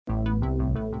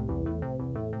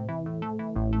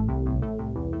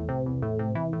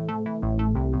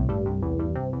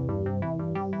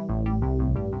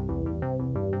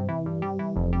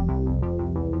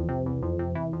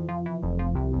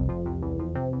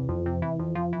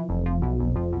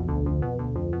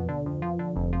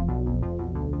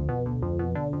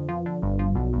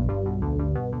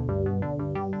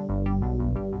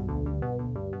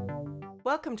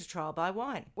Welcome to Trial by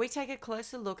Wine. We take a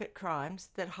closer look at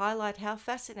crimes that highlight how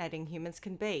fascinating humans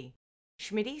can be.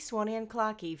 Schmitty, Swanee and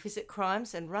Clarkey visit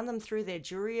crimes and run them through their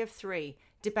jury of three,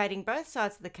 debating both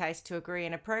sides of the case to agree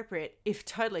an appropriate, if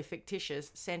totally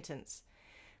fictitious, sentence.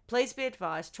 Please be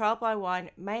advised, Trial by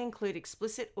Wine may include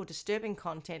explicit or disturbing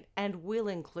content and will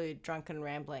include drunken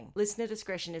rambling. Listener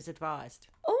discretion is advised.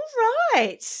 All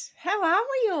right. How are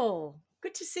we all?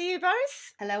 Good to see you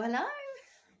both. Hello, hello.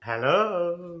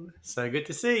 Hello. So good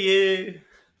to see you.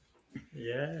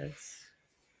 Yes.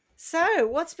 So,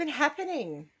 what's been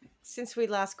happening since we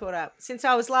last caught up? Since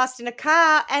I was last in a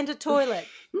car and a toilet.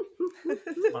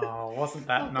 Oh, wasn't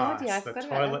that Oh, nice? God, yeah, I The forgot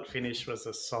about toilet finish was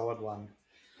a solid one.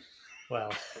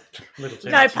 Well, a little too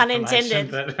No much pun information,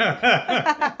 intended.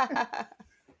 But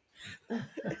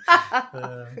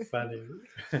funny.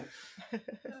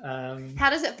 How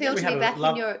does it feel we to had be a back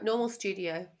in your normal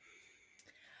studio?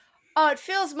 Oh, it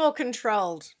feels more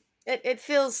controlled. It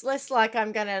feels less like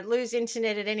I'm going to lose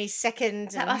internet at any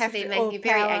second. That and must have have been to, making or you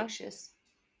very power. anxious.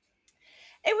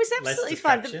 It was Less absolutely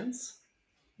fun. distractions.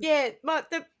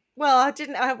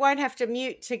 I won't have to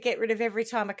mute to get rid of every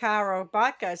time a car or a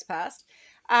bike goes past.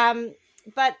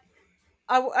 But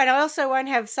I also won't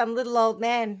have some little old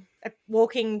man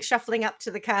shuffling up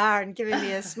to the car and giving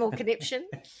me a small conniption.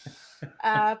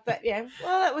 But yeah,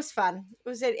 well, it was fun. It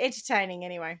was entertaining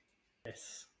anyway.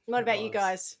 Yes. What it about you was.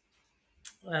 guys?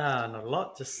 Not a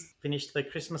lot. Just finished the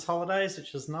Christmas holidays,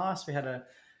 which was nice. We had a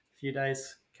few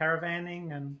days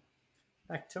caravanning and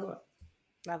back to it.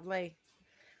 Lovely.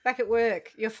 Back at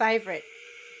work, your favourite.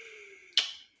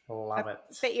 Love it.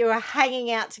 Bet you were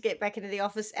hanging out to get back into the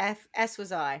office, as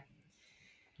was I.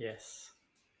 Yes.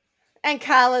 And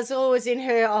Carla's always in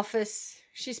her office.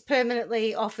 She's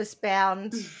permanently office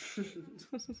bound.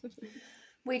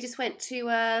 We just went to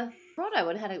Rodo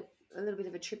and had a little bit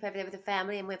of a trip over there with the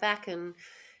family, and we're back. And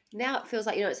now it feels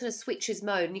like, it sort of switches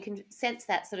mode, and you can sense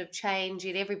that sort of change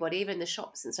in everybody, even in the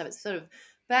shops and stuff. It's sort of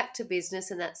back to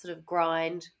business and that sort of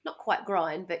grind. Not quite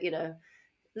grind, but,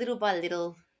 little by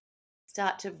little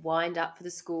start to wind up for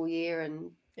the school year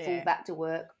and fall back to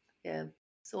work. Yeah,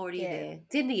 it's already there.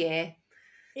 It's in the air.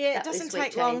 Yeah, it doesn't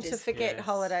take long to forget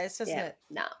holidays, doesn't it?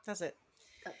 No. Does it?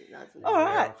 Doesn't. All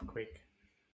right. Quick.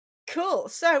 Cool.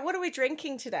 So what are we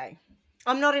drinking today?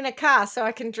 I'm not in a car, so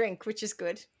I can drink, which is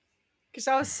good. Because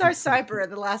I was so sober in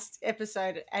the last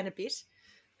episode and a bit.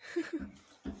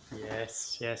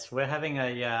 Yes. We're having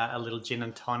a little gin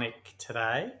and tonic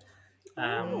today.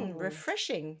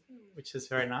 Refreshing. Which is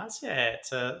very nice. Yeah,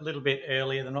 it's a little bit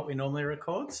earlier than what we normally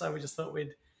record, so we just thought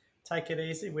we'd take it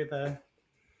easy with a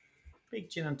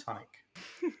big gin and tonic.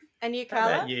 And you, How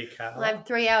Carla? about you, Carla? I'm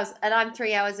 3 hours, and I'm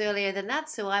 3 hours earlier than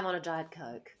that, so I'm on a Diet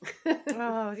Coke.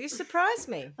 Oh, you surprised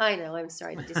me. I know, I'm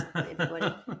sorry to disappoint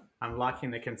everybody. I'm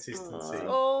liking the consistency. It's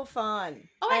all fun.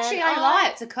 Oh, actually, I lie.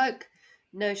 It's a Coke.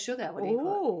 No sugar. What do you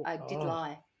call it? I did Oh.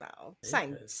 lie. Well,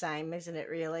 same, isn't it,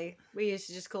 really? We used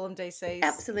to just call them DCs.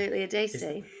 Absolutely, a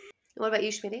DC. What about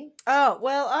you, Schmitty? Oh,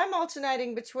 well, I'm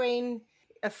alternating between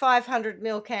a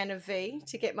 500ml can of V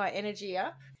to get my energy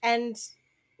up and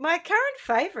my current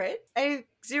favourite, a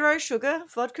zero sugar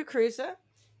vodka cruiser,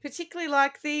 particularly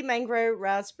like the mango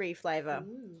raspberry flavour.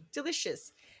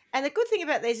 Delicious. And the good thing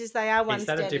about these is they are one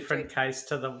standard Is that a different drink. case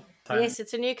to the... Yes,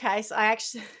 it's a new case.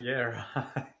 Yeah,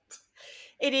 right.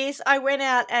 It is. I went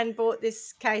out and bought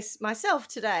this case myself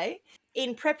today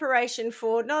in preparation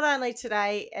for not only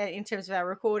today in terms of our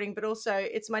recording, but also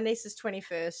it's my niece's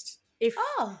 21st.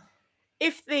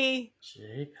 If the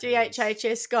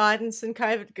GHHS guidance and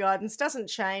COVID guidance doesn't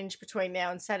change between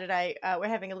now and Saturday, we're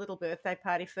having a little birthday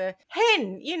party for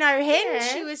Hen. You know Hen. Yeah.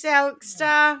 She was our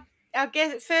star,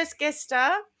 first guest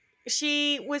star.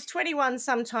 She was 21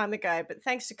 some time ago, but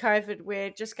thanks to COVID, we're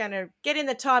just going to get in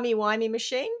the timey-wimey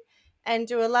machine and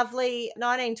do a lovely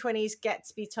 1920s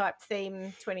Gatsby-type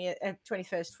theme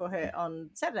 21st for her on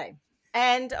Saturday.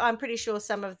 And I'm pretty sure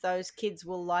some of those kids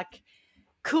will like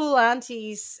Cool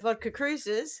Auntie's vodka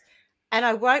cruisers, and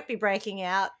I won't be breaking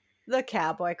out the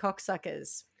cowboy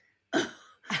cocksuckers.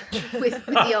 with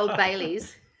the old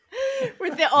Baileys.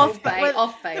 With the off Baileys.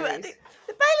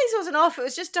 The Baileys wasn't off. It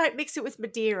was just don't mix it with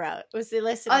Madeira. It was the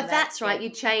lesson. Oh, that's right.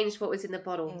 You changed what was in the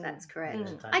bottle. That's correct.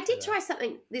 I did try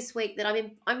something this week that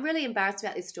I'm really embarrassed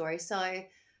about this story. So,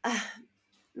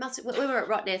 when we were at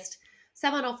Rottnest,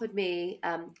 someone offered me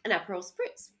an Aperol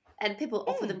Spritz. And people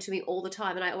offer them to me all the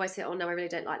time. And I always say, oh, no, I really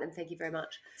don't like them. Thank you very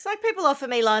much. It's like people offer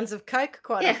me lines of Coke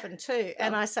quite often too.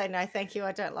 And I say, no, thank you.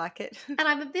 I don't like it. And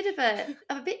I'm a bit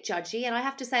judgy. And I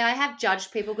have to say I have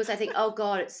judged people because I think, oh,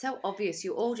 God, it's so obvious.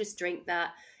 You all just drink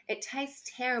that. It tastes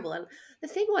terrible. And the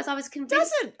thing was, I was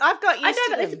convinced. It doesn't. I've got used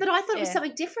to them. But I thought it was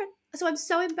something different. So I'm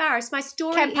so embarrassed. My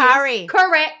story Campari. is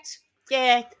correct.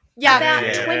 Yeah. Yeah. About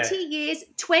Yeah.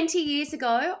 20 years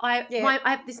ago, I Yeah.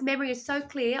 have this memory is so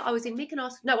clear. I was in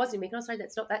Mykonos. No, I wasn't in Mykonos. Sorry,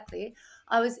 that's not that clear.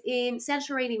 I was in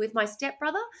Santorini with my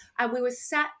stepbrother, and we were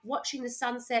sat watching the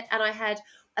sunset. And I had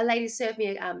a lady serve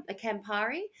me a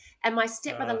Campari, and my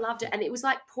stepbrother loved it, and it was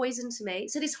like poison to me.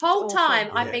 So this whole Awful. time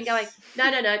I've been going,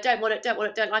 Yes. no, don't want it,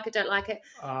 don't like it, don't like it.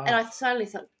 And I suddenly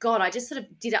thought, God, I just sort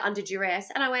of did it under duress,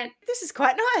 and I went, This is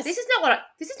quite nice. this is not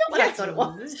what I thought it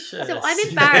was. Delicious. So I'm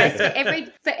embarrassed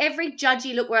for every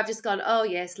judgy look where I've just gone, oh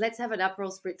yes, let's have an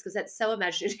Aperol Spritz because that's so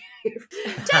imaginative.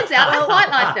 Turns out I quite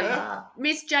like them.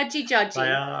 Miss Judgy. They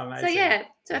are amazing. So yeah,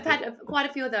 so I've had quite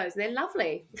a few of those and they're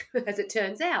lovely, as it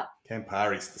turns out.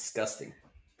 Campari's disgusting.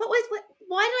 But why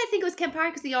did I think it was Campari?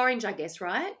 Because the orange, I guess,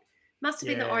 right? Must have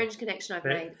been the Yeah. orange connection I've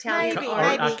But- made. Italian Maybe,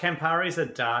 orange. maybe. Campari's a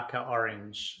darker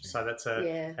orange, so that's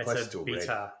Close a to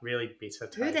bitter, really bitter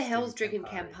taste. Who the hell's in drinking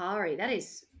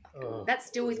Campari? Oh. That's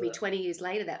still with me 20 years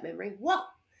later, that memory. What?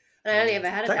 And I only ever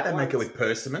had it Don't that they once. make it with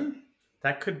persimmon?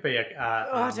 That could be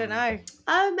I don't know.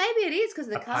 Oh, maybe it is because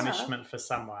of a the colour. punishment for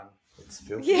someone. It's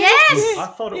filthy. Yes! I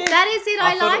thought it. That is it.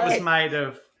 I thought like it was it. made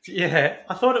of. Yeah,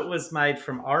 I thought it was made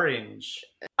from orange.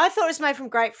 I thought it was made from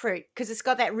grapefruit because it's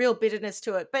got that real bitterness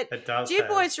to it. But It does. do you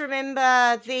have. boys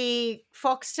remember the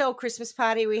Foxtel Christmas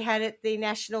party we had at the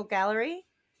National Gallery?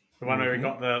 The one where we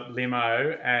got the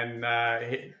limo and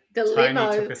The Tony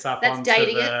limo. took us up That's onto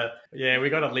dating the. Yeah, we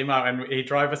got a limo and he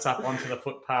drove us up onto the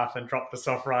footpath and dropped us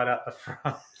off right out the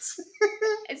front.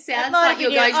 It sounds might like you're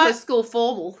be going new. to a school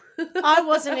formal. I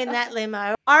wasn't in that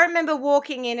limo. I remember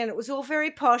walking in and it was all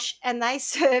very posh and they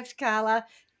served Carla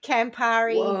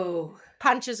Campari Whoa.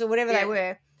 punches or whatever Yeah. they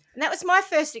were. And that was my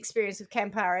first experience of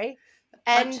Campari.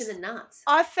 Punch And in the nuts.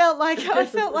 I felt like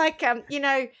you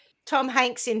know, Tom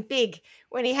Hanks in Big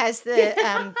when he has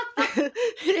the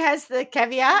he has the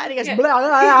caviar and he goes Yeah. blah,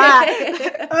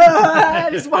 blah, blah,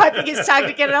 and he's wiping his tongue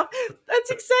to get it off.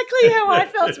 That's exactly how I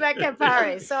felt about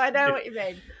Campari. So I know what you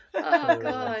mean. Oh,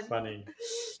 God. Funny.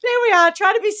 There we are,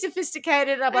 trying to be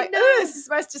sophisticated. I'm I like, know. oh, this is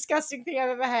the most disgusting thing I've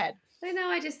ever had. I know,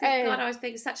 I just think, Hey. God, I was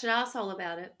being such an asshole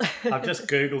about it. I've just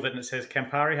Googled it and it says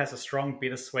Campari has a strong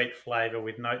bittersweet flavour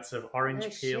with notes of orange Oh,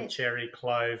 peel, shit. cherry,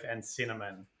 clove, and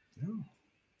cinnamon. Oh.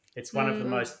 It's one of the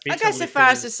most I bitter go so far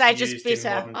as to liquors say just used in bitter.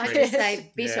 modern I drinks. just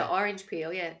say bitter Yeah. orange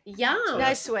peel, yeah. Yum.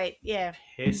 No sweet, yeah.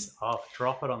 Piss off.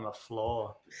 Drop it on the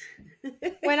floor.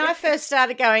 When I first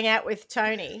started going out with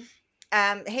Tony,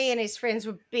 he and his friends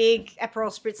were big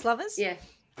Aperol Spritz lovers. Yeah.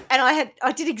 And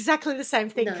I did exactly the same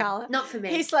thing, No, Carla. not for me.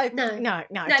 He's like, No. no,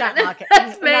 No, don't no, like it.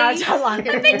 that's No, I me. don't like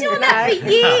it. I've been doing that for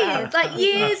No. years, like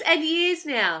years and years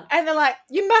now. And they're like,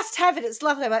 you must have it. It's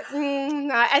lovely. I'm like,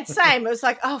 no. And same. It was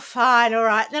like, oh, fine, all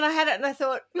right. And then I had it and I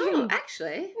thought, Oh,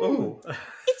 actually. Ooh.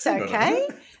 it's okay.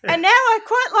 And now I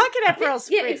quite like an Aperol Spritz.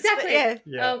 Yeah, but exactly. yeah,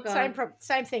 Yeah. Oh, God.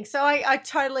 same thing. So I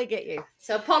totally get you.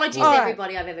 So apologies, All right.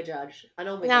 everybody I've ever judged. I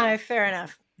normally No, do. fair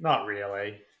enough. Not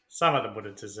really. Some of them would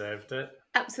have deserved it.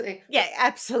 Absolutely. Yeah,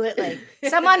 absolutely.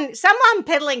 Someone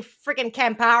peddling freaking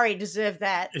Campari deserved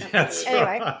that. That's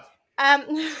Anyway.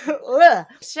 right.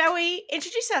 Shall we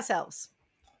introduce ourselves?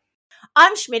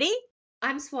 I'm Schmitty.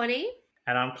 I'm Swanee.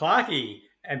 And I'm Clarky.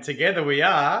 And together we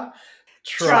are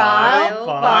Trial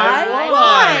by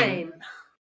Wine.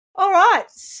 All right.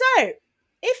 So,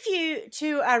 if you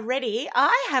two are ready,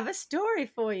 I have a story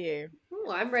for you.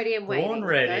 Oh, I'm ready and waiting. Born Go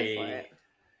ready. for it.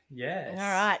 Yes. All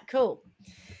right, cool.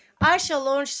 I shall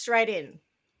launch straight in.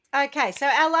 Okay, so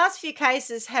our last few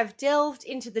cases have delved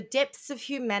into the depths of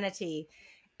humanity.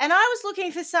 And I was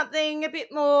looking for something a bit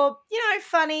more,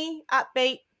 funny,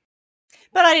 upbeat,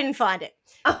 but I didn't find it.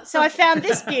 So I found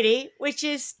this beauty, which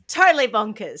is totally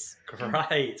bonkers.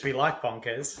 Great. We like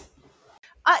bonkers.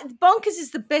 Bonkers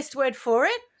is the best word for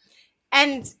it.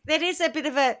 And there is a bit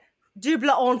of a double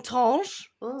entendre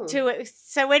Ooh. to it.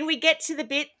 So when we get to the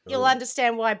bit, you'll Ooh.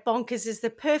 understand why bonkers is the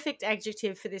perfect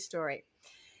adjective for this story.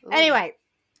 Ooh. Anyway,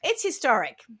 it's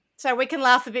historic, so we can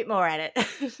laugh a bit more at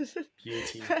it.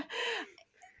 Beauty.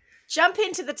 Jump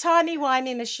into the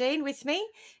timey-wimey machine with me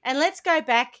and let's go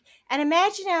back and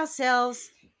imagine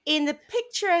ourselves in the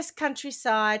picturesque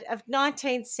countryside of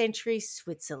 19th century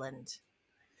Switzerland.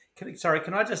 Can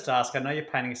I just ask? I know you're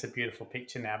painting us a beautiful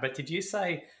picture now, but did you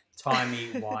say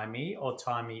timey-wimey or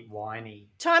timey-winey?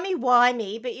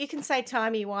 Timey-wimey, but you can say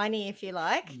timey-winey if you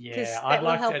like. 'cause Yeah, that I'd will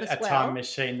like help a as well. time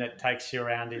machine that takes you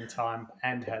around in time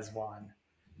and has wine.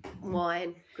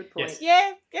 Wine. Good point. Yes.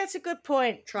 Yeah, that's a good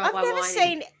point. Try I've by never whining.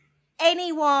 seen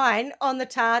any wine on the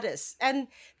TARDIS. And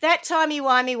that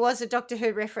timey-wimey was a Doctor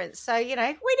Who reference. So, we need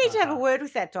to have a Uh-huh. word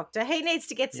with that doctor. He needs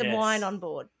to get some Yes. wine on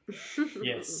board.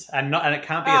 Yes, and it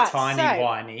can't be Ah, a tiny so-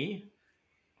 whiny.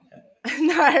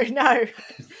 No.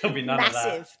 There'll be none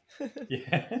Massive. of that.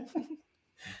 Yeah.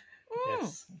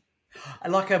 Yes. I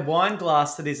like a wine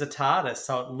glass that is a TARDIS,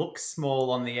 so it looks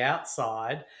small on the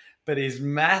outside, but is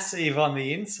massive on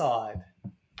the inside.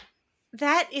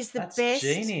 That is the That's best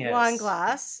genius. wine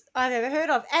glass I've ever heard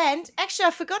of. And actually,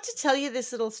 I forgot to tell you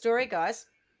this little story, guys.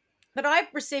 But I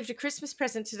received a Christmas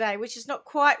present today, which is not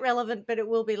quite relevant, but it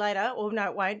will be later. Or no,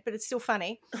 it won't, but it's still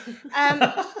funny.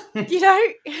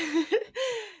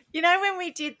 You know, when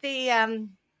we did the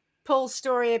Paul's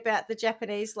story about the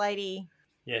Japanese lady,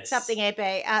 Yes. something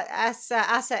Ebe, Asa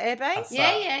Ebe. Asa.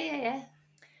 Yeah.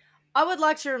 I would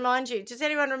like to remind you, does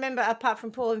anyone remember, apart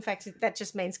from Paul, in fact, that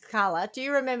just means Carla, do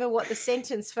you remember what the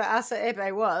sentence for Asa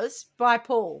Ebe was by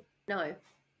Paul? No.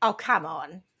 Oh, come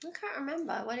on. I can't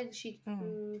remember. Why didn't she?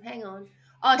 Hang on.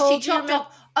 Paul, Oh, do she you chopped remember-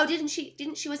 off. Oh, didn't she?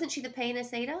 Wasn't she the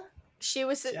penis eater? She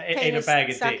was a Ate a penis bag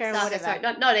of sucker dicks. or No, whatever. sorry,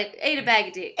 not eat a bag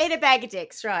of dicks. Eat a bag of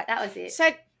dicks, right. That was it.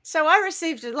 So I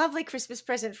received a lovely Christmas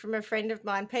present from a friend of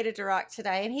mine, Peter DeRuyck,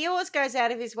 today, and he always goes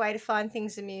out of his way to find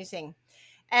things amusing.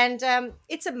 And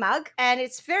it's a mug, and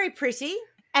it's very pretty.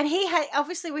 And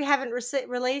obviously we haven't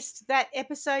released that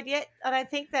episode yet. I don't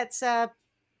think that's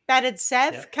Battered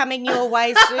Sav coming your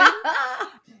way soon.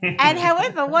 And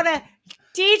however, what a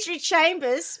Deirdre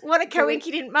Chambers, what a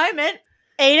coincident moment.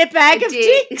 Eat a bag of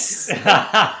dicks.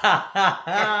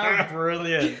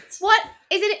 Brilliant. What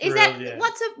is it? Is that Brilliant.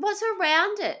 what's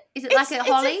around it? Is it like a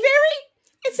holly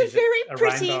It's a Is it very a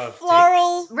pretty rainbow of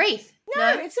floral. dicks? wreath?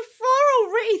 No, it's a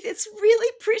floral wreath. It's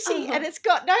really pretty, Oh. and it's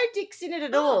got no dicks in it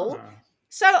at all. Oh.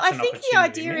 So I an think the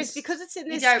opportunity idea is missed. because it's in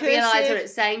You this don't realise cursive, what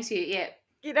it's saying to you. Yeah.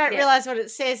 you don't yeah. realise what it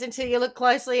says until you look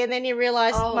closely, and then you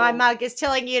realise my Oh. mug is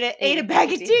telling you to eat a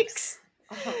bag of dicks.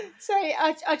 So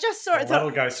I just saw it. Well, and thought,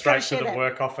 that'll go straight to share the that.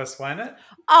 work office, won't it?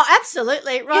 Oh,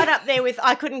 absolutely, right up there with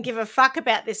I couldn't give a fuck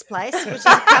about this place, which is a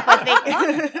cup I think.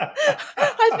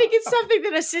 I think it's something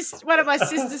that one of my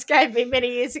sisters gave me many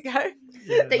years ago.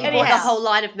 Yeah, That you Anyhow. bought the whole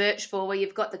line of merch for, where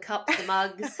you've got the cups, the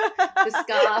mugs, the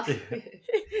scarf.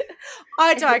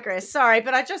 I digress. Sorry,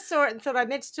 but I just saw it and thought I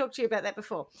meant to talk to you about that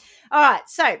before. All right,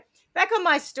 so back on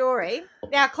my story.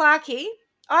 Now, Clarkie,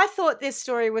 I thought this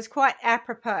story was quite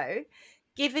apropos,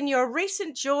 given your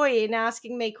recent joy in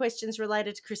asking me questions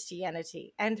related to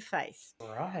Christianity and faith.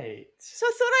 Right. So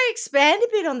I thought I'd expand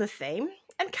a bit on the theme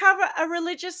and cover a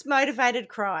religious motivated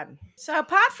crime. So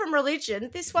apart from religion,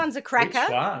 this one's a cracker. Which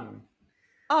one?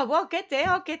 Oh, well,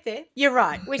 I'll get there. You're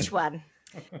right. Which one?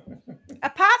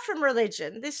 Apart from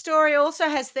religion, this story also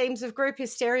has themes of group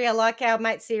hysteria like our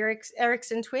mates the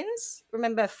Erickson twins.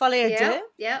 Remember Folie à Deux?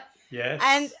 Yep. Yes.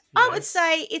 And I would yes.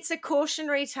 say it's a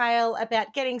cautionary tale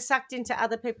about getting sucked into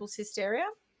other people's hysteria.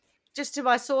 Just to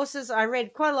my sources, I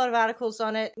read quite a lot of articles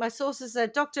on it. My sources are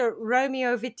Dr.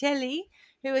 Romeo Vitelli,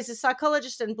 who is a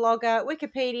psychologist and blogger,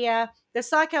 Wikipedia, the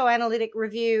Psychoanalytic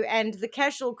Review, and the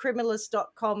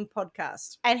CasualCriminalist.com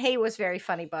podcast. And he was very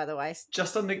funny, by the way.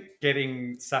 Just on the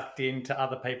getting sucked into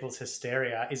other people's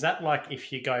hysteria, is that like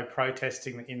if you go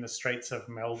protesting in the streets of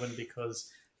Melbourne because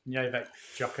Novak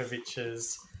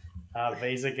Djokovic's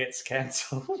visa gets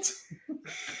cancelled?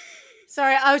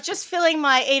 Sorry, I was just filling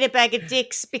my eat a bag of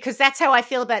dicks because that's how I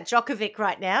feel about Djokovic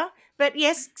right now. But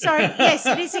yes,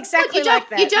 it is exactly you like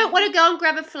that. You don't want to go and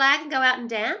grab a flag and go out and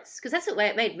dance? Because that's the way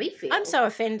it made me feel. I'm so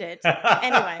offended.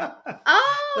 Anyway.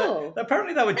 Oh.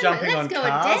 Apparently they were jumping let's on go and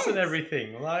cars and dance.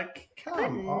 everything. Like,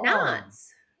 come on.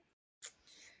 Nuts.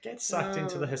 Get sucked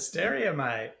into the hysteria,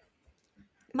 mate.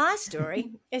 My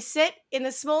story is set in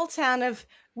the small town of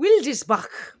Wildesbach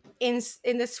in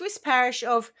the Swiss parish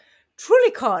of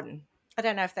Trulikon. I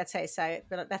don't know if that's how you say it,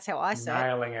 but that's how I say it.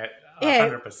 Nailing it. Yeah.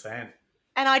 100%.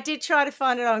 And I did try to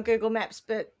find it on Google Maps,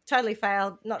 but totally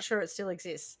failed. Not sure it still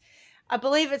exists. I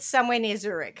believe it's somewhere near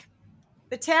Zurich.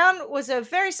 The town was a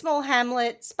very small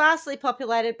hamlet, sparsely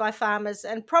populated by farmers,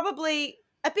 and probably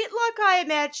a bit like I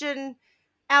imagine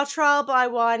our trial by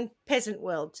wine peasant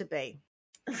world to be.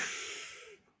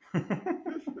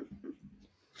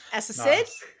 As I said,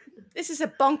 this is a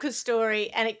bonkers story,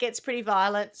 and it gets pretty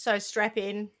violent, so strap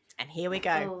in, and here we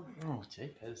go. Oh,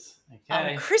 jeepers.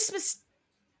 Okay.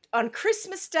 On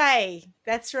Christmas Day,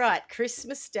 that's right,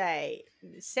 Christmas Day,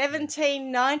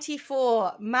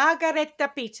 1794,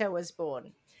 Margareta Peter was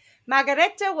born.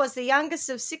 Margareta was the youngest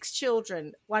of 6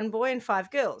 children, 1 boy and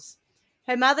 5 girls.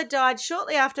 Her mother died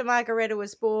shortly after Margareta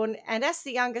was born, and as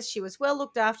the youngest, she was well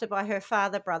looked after by her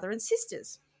father, brother, and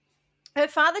sisters. Her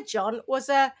father, John, was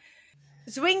a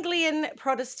Zwinglian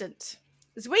Protestant.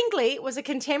 Zwingli was a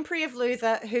contemporary of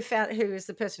Luther, who is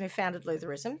the person who founded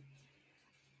Lutheranism,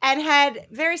 and had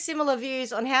very similar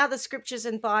views on how the scriptures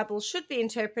and Bible should be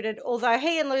interpreted, although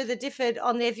he and Luther differed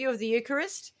on their view of the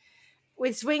Eucharist,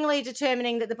 with Zwingli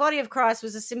determining that the body of Christ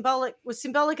was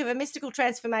symbolic of a mystical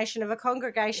transformation of a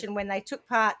congregation when they took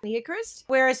part in the Eucharist,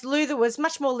 whereas Luther was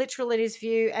much more literal in his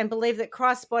view and believed that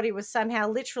Christ's body was somehow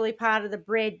literally part of the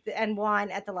bread and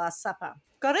wine at the Last Supper.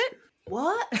 Got it?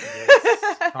 What?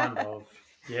 Yes, kind of.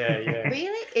 Yeah.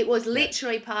 Really? It was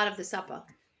literally part of the supper.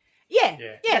 Yeah.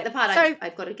 Is that the part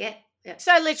I've got to get? Yeah.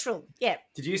 So literal, yeah.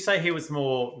 Did you say he was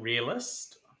more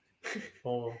realist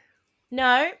or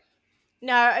No,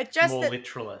 just more that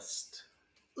literalist?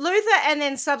 Luther and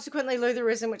then subsequently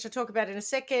Lutheranism, which I'll talk about in a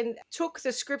second, took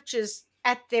the scriptures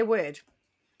at their word.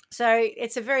 So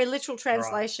it's a very literal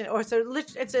translation, or it's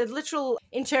a literal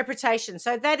interpretation.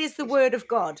 So that is the word of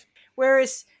God.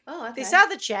 Whereas this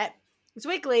other chap,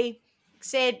 Zwingli,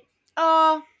 said,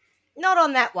 not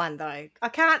on that one, though. I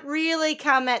can't really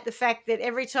come at the fact that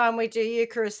every time we do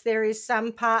Eucharist, there is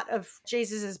some part of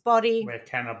Jesus's body. We're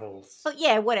cannibals. But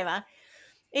yeah, whatever.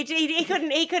 He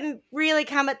couldn't really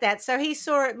come at that. So he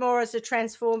saw it more as a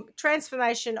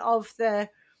transformation of the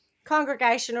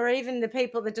congregation, or even the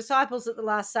people, the disciples at the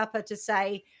Last Supper, to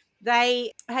say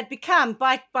they had become,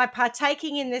 by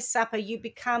partaking in this supper, you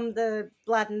become the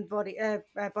blood and body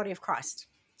of Christ.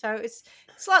 So it's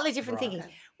slightly different thinking.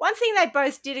 One thing they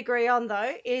both did agree on,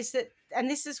 though, is that, and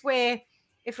this is where,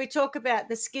 if we talk about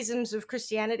the schisms of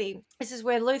Christianity, this is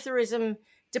where Lutheranism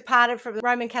departed from the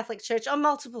Roman Catholic Church on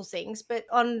multiple things, but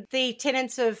on the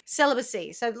tenets of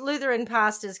celibacy. So Lutheran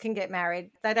pastors can get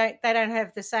married. They don't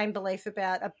have the same belief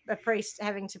about a priest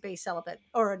having to be celibate,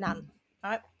 or a nun,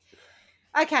 right?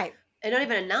 Okay. And not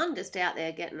even a nun, just out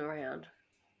there getting around.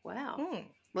 Wow.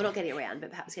 Well, not getting around, but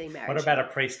perhaps getting married. What about a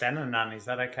priest and a nun? Is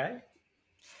that okay?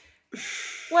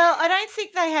 Well, I don't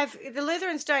think they have. The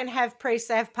Lutherans don't have priests;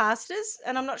 they have pastors,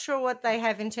 and I'm not sure what they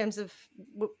have in terms of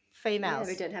females.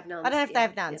 Yeah, we don't have nuns. I don't know if they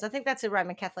have nuns. I think that's a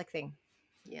Roman Catholic thing.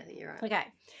 Yeah, I think you're right. Okay.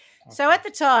 So at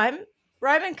the time,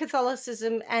 Roman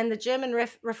Catholicism and the German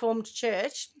Reformed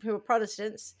Church, who were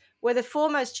Protestants, were the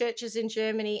foremost churches in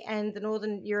Germany and the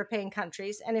northern European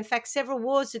countries. And in fact, several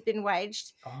wars had been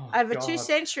waged over 2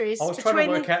 centuries. I was trying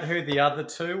to work out who the other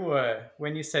two were.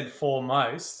 When you said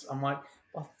foremost, I'm like,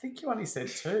 I think you only said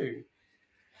 2.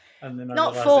 And then I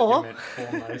not realised 4. that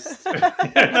you meant foremost.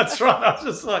 Yeah, that's right. I was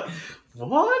just like,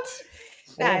 what?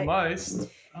 Foremost.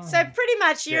 So pretty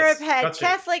much Europe had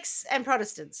Catholics and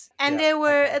Protestants. And there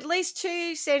were at least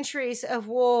 2 centuries of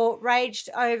war raged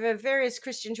over various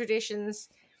Christian traditions.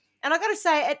 And I've got to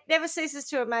say, it never ceases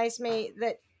to amaze me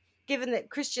that, given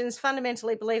that Christians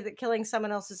fundamentally believe that killing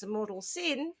someone else is a mortal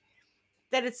sin,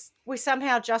 that we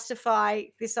somehow justify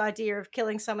this idea of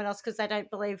killing someone else because they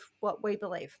don't believe what we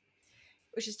believe,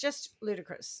 which is just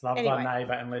ludicrous. Love thy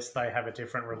neighbour unless they have a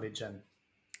different religion.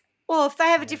 Well, if they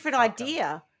have a different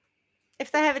idea,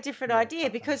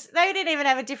 because they didn't even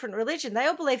have a different religion. They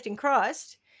all believed in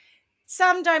Christ.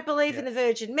 Some don't believe in the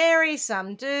Virgin Mary.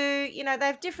 Some do. You know, they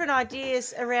have different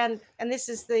ideas around, and this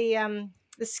is the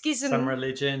schism. Some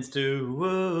religions do.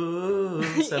 Woo.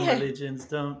 Some religions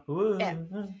don't. Woo. Yeah.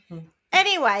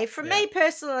 Anyway, for me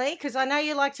personally, because I know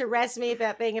you like to razz me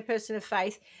about being a person of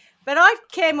faith, but I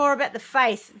care more about the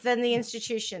faith than the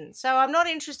institution. So I'm not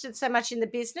interested so much in the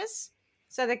business.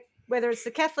 So whether it's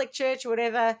the Catholic Church or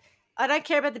whatever, I don't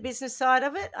care about the business side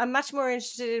of it. I'm much more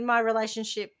interested in my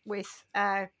relationship with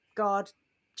God,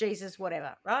 Jesus,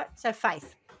 whatever, right? So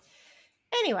faith.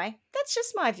 Anyway, that's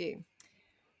just my view.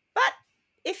 But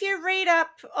if you read up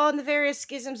on the various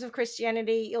schisms of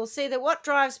Christianity, you'll see that what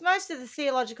drives most of the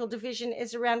theological division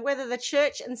is around whether the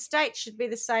church and state should be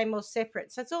the same or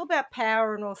separate. So it's all about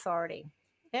power and authority.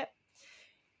 Yep.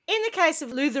 In the case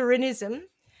of Lutheranism,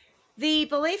 the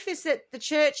belief is that the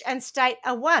church and state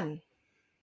are one.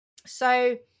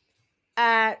 So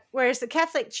whereas the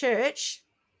Catholic Church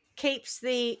keeps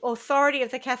the authority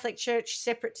of the Catholic Church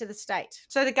separate to the state.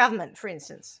 So the government, for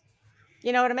instance.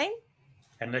 You know what I mean?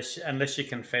 Unless you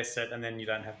confess it and then you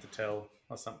don't have to tell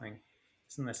or something.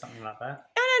 Isn't there something like that?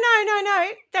 No.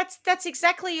 That's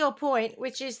exactly your point,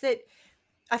 which is that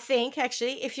I think,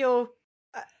 actually,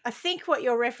 I think what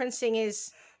you're referencing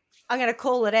is, I'm going to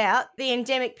call it out, the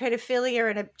endemic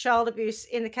pedophilia and child abuse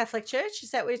in the Catholic Church.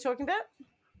 Is that what you're talking about?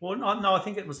 Well, no, I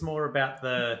think it was more about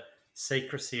the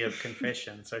secrecy of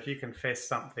confession. So if you confess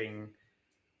something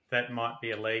that might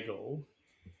be illegal,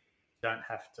 you don't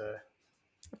have to.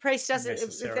 The priest doesn't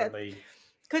necessarily.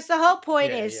 Because the whole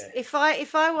point is, if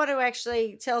I want to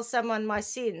actually tell someone my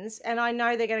sins and I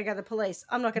know they're going to go to the police,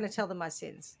 I'm not going to tell them my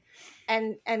sins.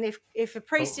 And if a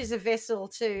priest is a vessel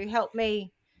to help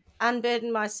me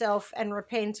unburden myself and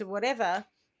repent or whatever,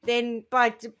 then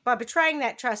by betraying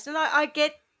that trust, and I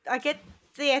get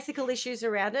the ethical issues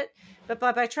around it, but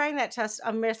by betraying that trust,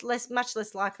 I'm much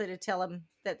less likely to tell them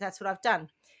that that's what I've done.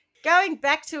 Going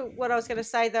back to what I was going to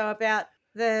say, though, about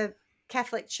the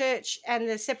Catholic Church and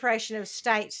the separation of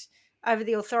state over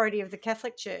the authority of the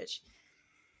Catholic Church,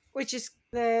 which is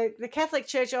the Catholic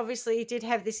Church obviously did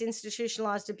have this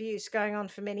institutionalized abuse going on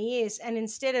for many years. And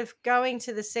instead of going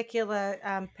to the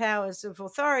secular powers of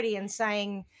authority and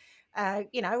saying,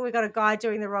 we've got a guy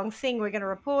doing the wrong thing, we're going to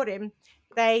report him,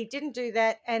 they didn't do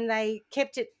that, and they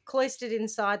kept it cloistered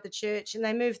inside the church, and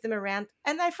they moved them around.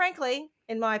 And they, frankly,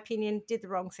 in my opinion, did the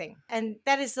wrong thing. And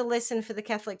that is the lesson for the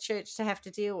Catholic Church to have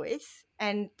to deal with.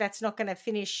 And that's not going to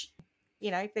finish,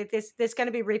 there's going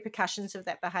to be repercussions of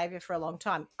that behaviour for a long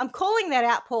time. I'm calling that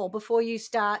out, Paul, before you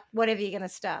start whatever you're going to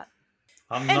start.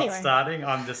 I'm not starting.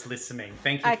 I'm just listening.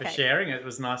 Thank you for sharing. It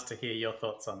was nice to hear your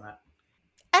thoughts on that.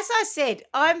 As I said,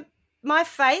 my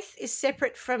faith is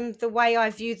separate from the way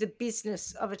I view the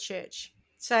business of a church.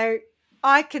 So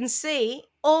I can see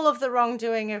all of the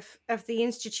wrongdoing of the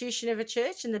institution of a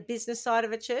church and the business side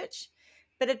of a church,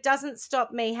 but it doesn't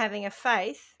stop me having a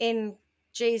faith in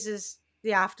Jesus,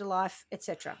 the afterlife,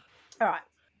 etc. All right.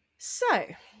 So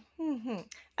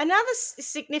another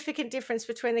significant difference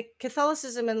between the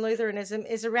Catholicism and Lutheranism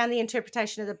is around the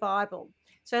interpretation of the Bible.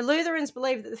 So Lutherans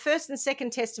believe that the First and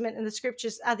Second Testament and the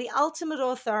Scriptures are the ultimate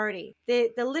authority,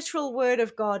 the literal word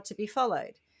of God to be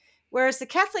followed, whereas the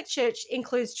Catholic Church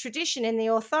includes tradition in the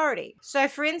authority. So,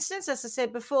 for instance, as I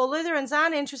said before, Lutherans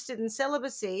aren't interested in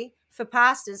celibacy for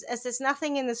pastors, as there's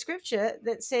nothing in the Scripture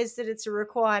that says that it's a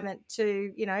requirement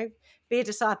to, be a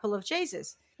disciple of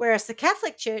Jesus. Whereas the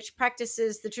Catholic Church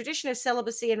practices the tradition of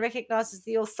celibacy and recognises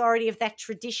the authority of that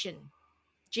tradition.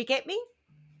 Do you get me?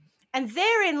 And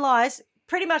therein lies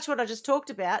pretty much what I just talked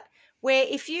about, where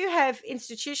if you have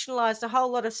institutionalized a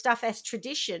whole lot of stuff as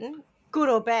tradition, good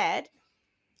or bad,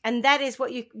 and that is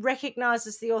what you recognize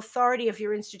as the authority of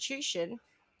your institution,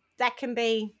 that can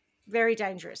be very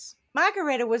dangerous.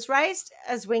 Margaretta was raised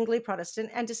as Zwingli Protestant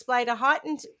and displayed a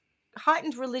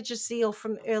heightened religious zeal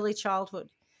from early childhood.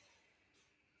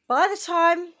 By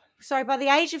the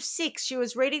age of 6, she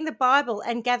was reading the Bible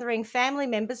and gathering family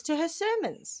members to her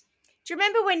sermons. Do you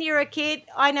remember when you were a kid?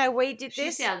 I know we did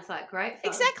this. She sounds like great fun.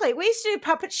 Exactly. We used to do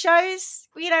puppet shows.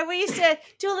 We used to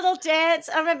do a little dance.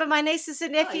 I remember my nieces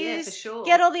and nephews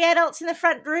get all the adults in the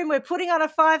front room. We're putting on a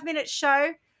 5-minute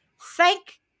show.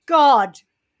 Thank God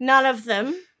none of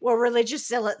them were religious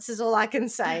zealots is all I can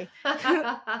say.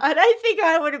 I don't think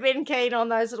I would have been keen on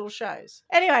those little shows.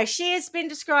 Anyway, she has been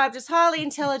described as highly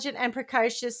intelligent and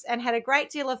precocious and had a great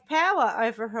deal of power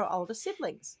over her older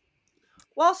siblings.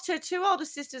 Whilst her 2 older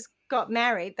sisters got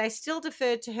married, they still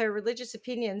deferred to her religious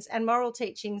opinions and moral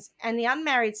teachings, and the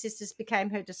unmarried sisters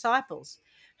became her disciples.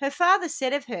 Her father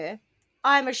said of her,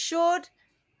 "I am assured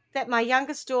that my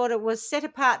youngest daughter was set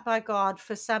apart by God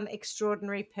for some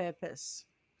extraordinary purpose."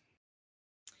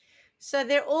 So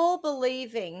they're all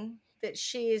believing that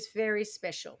she is very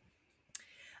special.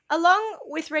 Along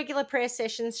with regular prayer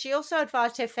sessions, she also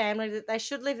advised her family that they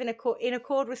should live in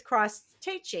accord with Christ's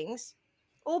teachings,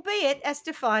 albeit as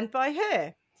defined by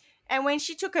her. And when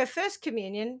she took her first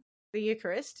communion, the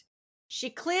Eucharist, she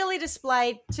clearly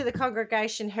displayed to the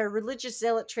congregation her religious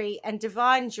zealotry and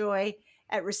divine joy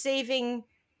at receiving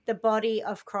the body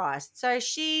of Christ. So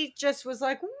she just was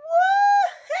like, woohoo!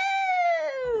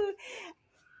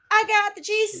 I got the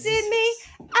Jesus in me.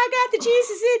 I got the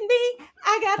Jesus in me.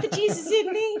 I got the Jesus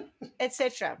in me,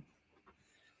 etc.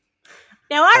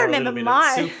 Now, I remember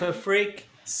my... Super freak.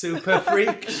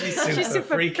 She's super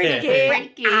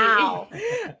freaky. Ow.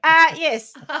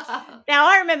 Yes. Now,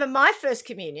 I remember my first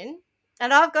communion,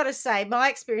 and I've got to say, my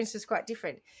experience was quite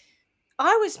different.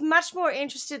 I was much more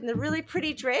interested in the really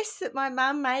pretty dress that my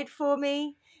mum made for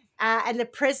me, and the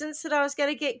presents that I was going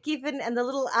to get given, and the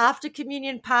little after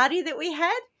communion party that we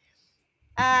had.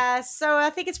 So I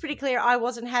think it's pretty clear I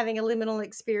wasn't having a liminal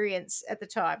experience at the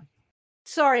time.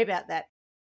 Sorry about that.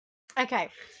 Okay.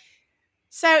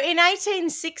 So in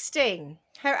 1816,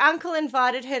 her uncle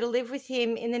invited her to live with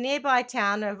him in the nearby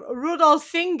town of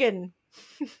Rudolfingen.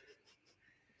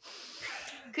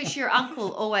 Because your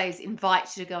uncle always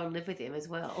invites you to go and live with him as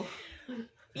well.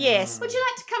 Yes. Would you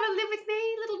like to come and live with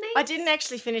me, little niece? I didn't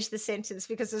actually finish the sentence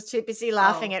because I was too busy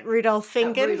laughing at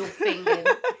Rudolfingen. Rudolfingen.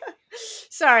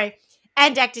 Sorry.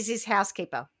 And act as his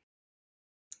housekeeper.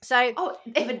 So. Oh,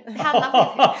 Evan, how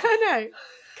lovely. I know.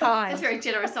 Kind. That's very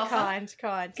generous of her.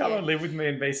 Kind. Come and live with me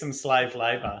and be some slave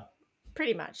labour.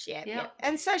 Pretty much, yeah.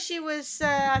 And so she was,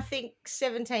 I think,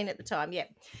 17 at the time, yeah.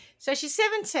 So she's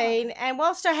 17, and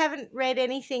whilst I haven't read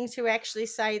anything to actually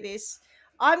say this,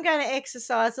 I'm going to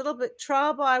exercise a little bit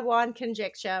trial by wine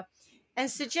conjecture and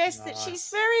suggests that she's Nice.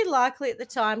 very likely at the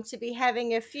time to be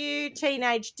having a few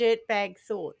teenage dirtbag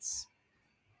thoughts.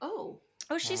 Oh,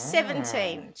 Oh, she's Ah.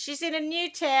 17. She's in a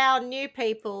new town, new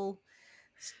people.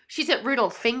 she's at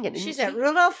Rudolph Fingen, isn't She's she? at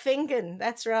Rudolph Fingen,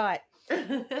 that's right.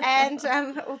 And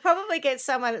we'll probably get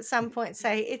someone at some point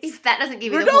say, it's if that doesn't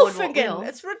give you the horn, what Rudolfingen. will?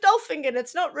 It's Rudolfingen.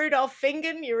 It's not Rudolph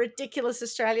Fingen. You ridiculous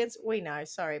Australians. We know.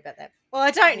 Sorry about that. Well,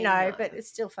 I don't We know, know. but it's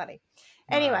still funny.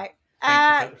 No. Anyway.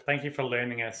 Thank you for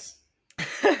learning us.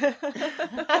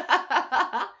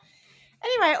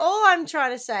 Anyway, all I'm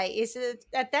trying to say is that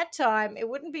at that time, it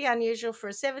wouldn't be unusual for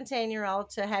a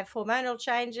 17-year-old to have hormonal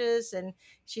changes, and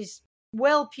she's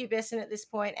well pubescent at this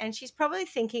point, and she's probably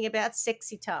thinking about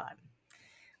sexy time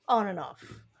on and off.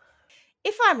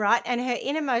 If I'm right, and her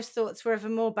innermost thoughts were of a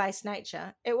more base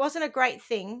nature, it wasn't a great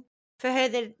thing for her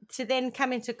to then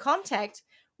come into contact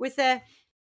with a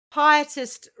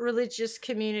pietist religious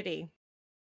community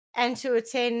and to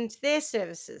attend their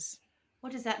services.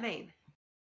 What does that mean?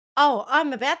 Oh,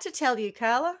 I'm about to tell you,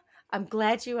 Carla. I'm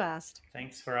glad you asked.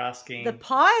 Thanks for asking. The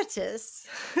pietists,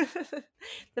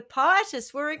 the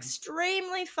pietists were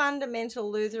extremely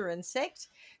fundamental Lutheran sect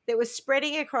that was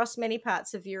spreading across many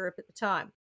parts of Europe at the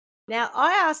time. Now,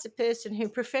 I asked a person who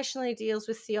professionally deals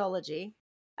with theology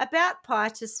about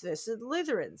pietists versus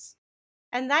Lutherans,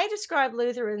 and they describe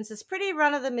Lutherans as pretty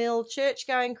run-of-the-mill,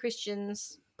 church-going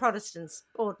Christians, Protestants,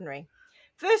 ordinary,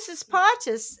 versus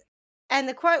pietists, and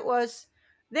the quote was,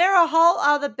 "They're a whole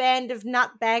other band of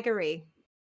nutbaggery."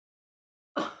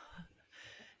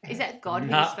 Is that God who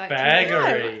spoke to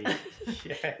Nutbaggery.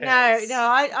 you? Yes. No,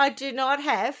 I do not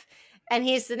have. And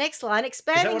here's the next line, Is that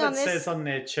expanding what on it this. says on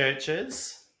their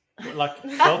churches? Like,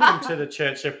 welcome to the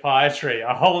Church of Pietry,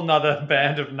 a whole nother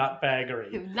band of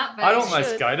nutbaggery. Nutbag. I'd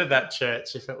almost should. go to that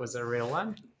church if it was a real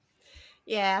one.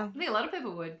 Yeah. I think a lot of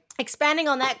people would. Expanding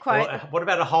on that quote. Or, what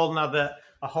about a whole nother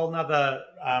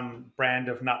brand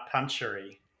of nut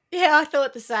punchery? Yeah, I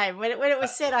thought the same. When it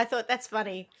was said, I thought that's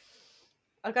funny.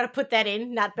 I've got to put that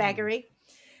in, nutbaggery.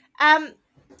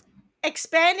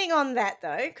 Expanding on that,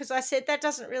 though, because I said that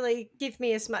doesn't really give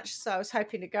me as much as I was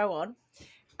hoping to go on.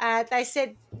 They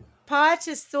said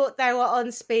pietists thought they were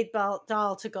on speed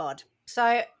dial to God.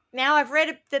 So now I've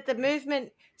read that the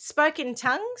movement spoke in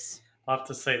tongues. Love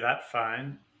to see that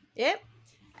phone. Yep.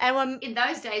 And when, In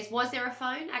those days, was there a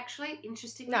phone, actually?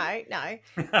 Interestingly. no.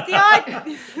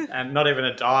 idea- And not even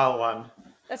a dial one.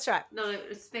 That's right. Not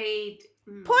a speed.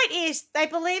 Point is, they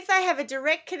believe they have a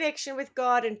direct connection with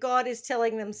God, and God is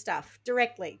telling them stuff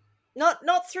directly, not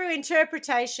through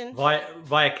interpretation,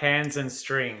 Via cans and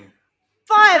string.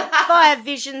 via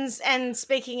visions and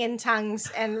speaking in tongues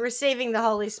and receiving the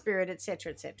Holy Spirit,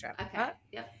 etc., etc. Okay. Right?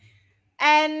 Yep.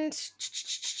 And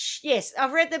yes,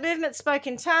 I've read the movement spoke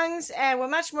in tongues and were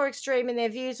much more extreme in their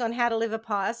views on how to live a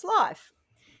pious life.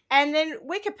 And then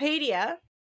Wikipedia,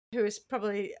 who is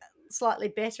probably slightly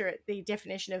better at the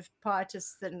definition of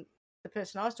pietists than the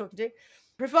person I was talking to,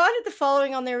 provided the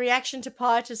following on their reaction to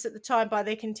pietists at the time by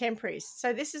their contemporaries.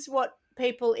 So this is what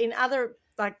people in other,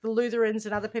 like the Lutherans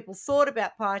and other people, thought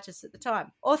about pietists at the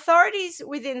time. Authorities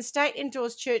within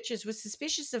state-endorsed churches were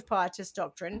suspicious of pietist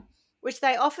doctrine, which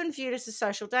they often viewed as a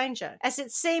social danger, as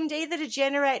it seemed either to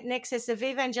generate an excess of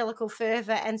evangelical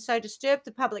fervour and so disturb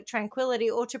the public tranquility,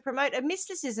 or to promote a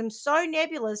mysticism so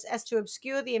nebulous as to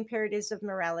obscure the imperatives of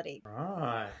morality.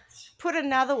 Right. Put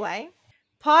another way,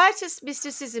 pietist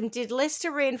mysticism did less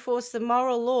to reinforce the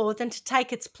moral law than to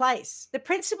take its place. The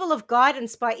principle of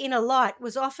guidance by inner light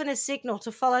was often a signal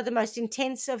to follow the most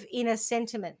intense of inner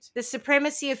sentiment, the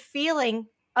supremacy of feeling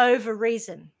over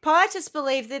reason. Pietists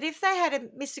believed that if they had a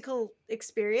mystical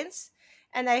experience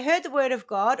and they heard the word of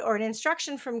God or an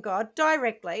instruction from God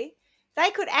directly, they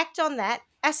could act on that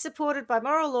as supported by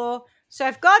moral law. So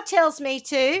if God tells me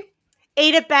to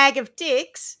eat a bag of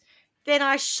dicks, then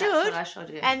I should, That's what I shall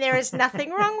do. and there is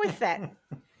nothing wrong with that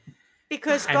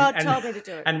because God told me to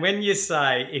do it. And when you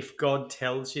say, if God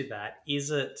tells you that,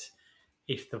 is it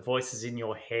if the voices in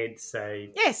your head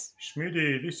say, Yes.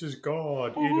 Schmitty, this is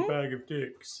God, eat a bag of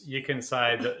dicks, you can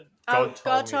say that God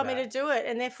told me to do it,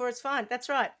 and therefore it's fine. That's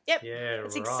right. Yep. Yeah,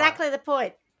 That's right. exactly the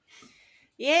point.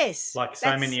 Yes. Like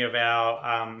so many of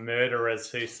our murderers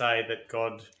who say that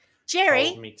God Jerry,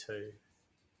 told me to.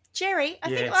 I think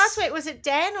Yes. last week, was it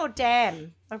Dan or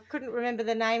Dam? I couldn't remember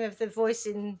the name of the voice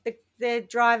in the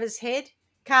driver's head.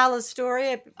 Carla's story.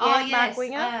 Yeah, Mark yes.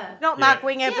 Winger. Not Mark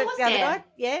Winger, Yeah, it but was the other Dan. guy.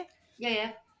 Yeah.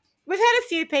 Yeah. We've had a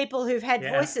few people who've had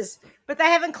Yeah. voices, but they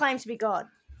haven't claimed to be God.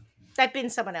 They've been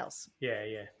someone else. Yeah.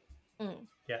 Mm.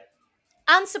 Yeah.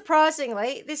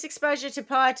 Unsurprisingly, this exposure to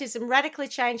pietism radically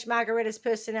changed Margaretta's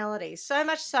personality, so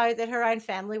much so that her own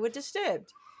family were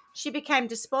disturbed. she became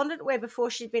despondent where before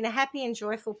she'd been a happy and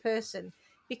joyful person.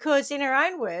 Because, in her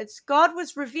own words, God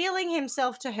was revealing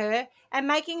himself to her and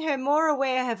making her more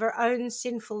aware of her own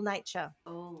sinful nature.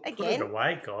 Oh. Put it Again.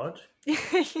 away, God.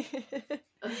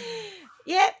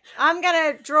 Yep, I'm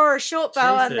going to draw a short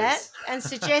bow on that Jesus. and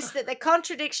suggest that the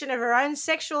contradiction of her own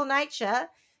sexual nature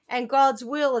and God's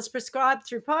will as prescribed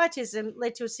through pietism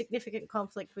led to a significant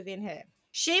conflict within her.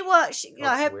 She was,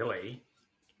 God's Willie.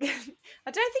 I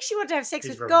don't think she wanted to have sex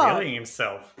He's with God. revealing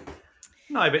himself.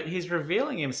 No, but he's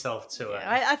revealing himself to her.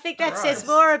 I think that says Gross.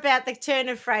 more about the turn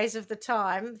of phrase of the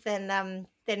time than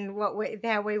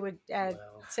how we would Well.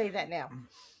 see that now.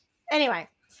 Anyway,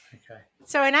 Okay.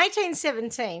 so in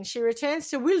 1817, she returns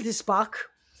to Wildesbach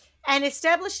and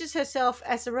establishes herself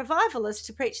as a revivalist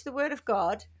to preach the word of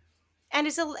God. And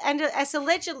as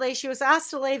allegedly, she was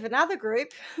asked to leave another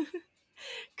group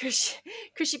because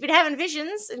she'd been having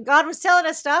visions and God was telling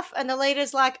her stuff. And the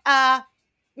leader's like,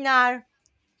 no,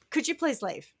 could you please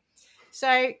leave?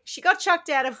 So she got chucked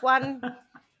out of one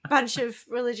bunch of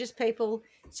religious people.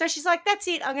 So she's like, that's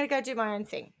it. I'm going to go do my own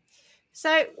thing.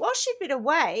 So while she'd been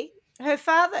away, her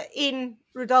father in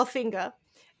Rudolfinger,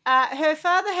 her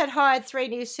father had hired 3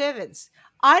 new servants,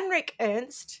 Heinrich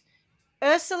Ernst,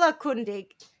 Ursula Kundig,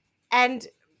 and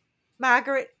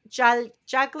Margaret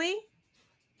Jugly.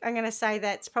 I'm going to say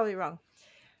that's probably wrong.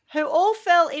 Who all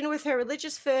fell in with her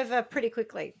religious fervour pretty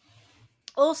quickly.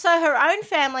 Also, her own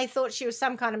family thought she was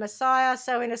some kind of messiah.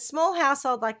 So in a small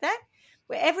household like that,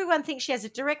 where everyone thinks she has a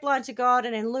direct line to God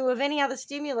and in lieu of any other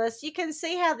stimulus, you can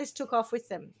see how this took off with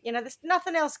them. You know, there's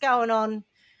nothing else going on.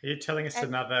 Are you telling us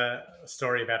another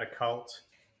story about a cult?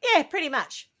 Yeah, pretty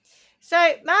much. So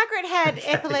Margaret had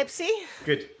epilepsy.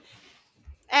 Good.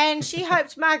 And she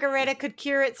hoped Margareta could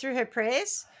cure it through her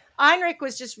prayers. Heinrich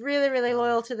was just really, really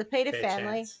loyal to the Peter Fair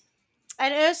family. chance.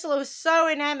 And Ursula was so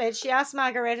enamored, she asked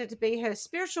Margareta to be her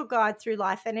spiritual guide through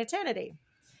life and eternity.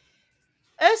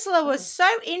 Ursula was so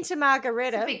into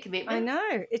Margareta. It's a big commitment. I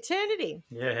know, eternity.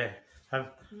 Yeah.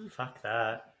 Fuck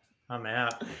that. I'm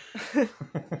out.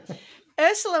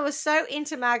 Ursula was so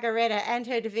into Margareta and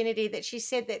her divinity that she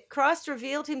said that Christ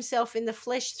revealed himself in the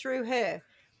flesh through her,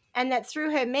 and that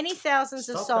through her many thousands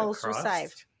of Stop it, souls were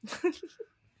Christ. saved.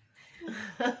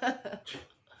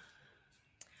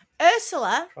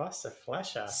 Ursula Christ, a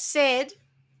flasher. said,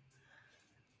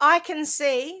 I can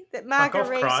see that Fuck off,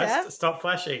 Margareta Christ. Stop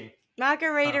flashing.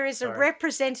 Margareta Oh, is a sorry.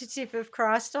 representative of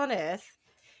Christ on earth,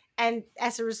 and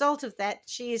as a result of that,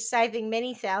 she is saving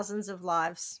many thousands of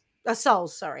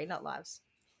souls, sorry, not lives.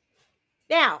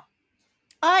 Now,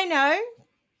 I know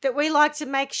that we like to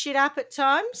make shit up at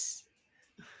times,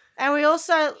 and we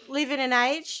also live in an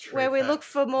age True where we fact. look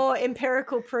for more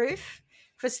empirical proof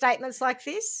for statements like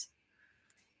this.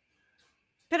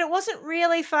 But it wasn't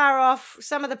really far off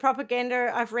some of the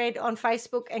propaganda I've read on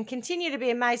Facebook, and continue to be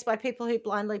amazed by people who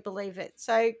blindly believe it.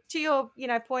 So to your,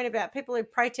 point about people who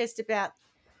protest about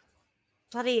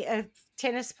bloody a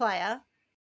tennis player,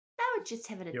 They were just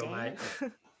having a Your dance.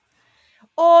 mate.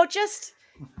 or just,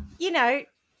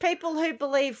 people who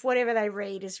believe whatever they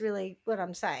read is really what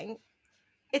I'm saying.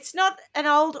 It's not an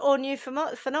old or new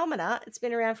phenomena. It's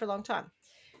been around for a long time.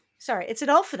 Sorry, it's an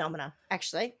old phenomena,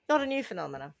 actually, not a new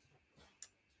phenomena.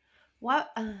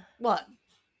 What? What?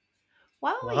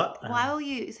 Why were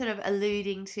you sort of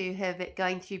alluding to her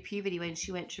going through puberty when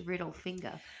she went to Rudolph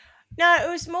Finger? No, it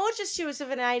was more just she was of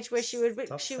an age where she was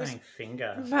Stop saying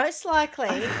finger. most likely.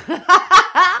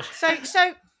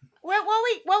 So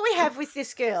what we have with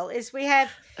this girl is we have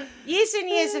years and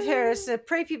years of her as a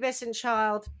prepubescent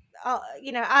child,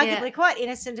 arguably quite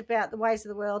innocent about the ways of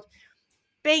the world,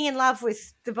 being in love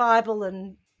with the Bible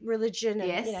and religion, and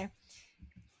Yes.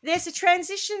 There's a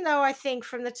transition, though, I think,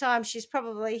 from the time she's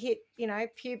probably hit,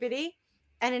 puberty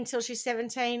and until she's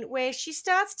 17, where she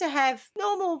starts to have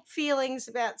normal feelings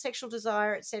about sexual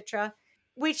desire, etc.,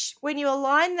 which, when you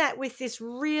align that with this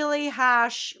really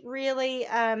harsh, really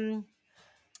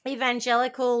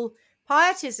evangelical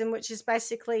pietism, which is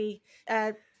basically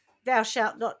thou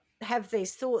shalt not have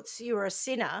these thoughts, you are a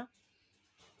sinner.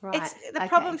 Right. It's the okay.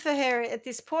 problem for her at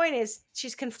this point is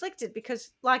she's conflicted because,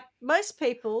 like most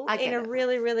people I get in a it.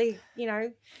 really, really,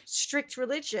 strict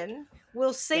religion,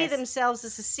 will see Yes. themselves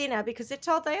as a sinner because they're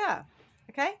told they are.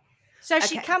 Okay, so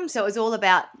she Okay, comes. So it was all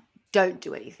about don't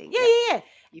do anything. Yeah.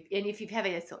 And if you're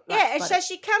having a thought, Yeah, and so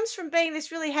she comes from being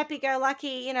this really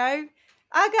happy-go-lucky, I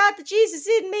got the Jesus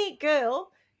in me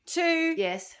girl, to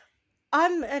yes,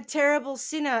 I'm a terrible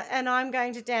sinner and I'm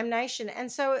going to damnation.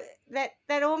 And so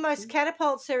that almost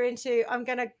catapults her into, I'm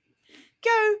going to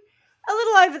go a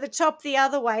little over the top the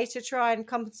other way to try and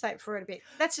compensate for it a bit.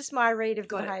 That's just my read of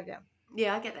the Got it. behaviour.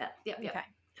 yeah, I get that. Yep. Okay.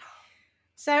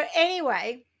 So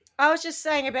anyway, I was just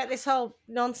saying about this whole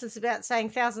nonsense about saying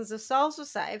thousands of souls were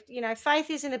saved. You know, faith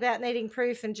isn't about needing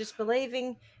proof and just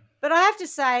believing. But I have to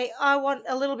say, I want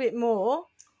a little bit more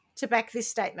to back this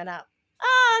statement up.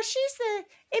 She's the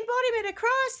embodiment of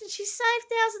Christ and she saved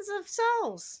thousands of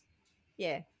souls.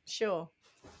 Yeah, sure.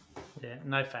 Yeah,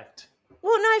 no fact.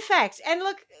 Well, no fact. And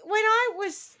look, when I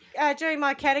was doing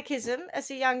my catechism as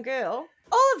a young girl,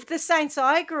 all of the saints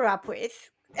I grew up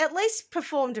with at least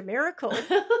performed a miracle. No,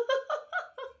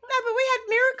 but we had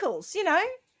miracles, you know.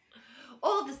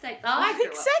 All the saints I grew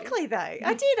Exactly, though.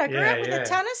 I did. I grew up with a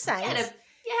ton of saints.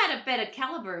 You had a better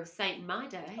caliber of saint in my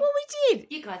day. Well, we did.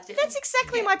 You guys did. That's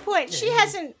exactly my point. Yeah.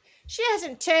 She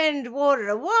hasn't turned water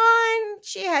to wine.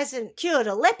 She hasn't cured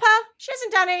a leper. She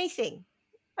hasn't done anything.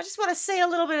 I just want to see a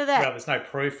little bit of that. Well, there's no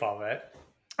proof of it.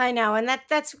 I know, and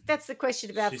that's the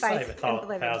question about faith. She saved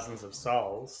thousands of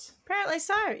souls. Apparently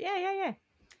so. Yeah.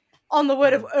 On the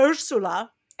word of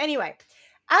Ursula. Anyway,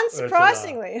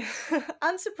 unsurprisingly,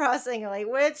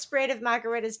 word spread of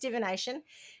Margaretta's divination,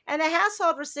 and the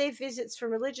household received visits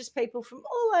from religious people from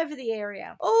all over the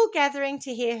area, all gathering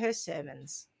to hear her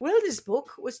sermons. Wilder's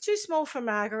book was too small for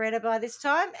Margaretta by this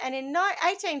time, and in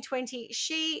 1820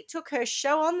 she took her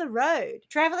show on the road,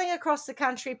 travelling across the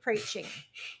country preaching.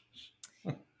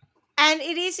 And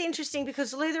it is interesting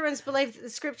because Lutherans believe that the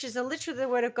scriptures are literally the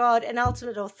word of God and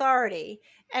ultimate authority.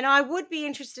 And I would be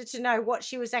interested to know what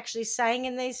she was actually saying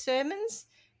in these sermons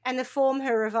and the form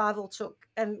her revival took.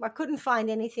 And I couldn't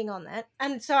find anything on that.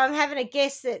 And so I'm having a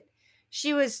guess that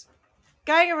she was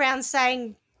going around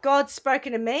saying, God's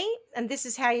spoken to me, and this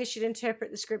is how you should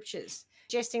interpret the scriptures,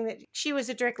 suggesting that she was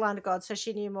a direct line to God, so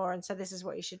she knew more, and so this is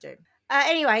what you should do.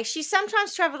 Anyway, she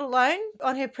sometimes travelled alone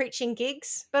on her preaching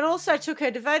gigs, but also took her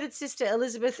devoted sister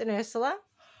Elizabeth and Ursula,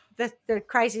 the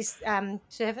crazy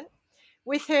servant,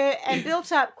 with her and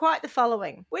built up quite the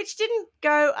following, which didn't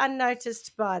go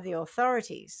unnoticed by the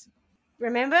authorities.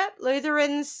 Remember,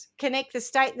 Lutherans connect the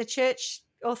state and the church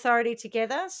authority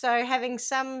together, so having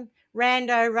some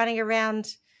rando running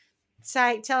around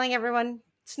telling everyone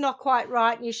it's not quite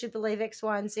right and you should believe X,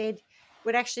 Y, and Z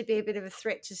would actually be a bit of a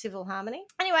threat to civil harmony.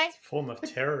 Anyway. It's a form of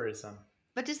terrorism.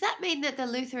 But does that mean that the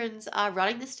Lutherans are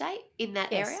running the state in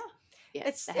that area? Yeah,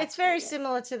 it's very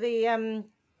similar to the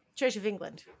Church of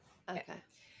England. Okay.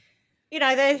 You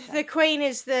know, the Queen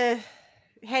is the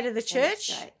head of the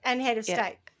church and head of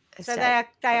state. So they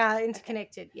are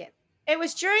interconnected, yeah. It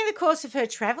was during the course of her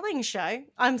travelling show.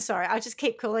 I'm sorry, I just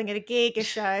keep calling it a gig, a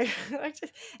show.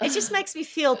 It just makes me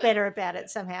feel better about it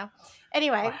somehow.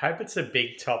 Anyway. I hope it's a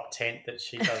big top tent that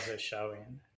she does her show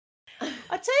in.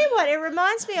 I'll tell you what, it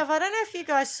reminds me of, I don't know if you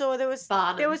guys saw, there was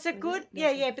a good,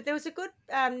 but there was a good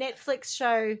Netflix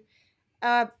show,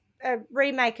 a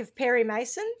remake of Perry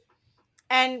Mason.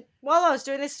 And while I was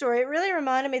doing this story, it really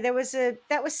reminded me that was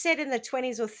set in the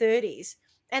 20s or 30s.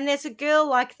 And there's a girl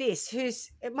like this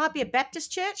it might be a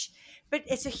Baptist church, but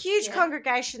it's a huge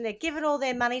congregation. They're giving all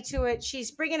their money to it.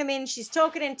 She's bringing them in. She's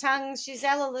talking in tongues. She's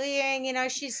hallelujahing. You know,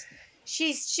 she's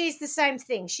the same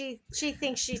thing. She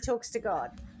thinks she talks to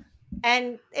God.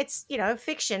 And it's, you know,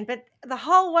 fiction. But the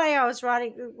whole way I was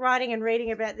writing and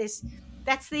reading about this,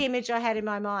 that's the image I had in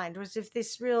my mind, was of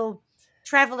this real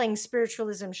traveling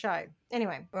spiritualism show.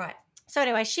 Anyway. Right. So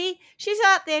anyway, she's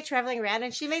out there traveling around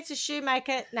and she meets a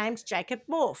shoemaker named Jacob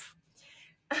Morph.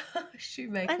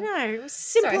 Shoemaker. I know. It was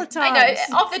simpler times. I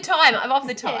know. Of the time. I'm of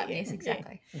the time. Yeah, yes,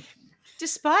 exactly. Yeah.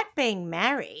 Despite being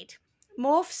married,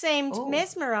 Morph seemed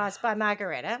mesmerised by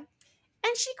Margaretta,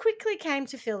 and she quickly came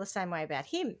to feel the same way about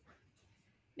him.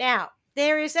 Now,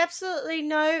 there is absolutely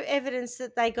no evidence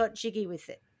that they got jiggy with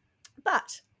it,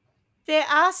 but there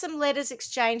are some letters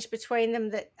exchanged between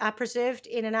them that are preserved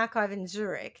in an archive in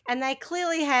Zurich, and they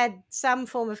clearly had some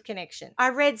form of connection. I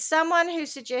read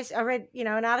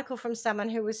an article from someone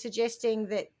who was suggesting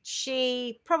that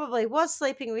she probably was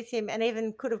sleeping with him and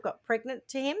even could have got pregnant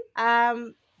to him.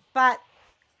 But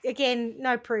again,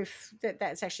 no proof that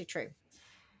that's actually true.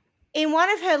 In one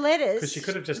of her letters... Because she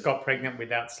could have just got pregnant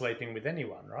without sleeping with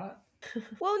anyone, right?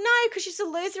 Well, no, because she's a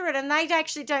Lutheran and they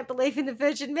actually don't believe in the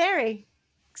Virgin Mary.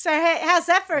 So how's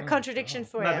that for a contradiction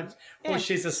for you? Well,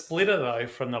 she's a splitter, though,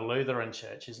 from the Lutheran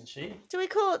church, isn't she? Do we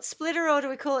call it splitter or do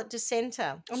we call it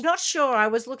dissenter? I'm not sure. I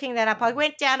was looking that up. I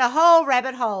went down a whole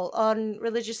rabbit hole on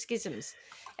religious schisms.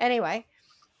 Anyway,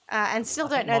 and still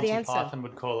don't know the answer. Monty Python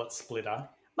would call it splitter.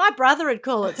 My brother would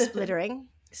call it splittering.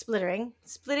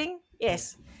 Splitting?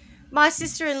 Yes. My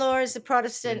sister-in-law is a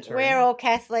Protestant. We're all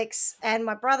Catholics, and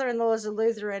my brother-in-law is a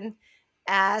Lutheran.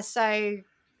 So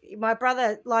my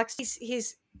brother likes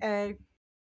his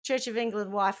Church of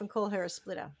England wife and call her a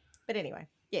splitter. But anyway,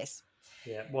 yes.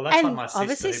 Yeah, well, that's And like my sister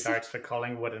obviously who barracks for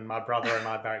Collingwood, and my brother and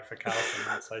I barrack for Carlton,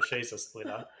 and so she's a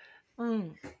splitter.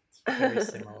 Mm, It's very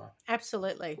similar.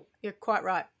 absolutely. You're quite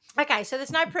right. Okay, so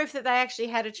there's no proof that they actually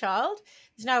had a child.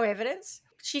 There's no evidence.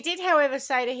 She did, however,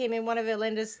 say to him in one of her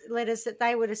letters that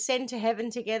they would ascend to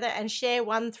heaven together and share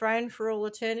one throne for all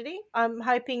eternity. I'm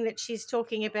hoping that she's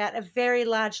talking about a very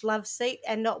large love seat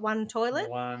and not one toilet.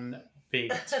 One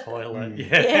big toilet. Mm.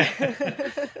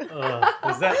 Yeah. Ugh,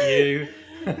 was that you?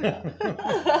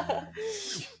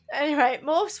 Anyway,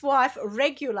 Morph's wife,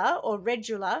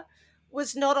 Regula,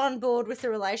 was not on board with the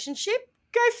relationship.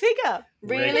 Go figure.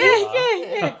 Really?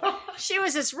 Regular. Yeah. She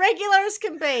was as regular as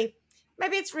can be.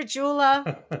 Maybe it's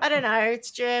Regula. I don't know.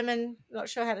 It's German. Not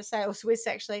sure how to say it, or Swiss,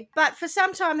 actually. But for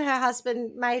some time, her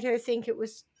husband made her think it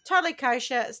was totally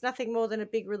kosher. It's nothing more than a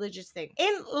big religious thing.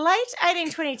 In late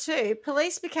 1822,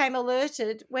 police became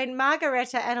alerted when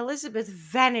Margareta and Elizabeth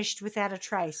vanished without a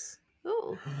trace.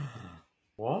 Ooh.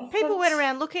 What? People went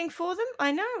around looking for them.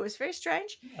 I know, it was very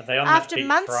strange. Are they on After that big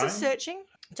months throne? of searching,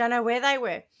 don't know where they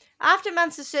were. After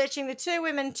months of searching, the two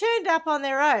women turned up on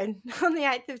their own on the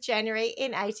 8th of January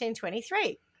in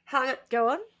 1823. How long? Go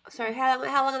on. Sorry, how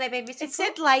long have they been missing? It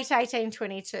said late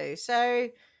 1822. So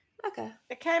Okay.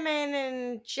 it came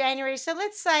in January. So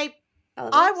let's say, Oh, I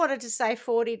that's- wanted to say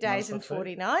 40 days and Month or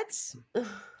 40 nights. Let's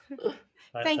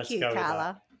Thank you, go with that.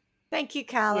 Carla. Thank you,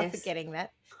 Carla, Yes. for getting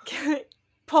that.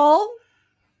 Paul,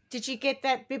 did you get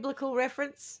that biblical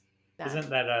reference? No.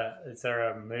 Is there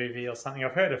a movie or something?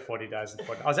 I've heard of 40 Days and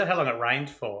 40 Nights. Oh, is that how long it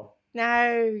rained for?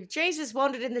 No, Jesus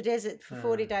wandered in the desert for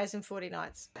 40 Ah. days and 40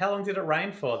 nights. How long did it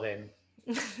rain for then?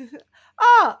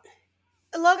 Oh,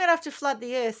 long enough to flood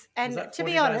the earth. And Was that to 40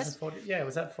 be days honest, and 40, yeah,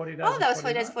 was that 40 days Oh, and that was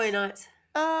 40 40 days, 40 nights.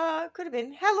 could have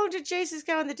been. How long did Jesus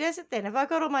go in the desert then? Have I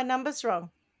got all my numbers wrong?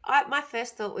 My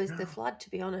first thought was the flood, to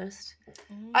be honest.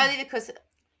 Only because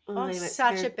I'm anyway, it's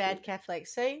such very- a bad Catholic.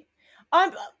 See,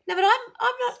 I'm No, but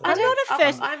I'm not. I'm not a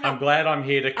first- I'm glad I'm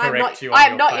here to I'm correct not, you on I'm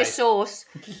your not your faith. source.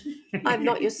 I'm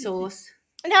not your source.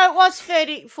 no. It was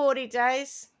 40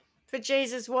 days for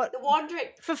Jesus. What The wandering.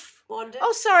 for? Wandered.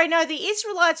 Oh, sorry. No, the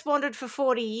Israelites wandered for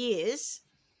 40 years.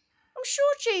 I'm sure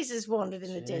Jesus wandered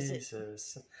in the desert.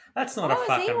 Jesus. That's not Why a was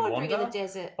fucking he wandering wander. in the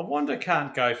desert? A wander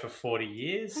can't go for 40 I'm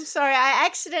years. sorry. I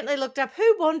accidentally looked up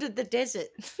who wandered the desert.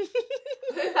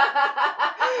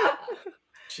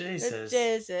 The Jesus.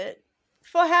 desert.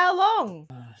 For how long?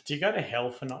 Do you go to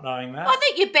hell for not knowing that? I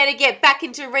think you better get back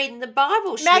into reading the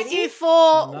Bible, Matthew Schmitty.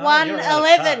 4, No, 1, you're out of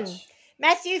 11. touch.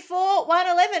 Matthew 4, 1,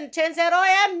 11. Turns out I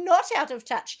am not out of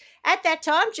touch. At that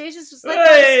time, Jesus was led by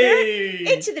the Spirit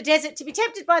Hey! into the desert to be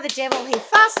tempted by the devil. He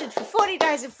fasted for 40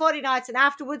 days and 40 nights and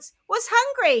afterwards was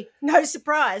hungry. No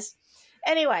surprise.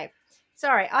 Anyway,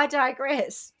 sorry, I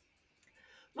digress.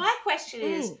 My question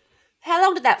is, Mm. how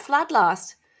long did that flood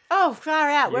last? Oh, far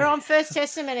out. We're Yeah. on First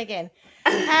Testament again.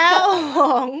 How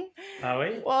long Are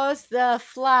we? was the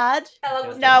flood? How long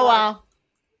was the Noah.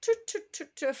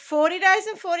 40 days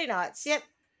and 40 nights. Yep. flood?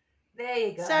 There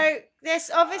you go. So there's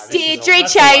This obviously... is all- Deirdre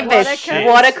that's all right. Chambers. What a Shit.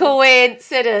 What a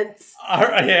coincidence.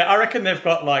 I reckon they've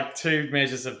got like two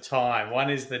measures of time. One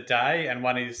is the day, and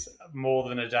one is more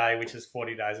than a day, which is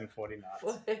 40 days and 40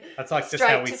 nights. That's like just Straight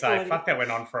how we to say, 40. fuck, that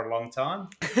went on for a long time.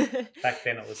 Back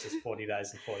then it was just 40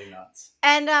 days and 40 nights.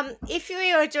 And if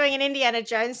we were doing an Indiana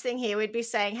Jones thing here, we'd be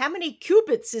saying, how many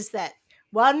cubits is that?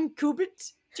 1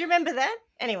 cubit? Do you remember that?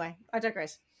 Anyway, I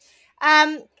digress.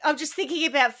 I'm just thinking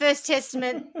about First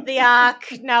Testament, the Ark,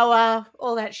 Noah,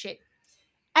 all that shit.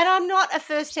 And I'm not a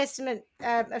First Testament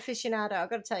aficionado, I've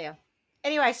got to tell you.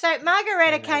 Anyway, so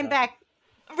Margareta Me came neither. back.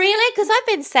 Really? Because I've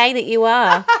been saying that you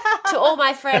are to all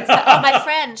my friends. Like, oh, my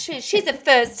friend, she's the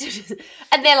first.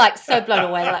 And they're like so blown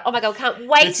away. They're like, oh my God, can't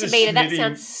wait This to is meet her. That Schmitty.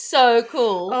 sounds so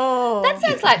cool. Oh, That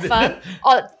sounds like fun.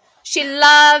 Oh, she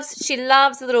loves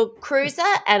the little cruiser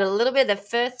and a little bit of the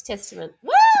First Testament.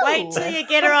 Woo! wait till you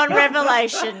get her on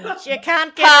Revelation. You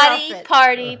can't get her off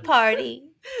it. Party.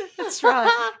 That's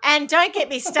right. And don't get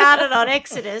me started on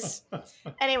Exodus.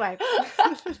 Anyway.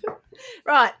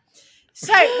 Right.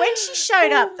 So when she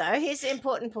showed up, though, here's the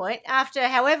important point. After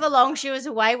however long she was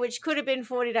away, which could have been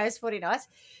 40 days, 40 nights,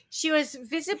 she was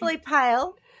visibly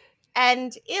pale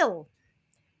and ill.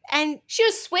 And She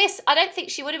was Swiss. I don't think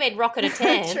she would have been rocking a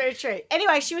tan. true.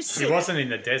 Anyway, she was She sick. wasn't in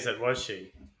the desert, was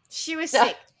she? She was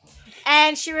sick.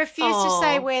 And she refused to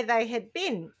say Aw. where they had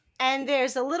been. And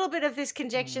there's a little bit of this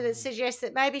conjecture that suggests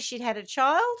that maybe she'd had a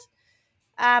child,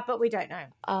 but we don't know.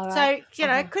 All right. So,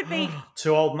 it could be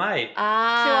Too old mate. two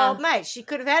old mates. She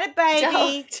could have had a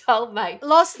baby, Told mate.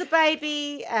 lost the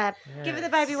baby, given the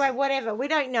baby Yes. away, whatever. We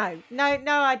don't know. No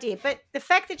idea. But the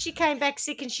fact that she came back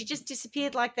sick and she just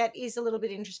disappeared like that is a little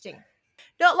bit interesting.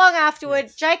 Not long afterward,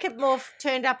 Yes. Jacob Morph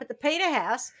turned up at the Peter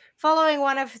house following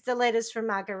one of the letters from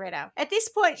Margareta. At this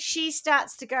point, she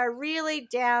starts to go really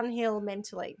downhill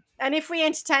mentally. And if we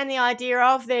entertain the idea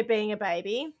of there being a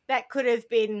baby, that could have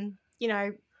been,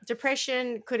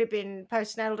 depression, could have been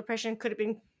postnatal depression, could have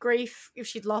been grief if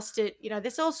she'd lost it.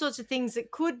 There's all sorts of things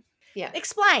that could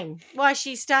explain why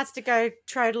she starts to go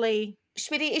totally...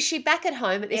 Schmitty, is she back at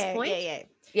home at this point? Yeah.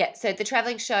 Yeah, so the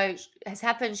travelling show has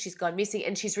happened. She's gone missing,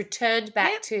 and she's returned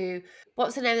back to,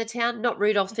 what's the name of the town? Not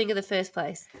Rudolph, think of the first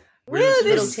place.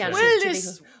 Little town.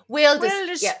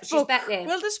 Wilders. Yeah, she's back there.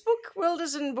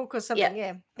 Wilderson or something,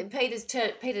 yeah. And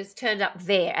Peter's turned up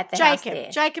there at the house there.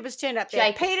 Jacob has turned up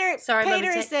there. Peter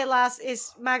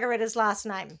is Margareta's last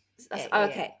name.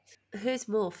 Okay. Who's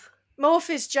Morph? Morph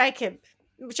is Jacob.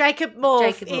 Jacob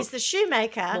Morph is the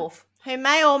shoemaker who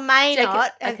may or may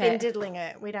not have been diddling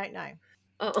her. We don't know.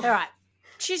 Oh. All right.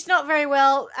 She's not very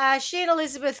well. She and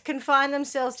Elizabeth confine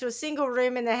themselves to a single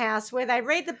room in the house where they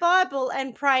read the Bible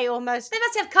and pray almost... They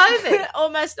must have COVID.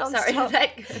 almost non-stop.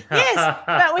 Sorry. Yes,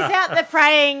 but without the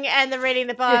praying and the reading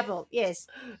the Bible. Yes.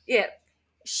 Yeah.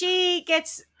 She's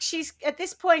at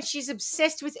this point, she's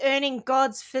obsessed with earning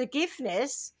God's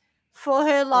forgiveness for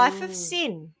her life of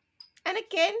sin. And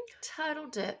again... Total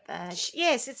dirtbag.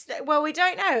 Yes, we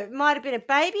don't know. It might have been a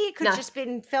baby. It could have just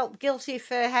been felt guilty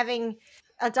for having...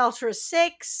 adulterous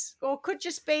sex, or could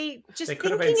just be there could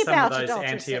have been some of those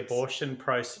anti-abortion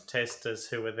protesters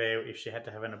who were there if she had to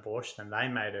have an abortion, and they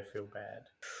made her feel bad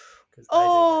because they did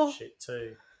that shit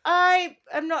too. I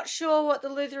am not sure what the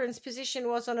Lutherans' position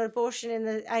was on abortion in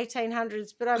the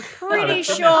 1800s, but I'm pretty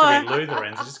sure. Have to be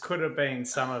Lutherans. It just could have been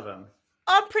some of them.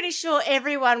 I'm pretty sure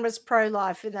everyone was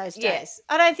pro-life in those days. Yes.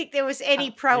 I don't think there was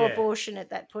any pro-abortion at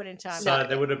that point in time. So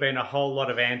there would have been a whole lot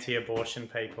of anti-abortion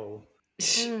people.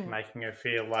 Making her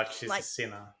feel like she's a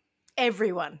sinner.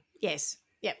 Everyone. Yes.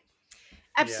 Yep.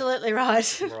 Absolutely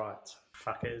right. Right.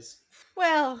 Fuckers.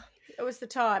 Well, it was the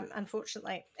time,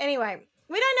 unfortunately. Anyway,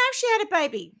 we don't know if she had a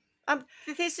baby.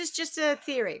 This is just a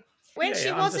theory. When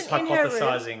she wasn't in her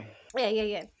room.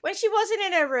 Yeah. When she wasn't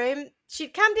in her room,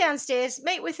 she'd come downstairs,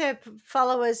 meet with her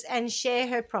followers, and share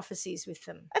her prophecies with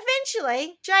them.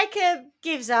 Eventually, Jacob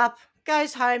gives up,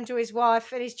 goes home to his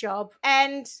wife and his job,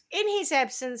 and in his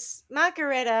absence,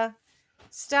 Margareta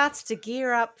starts to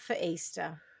gear up for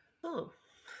Easter. Oh.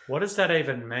 What does that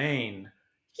even mean?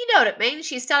 You know what it means.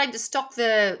 She's starting to stock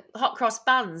the hot cross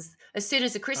buns as soon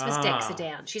as the Christmas decks are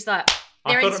down. She's like,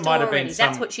 they're in store already.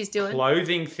 That's what she's doing.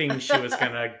 Clothing thing she was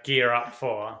going to gear up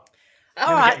for.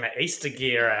 All right. Getting the Easter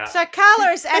gear out. So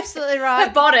Carla is absolutely right.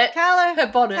 Her bonnet. Her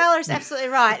bonnet. Carla is absolutely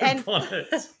right.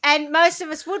 And most of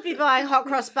us would be buying hot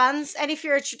cross buns. And if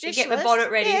you're a traditionalist, you get the bonnet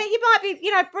ready. Yeah, you might be.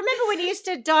 Remember when you used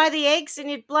to dye the eggs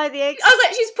and you'd blow the eggs? I was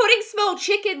like, she's putting small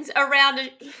chickens around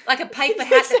like a paper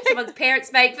hat that someone's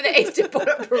parents made for the Easter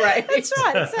bonnet parade. That's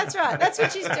right. That's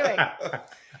what she's doing.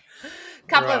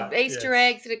 Couple of Easter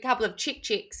eggs and a couple of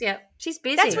chicks. Yeah, she's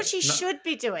busy. That's what she should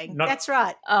be doing. That's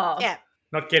right. Oh, yeah.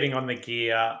 Not getting on the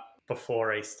gear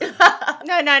before Easter.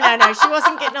 No. She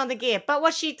wasn't getting on the gear. But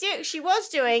what she was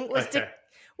doing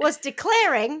was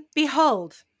declaring,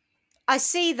 "Behold, I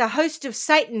see the host of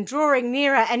Satan drawing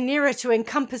nearer and nearer to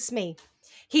encompass me.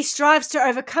 He strives to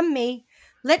overcome me.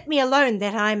 Let me alone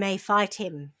that I may fight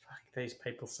him." Fuck, these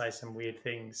people say some weird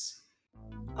things.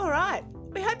 All right.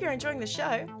 We hope you're enjoying the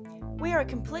show. We are a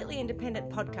completely independent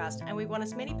podcast, and we want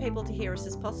as many people to hear us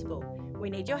as possible. We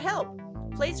need your help.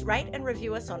 Please rate and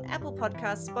review us on Apple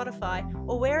Podcasts, Spotify,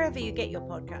 or wherever you get your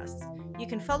podcasts. You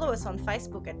can follow us on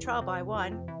Facebook at Trial by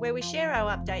Wine, where we share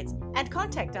our updates, and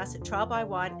contact us at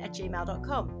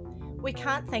trialbywine@gmail.com. We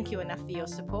can't thank you enough for your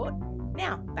support.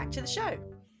 Now, back to the show.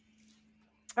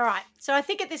 All right, so I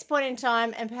think at this point in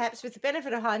time, and perhaps with the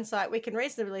benefit of hindsight, we can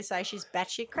reasonably say she's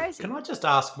batshit crazy. Can I just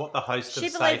ask what the host of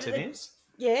Satan is?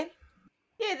 Yeah,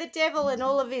 the devil and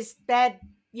all of his bad,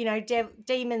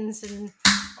 demons and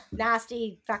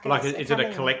nasty fuckers. Like, is it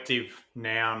a collective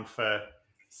noun for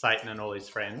Satan and all his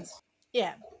friends?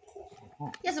 Yeah.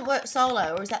 He doesn't work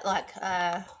solo, or is that like...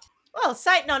 Well,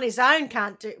 Satan on his own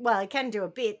can't do... Well, he can do a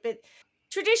bit, but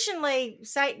traditionally,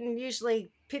 Satan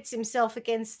usually pits himself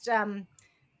against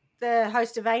the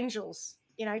host of angels.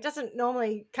 He doesn't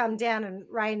normally come down and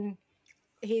rain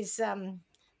his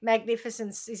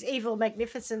magnificence, his evil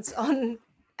magnificence on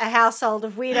a household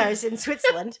of weirdos in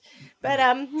Switzerland. But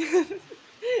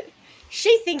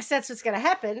she thinks that's what's going to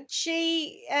happen.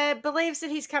 She believes that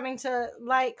he's coming to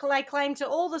lay claim to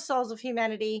all the souls of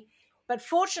humanity, but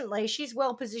fortunately, she's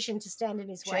well positioned to stand in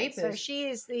his way. So she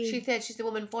is the... She said she's the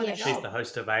woman for the job. She's the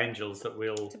host of angels that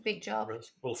will... It's a big job.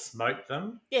 Will smote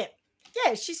them. Yeah.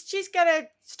 Yeah, she's going to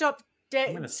stop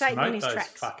I'm going to Satan in smoke his those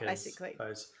tracks, fuckers, basically.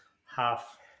 those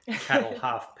half cattle,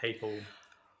 half people.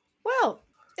 Well,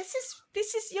 this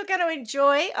is you're going to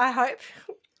enjoy, I hope,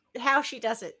 how she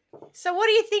does it. So what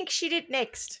do you think she did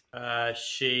next?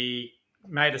 She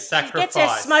made a She sacrifice. gets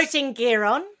her smoting gear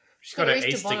on. She's got her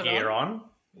Easter gear on.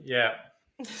 Yeah.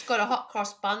 She's got a hot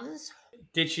cross buns.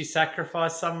 Did she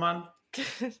sacrifice someone?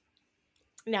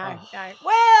 No, Oh. no.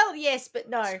 Well, yes, but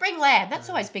no. Spring lamb. That's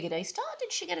always big at Easter.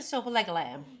 Did she get herself a leg of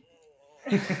lamb?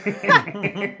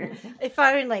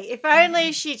 If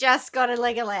only she just got a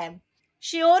leg of lamb.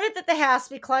 She ordered that the house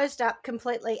be closed up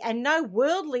completely and no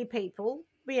worldly people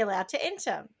be allowed to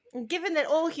enter. And given that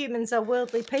all humans are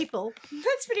worldly people,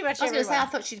 that's pretty much I was going to say, I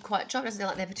everyone. thought she'd quite job. It doesn't sound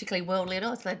like they're particularly worldly at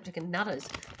all. It's like freaking nutters.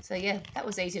 So, yeah, that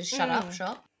was easy to shut up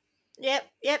shop. Yep.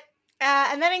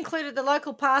 And that included the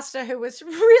local pastor who was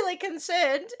really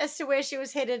concerned as to where she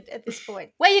was headed at this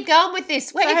point. Where you going with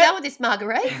this? Where So you her- going with this,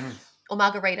 Marguerite? Or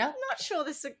Margarita? I'm not sure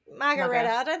this is Margareta.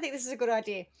 I don't think this is a good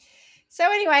idea. So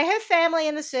anyway, her family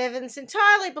and the servants,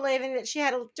 entirely believing that she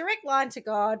had a direct line to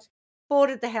God,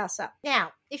 boarded the house up.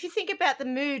 Now, if you think about the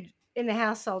mood in the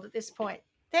household at this point,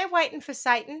 they're waiting for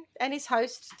Satan and his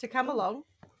host to come along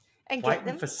and get Waiting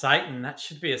them. for Satan. That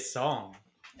should be a song.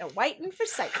 They're waiting for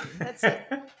Satan. That's it.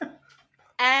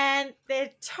 And they're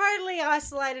totally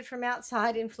isolated from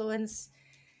outside influence.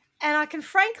 And I can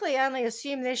frankly only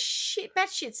assume they're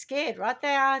batshit scared, right?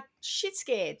 They are shit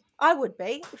scared. I would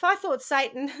be. If I thought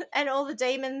Satan and all the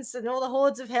demons and all the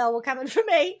hordes of hell were coming for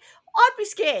me, I'd be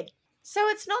scared. So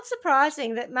it's not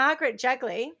surprising that Margaret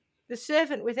Jugley, the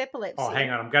servant with epilepsy... Oh,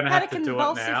 hang on. I'm going to had have a to do it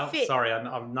convulsive now. fit. Sorry, I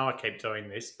know I keep doing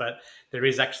this, but there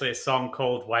is actually a song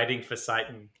called Waiting for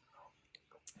Satan.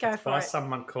 Go It's for by it.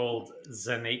 someone called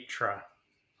Zanitra.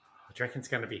 Do you reckon it's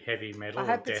going to be heavy metal I or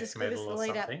hope it's death as good as metal the or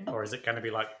lead-up. something? Or is it going to be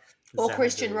like Or Xanadu?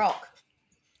 Christian rock?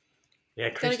 Yeah,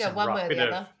 It's going to Christian go one rock. way or Bit the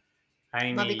of other.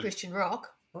 Amy. Might be Christian rock.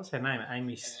 What's her name?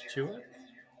 Amy Stewart?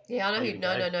 Yeah, I know There who. you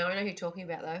No, go. no. I know who you're talking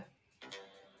about though.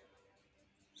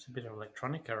 It's a bit of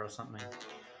electronica or something.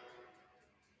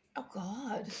 Oh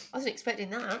God, I wasn't expecting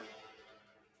that.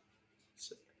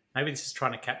 Maybe this is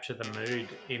trying to capture the mood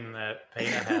in the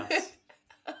Peter house.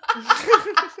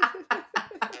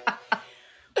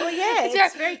 Well, yeah, It's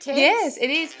it's very- very tense. Yes, it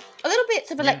is a little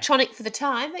bit of electronic for the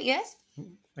time, but yes,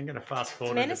 I'm going to fast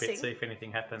forward it a menacing. bit, see if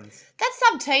anything happens. that's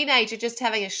some teenager just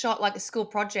having a shot like a school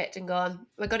project and gone,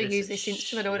 "We've got to use this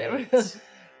instrument or whatever." shit.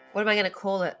 What am I going to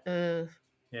call it?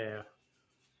 Yeah.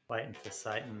 Waiting for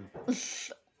Satan.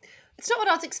 It's not what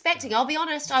I was expecting. I'll be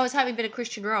honest. I was having a bit of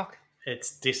Christian rock.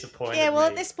 It's disappointing. Yeah, well,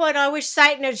 at this point, I wish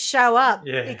Satan would show up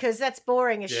Yeah. because that's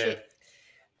boring as Yeah. shit.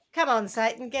 Come on,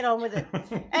 Satan, get on with it.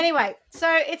 Anyway, so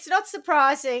it's not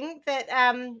surprising that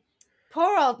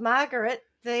poor old Margaret,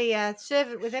 the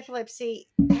servant with epilepsy,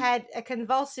 had a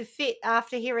convulsive fit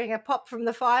after hearing a pop from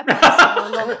the fireplace. A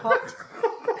long pop.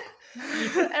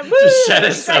 And Just shat woo,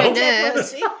 herself. she's got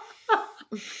epilepsy.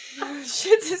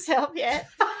 Shits herself, yeah.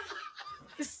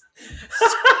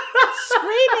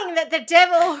 Screaming that the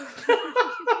devil...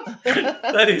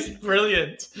 That is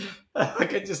brilliant. I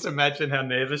can just imagine how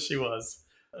nervous she was.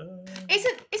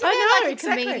 Isn't I there know, like a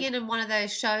exactly. comedian in one of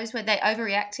those shows where they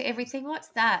overreact to everything? What's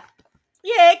that?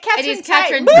 Yeah, Catherine It is Tate.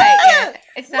 Catherine Woo! Tate. Yeah,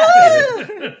 it's that.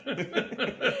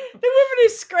 The woman who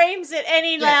screams at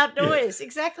any loud noise.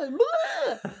 Exactly.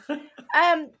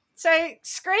 So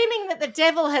screaming that the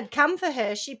devil had come for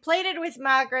her, she pleaded with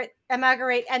Marguerite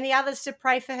and the others to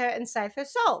pray for her and save her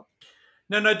soul.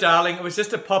 No, darling. It was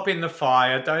just a pop in the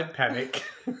fire. Don't panic.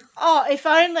 Oh, if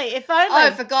only.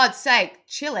 Oh, for God's sake,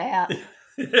 chill out.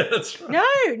 Yeah, that's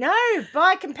right. No.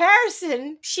 By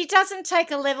comparison, she doesn't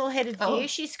take a level-headed view. Oh.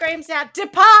 She screams out,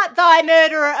 "Depart, thy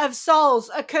murderer of souls,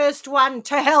 accursed one,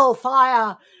 to hell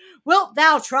fire. Wilt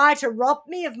thou try to rob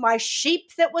me of my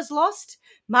sheep that was lost?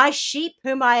 My sheep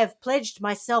whom I have pledged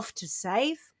myself to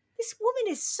save?" This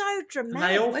woman is so And dramatic.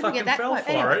 they all Where'd we fucking get that fell quote?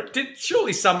 for Anyway. it.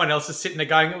 Surely someone else is sitting there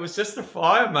going, "It was just the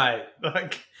fire, mate."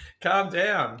 Like, calm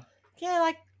down. Yeah,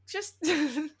 like, just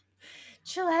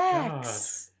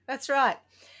chillax. That's right.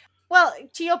 Well,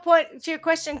 to your point, to your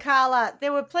question, Carla,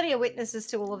 there were plenty of witnesses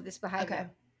to all of this behaviour. Okay.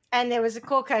 And there was a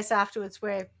court case afterwards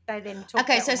where they then talked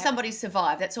Okay, about so what somebody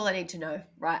survived. That's all I need to know,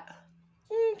 right?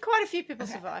 happened. Quite a few people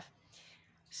Okay. survive.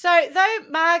 So, though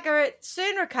Margaret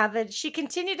soon recovered, she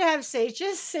continued to have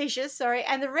seizures,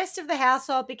 and the rest of the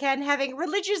household began having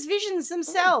religious visions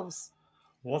themselves.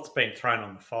 What's been thrown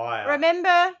on the fire?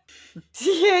 Remember?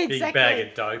 Yeah, Big exactly. bag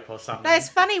of dope or something. Those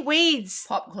funny weeds.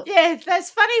 Pop. Yeah, those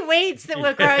funny weeds that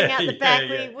were growing out the Yeah, back.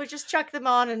 yeah. We just chuck them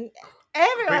on and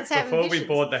everyone's Quick, having before visions. we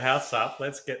board the house up,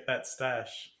 let's get that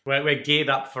stash. We're geared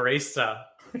up for Easter.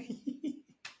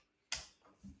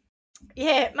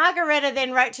 Margareta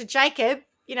then wrote to Jacob,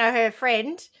 her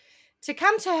friend, to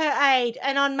come to her aid.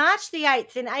 And on March the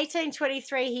 8th in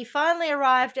 1823, he finally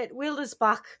arrived at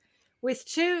Wildersbach with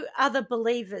 2 other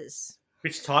believers.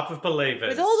 Which type of believers?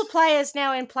 With all the players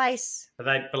now in place. Are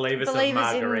they believers of in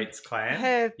Marguerite's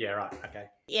clan? Yeah, right. Okay.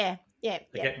 Yeah. I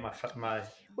get my.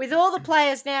 With all the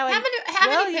players now in... How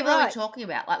many people are we talking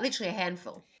about? Like literally a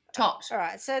handful. Tops. All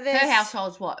right, so her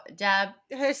household's what? Dad?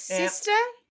 Her sister,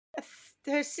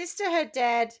 her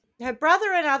dad, her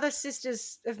brother and other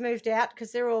sisters have moved out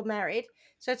because they're all married.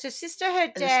 So it's her sister,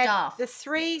 her dad, the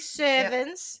 3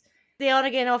 servants, the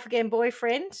on-again, off-again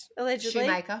boyfriend, allegedly.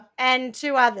 Shoemaker. And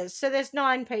 2 others. So there's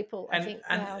 9 people, I think,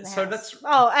 now in the so house. that's...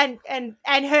 Oh,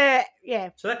 and her, yeah.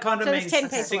 So that kind of means 10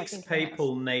 people, 6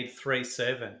 people need 3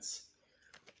 servants.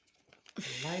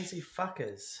 Lazy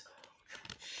fuckers.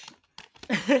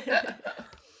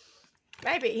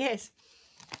 Maybe, yes.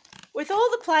 With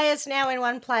all the players now in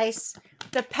one place,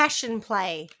 the passion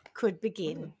play could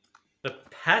begin. The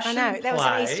passion play? I know, that was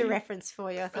an Easter reference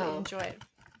for you. I thought you'd enjoy it.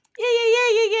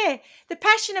 Yeah. The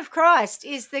Passion of Christ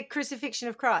is the crucifixion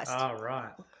of Christ. Oh,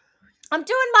 right. I'm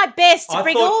doing my best to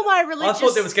bring all my religious... I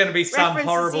thought there was going to be some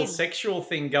horrible in. Sexual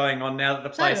thing going on now that the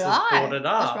place has brought it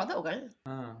up. That's right, that will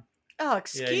go. Oh,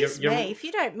 excuse me, if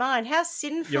you don't mind. How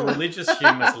sinful. Your religious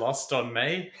humour's lost on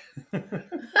me.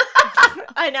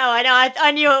 I know.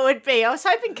 I knew it would be. I was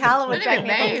hoping Carla would back me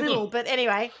up a little, but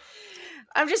anyway.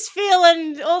 I'm just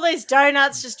feeling all these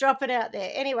donuts just dropping out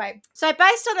there. Anyway, so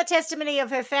based on the testimony of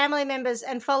her family members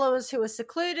and followers who were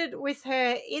secluded with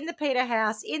her in the Peter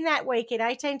House in that week in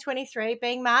 1823,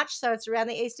 being March, so it's around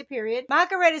the Easter period,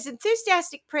 Margaretta's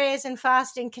enthusiastic prayers and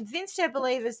fasting convinced her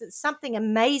believers that something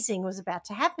amazing was about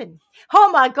to happen. Oh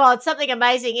my God, something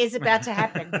amazing is about to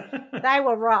happen. They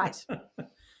were right. Even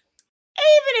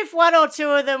if 1 or 2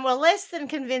 of them were less than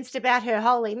convinced about her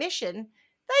holy mission,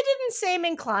 they didn't seem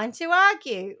inclined to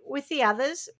argue with the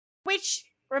others, which,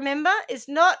 remember, is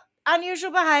not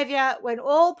unusual behaviour when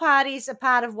all parties are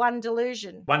part of one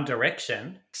delusion. One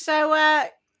direction. So,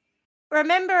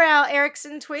 remember our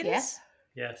Erickson twins?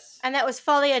 Yes. And that was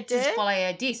Folie à Deux? Folie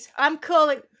à Dix. I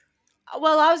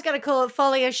was going to call it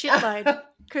Folie à Shitload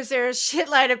because there are a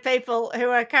shitload of people who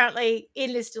are currently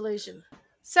in this delusion.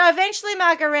 So eventually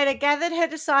Margareta gathered her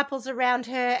disciples around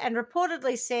her and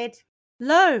reportedly said,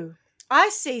 "Lo, I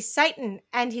see Satan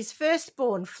and his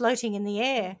firstborn floating in the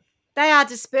air. They are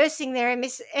dispersing their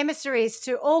emissaries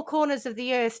to all corners of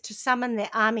the earth to summon their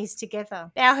armies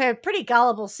together." Now, her pretty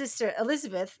gullible sister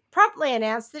Elizabeth promptly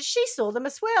announced that she saw them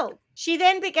as well. She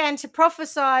then began to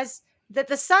prophesy that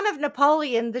the son of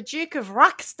Napoleon, the Duke of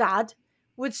Rackstad,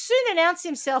 would soon announce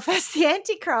himself as the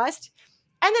Antichrist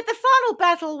and that the final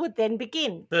battle would then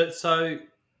begin. So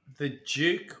the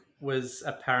Duke was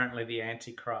apparently the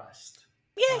Antichrist.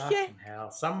 Yeah.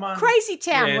 Hell. Someone, crazy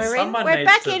town we're in. We're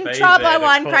back in be Trial by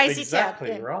One, crazy exactly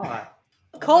town. Exactly right.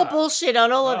 Call bullshit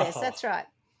on all of this. That's right.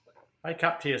 Wake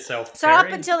up to yourself, So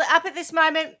Terry. up at this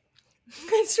moment,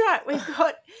 that's right. We've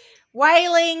got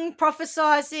wailing,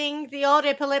 prophesizing, the odd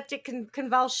epileptic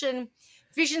convulsion,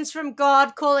 visions from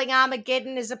God calling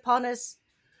Armageddon is upon us.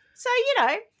 So,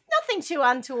 nothing too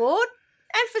untoward.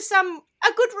 And for some,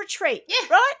 a good retreat,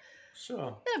 right?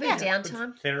 Sure. A bit of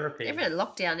downtime. Therapy. Everyone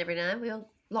lockdown every now. We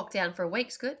all locked down for a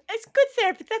week's good. It's good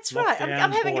therapy. That's right.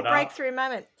 I'm having a breakthrough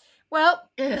moment. Well,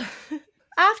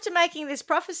 after making this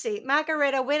prophecy,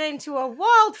 Margareta went into a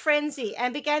wild frenzy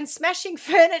and began smashing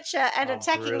furniture and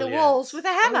attacking the walls with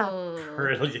a hammer. Oh.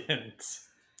 Brilliant.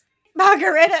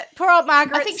 Margareta, poor old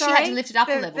Margaret. I think she had to lift it up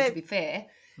a level, to be fair.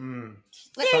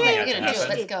 Let's we're going to do it.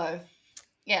 Let's go.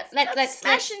 Yeah, let's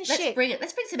bring it.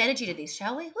 Let's bring some energy to this,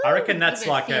 shall we? Woo, I reckon that's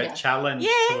like a challenge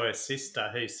to her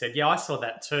sister who said, "Yeah, I saw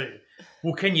that too."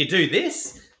 Well, can you do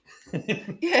this?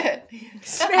 Yeah.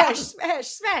 Smash.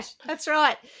 That's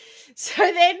right. So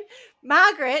then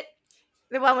Margaret,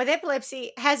 the one with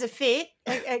epilepsy, has a fit.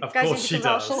 Of goes course into she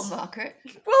convulsions. does. Poor Margaret.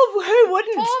 Well, who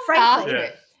wouldn't, frankly?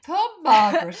 Margaret. Poor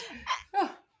Margaret.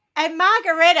 And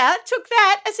Margareta took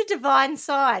that as a divine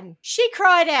sign. She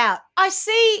cried out, "I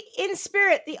see in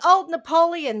spirit the old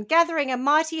Napoleon gathering a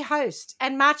mighty host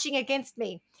and marching against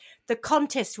me. The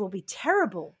contest will be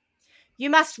terrible. You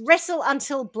must wrestle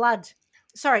unto blood.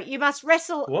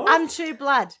 Unto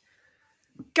blood.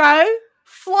 Go,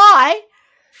 fly,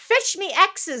 fetch me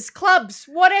axes, clubs,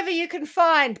 whatever you can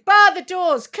find. Bar the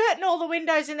doors, curtain all the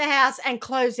windows in the house, and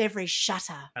close every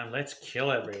shutter. And let's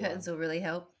kill everyone." Curtains will really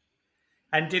help.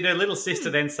 And did her little sister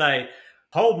then say,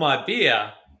 "Hold my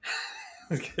beer"?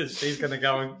 Because she's going to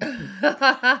go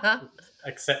and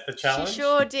accept the challenge. She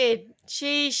sure did.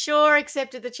 She sure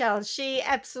accepted the challenge. She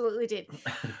absolutely did.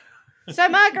 So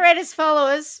Margareta's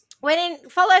followers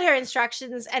followed her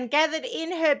instructions, and gathered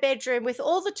in her bedroom with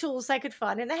all the tools they could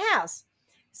find in the house.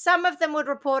 Some of them would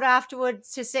report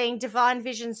afterwards to seeing divine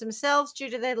visions themselves due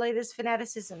to their leader's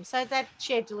fanaticism. So that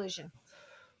shared delusion.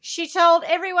 She told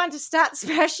everyone to start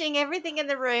smashing everything in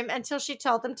the room until she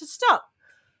told them to stop,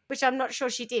 which I'm not sure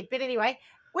she did. But anyway,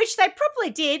 which they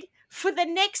probably did for the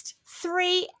next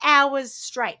 3 hours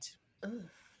straight. Ugh.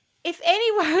 If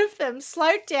any one of them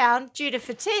slowed down due to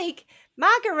fatigue,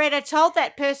 Margareta told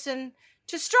that person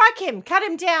to strike him, cut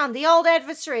him down, the old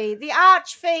adversary, the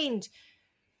arch fiend.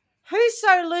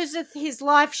 Whoso loseth his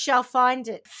life shall find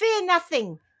it. Fear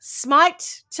nothing.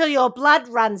 Smite till your blood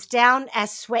runs down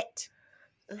as sweat.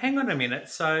 Hang on a minute.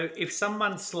 So if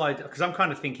someone slowed, because I'm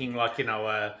kind of thinking like,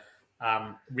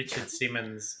 Richard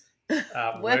Simmons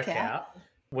workout,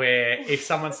 where if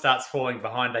someone starts falling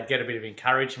behind, they'd get a bit of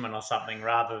encouragement or something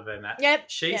rather than that. Yep.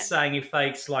 She's saying if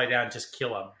they slow down, just kill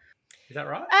them. Is that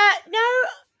right? No,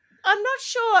 I'm not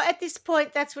sure at this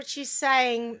point that's what she's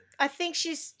saying. I think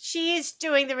she is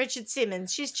doing the Richard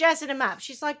Simmons. She's jazzing him up.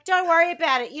 She's like, don't worry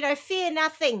about it. Fear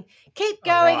nothing. Keep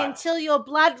going until your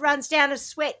blood runs down as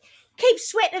sweat. Keep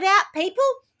sweating it out, people.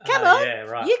 Come on. Yeah,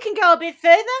 right. You can go a bit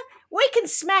further. We can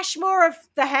smash more of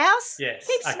the house. Yes.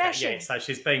 Keep smashing. Yeah, so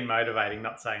she's being motivating,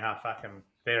 not saying, fuck them.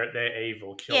 They're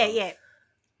evil. Kill them. Yeah.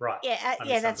 Right.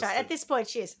 Yeah, that's right. At this point,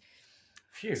 she is.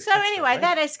 Phew, So that's anyway, lovely.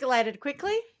 that escalated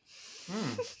quickly.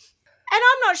 Hmm. And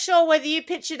I'm not sure whether you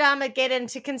pictured Armageddon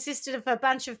to consist of a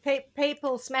bunch of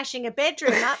people smashing a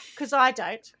bedroom up, because I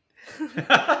don't.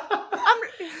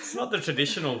 It's not the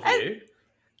traditional view.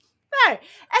 No, as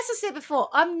I said before,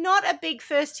 I'm not a big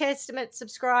First Testament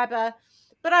subscriber,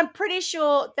 but I'm pretty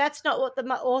sure that's not what the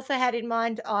author had in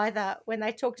mind either when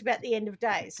they talked about the end of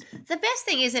days. The best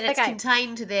thing is that it's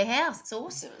contained to their house. It's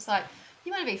awesome. It's like,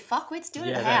 you want to be fuckwits? Do it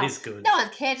at the house. that is good. No one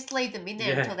cares. Just leave them in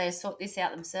there until they sort this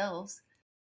out themselves.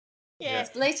 Yeah.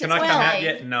 At least Can it's I come out clean.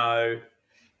 yet? No.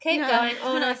 Keep No. going.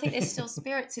 Oh, no, I think there's still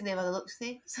spirits in there by the looks of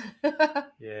things.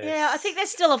 Yes. Yeah, I think there's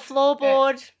still a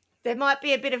floorboard. There might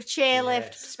be a bit of chair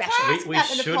left. Yes. Smash Can I it. ask We about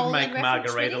the should Napoleon make reference,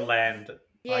 Margareta Minnie? land.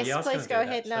 Yes, I was please gonna go do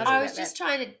ahead that and ask too. I about was just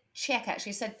trying to check,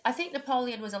 actually. So I think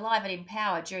Napoleon was alive and in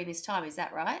power during this time. Is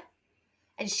that right?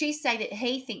 And she's saying that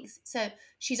he thinks, so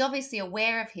she's obviously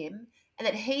aware of him and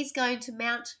that he's going to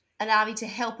mount an army to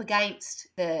help against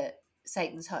the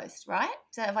Satan's host, right?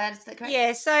 Is that, have I understood that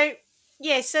correct?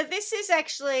 So this is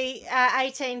actually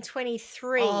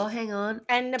 1823. Oh, hang on.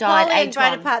 And Died Napoleon age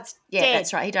one. Bonaparte's Yeah, dead.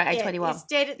 that's right. He died at age 21. He's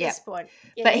dead at Yeah. this point.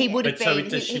 Yeah, But he would have But so been.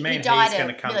 does she he mean he's died going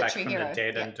a to come back military from hero. the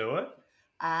dead Yeah. and do it?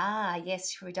 Ah,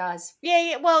 yes, he does.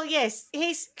 Yeah. Well, yes.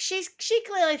 She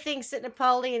clearly thinks that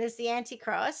Napoleon is the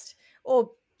Antichrist,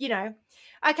 or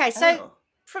Okay, so Oh.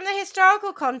 from the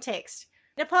historical context,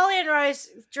 Napoleon rose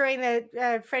during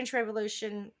the French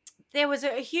Revolution. There was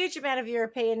a huge amount of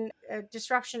European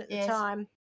disruption at the Yes. time.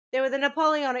 There were the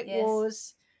Napoleonic Yes.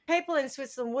 Wars. People in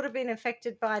Switzerland would have been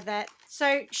affected by that.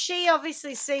 So she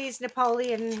obviously sees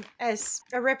Napoleon as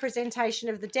a representation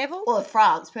of the devil. Or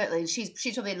France, apparently. She's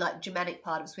probably in like Germanic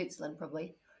part of Switzerland,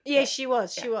 probably. Yeah, she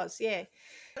was. She was, yeah.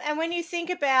 And when you think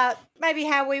about maybe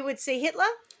how we would see Hitler,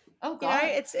 Oh, God.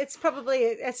 it's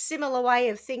probably a similar way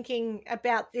of thinking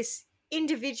about this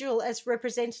individual as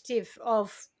representative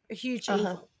of a huge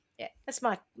evil. Yeah, that's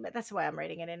the way I'm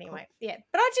reading it anyway. Yeah,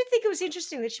 but I did think it was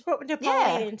interesting that she brought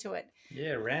Napoleon into it.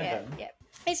 Yeah, random. Yeah.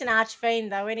 He's an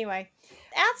archfiend though. Anyway,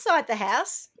 outside the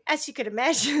house, as you could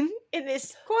imagine, in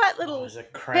this quiet little There's a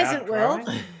crowd peasant world,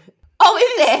 crying. Oh,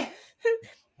 is there?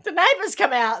 the neighbours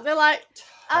come out. They're like,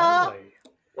 Holy.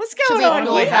 "What's Should going we on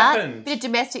ignore here?" that? happened? Bit of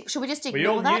domestic. Should we just We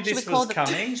ignore all that? knew Should this we call was the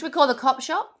coming. Should we call the cop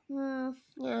shop?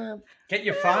 Yeah. Get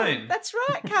your phone. That's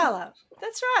right, Carla.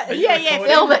 That's right. Are you recording?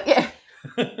 Film it. Yeah.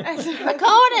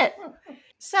 Record it.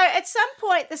 So at some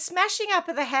point, the smashing up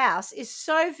of the house is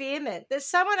so vehement that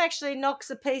someone actually knocks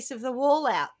a piece of the wall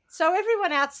out. So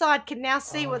everyone outside can now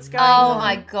see what's going on Oh,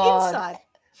 my God. inside.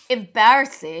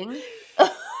 Embarrassing.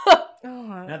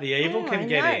 Oh, Now the evil I can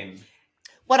get know. in.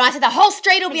 When I said the whole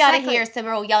street will be able to Exactly. hear us, so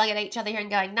we're all yelling at each other here and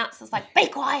going nuts. It's like, be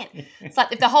quiet. It's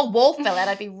like if the whole wall fell out,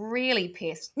 I'd be really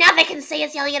pissed. Now they can see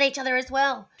us yelling at each other as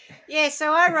well. Yeah,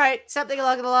 so I wrote something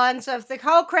along the lines of the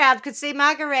whole crowd could see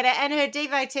Margareta and her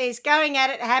devotees going at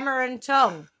it hammer and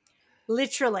tong.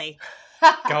 Literally.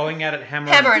 Going at it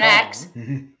hammer Hammer and and tong. axe.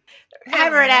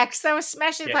 Hammer and axe. They were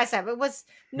smashing the Yeah. place up. It was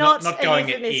not Not a going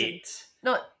at euphemism. it.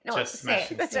 Not Just sex.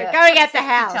 smashing. That's Yeah. right, going at the Sexy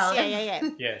house. tongue. Yeah.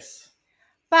 Yes.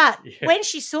 But Yeah. when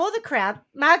she saw the crowd,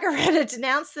 Margareta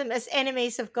denounced them as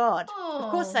enemies of God.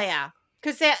 Of course Oh. they are,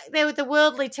 because they were the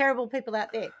worldly, terrible people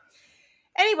out there.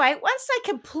 Anyway, once they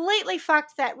completely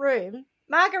fucked that room,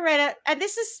 Margareta, and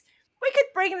this is We could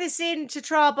bring this in to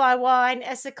Trial by Wine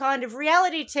as a kind of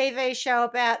reality TV show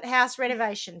about house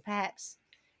renovation, perhaps.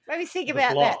 Maybe think The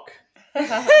about block. that.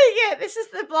 Yeah, this is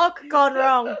the block gone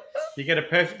wrong. You get a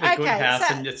perfectly good Okay, house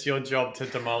so- and it's your job to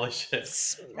demolish it.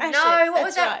 Smash No, it, what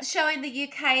was that's that right. show in the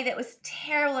UK that was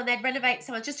terrible and they'd renovate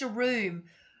someone, just a room.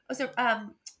 It was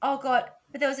oh God,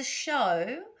 but there was a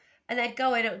show and they'd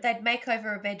go in, they'd make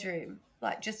over a bedroom,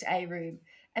 like just a room.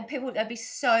 And they'd be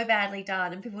so badly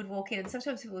done and people would walk in and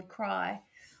sometimes people would cry. I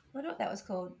don't know what that was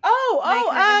called. Yeah,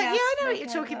 I Makeover know what you're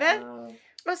house, talking makeover. about. Oh.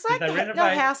 It was Did like they the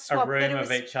renovate house swap, a but room it was...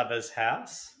 of each other's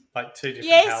house? Like two different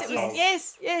Yes, it households?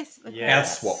 was. Yes.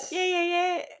 House swap.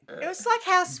 Yeah. It was like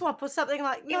house swap or something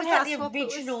like. It Not was house like the swap. It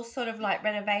was- original sort of like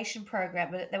renovation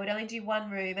program, but they would only do one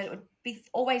room, and it would be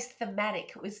always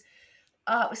thematic. It was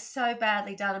so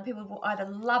badly done, and people would either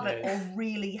love it Yeah. or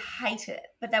really hate it.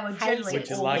 But they were Hate generally it.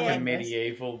 Which is all like Yeah. a members.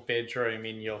 medieval bedroom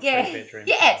in your Yeah. three-bedroom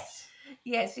Yes. house.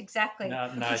 Yes, exactly.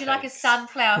 No Would you like a thanks.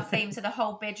 sunflower theme, so the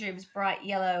whole bedroom's bright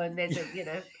yellow, and there's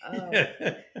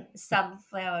a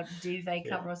sunflower duvet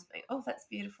Yeah. cover or something? Oh, that's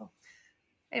beautiful.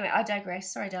 Anyway, I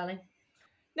digress. Sorry, darling.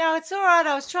 No, it's all right.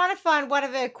 I was trying to find one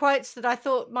of her quotes that I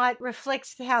thought might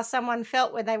reflect how someone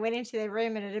felt when they went into their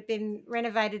room and it had been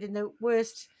renovated in the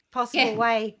worst possible Yeah.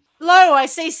 way. Lo, I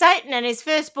see Satan and his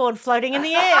firstborn floating in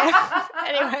the air.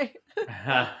 Anyway.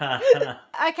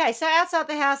 Okay, so outside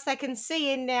the house, they can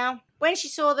see in now. When she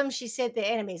saw them, she said they're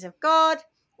enemies of God.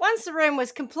 Once the room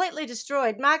was completely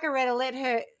destroyed, Margareta led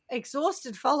her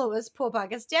exhausted followers, poor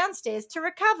buggers, downstairs to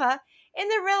recover in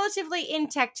the relatively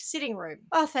intact sitting room.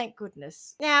 Oh, thank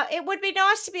goodness. Now, it would be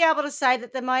nice to be able to say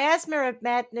that the miasma of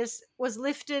madness was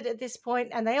lifted at this point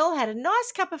and they all had a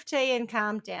nice cup of tea and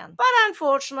calmed down. But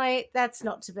unfortunately, that's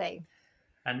not to be.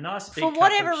 A nice big For cup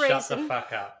whatever of shut the reason-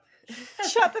 fuck up.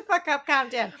 Shut the fuck up, calm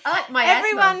down. I like my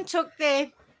Everyone took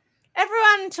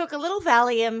a little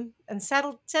Valium and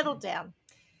settled down.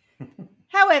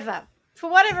 However, for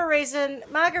whatever reason,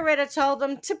 Margareta told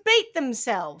them to beat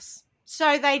themselves.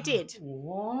 So they did.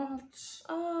 What?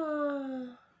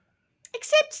 Oh.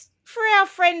 Except for our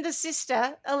friend, the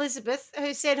sister, Elizabeth,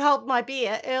 who said, "Hold my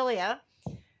beer," earlier.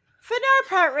 For no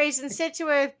apparent reason, said to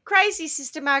her crazy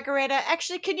sister Margareta,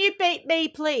 "Actually, can you beat me,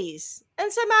 please?"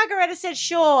 And so Margareta said,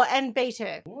 "Sure," and beat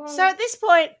her. So at this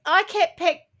point, I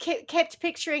kept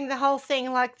picturing the whole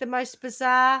thing like the most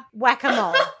bizarre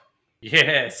whack-a-mole.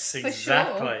 Yes, sure.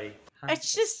 exactly.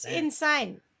 It's just 100%.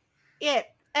 insane. Yeah.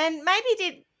 And maybe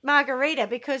did Margarita,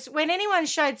 because when anyone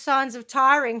showed signs of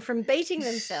tiring from beating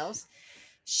themselves,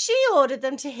 she ordered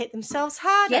them to hit themselves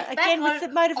harder. Get back Again, on, with the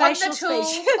motivational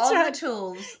tools, speech. That's on right. the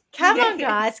tools. Come on,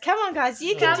 guys.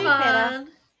 You can Come do better. on.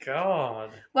 God.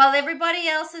 While everybody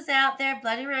else is out there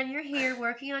bloody around your hair,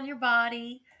 working on your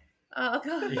body. Oh,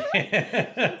 God.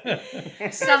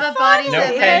 Summer bodies No are Finally,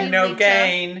 ready, pain, no winter.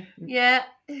 gain. Yeah.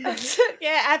 Yeah, On the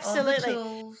absolutely.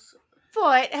 tools.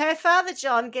 Boy, her father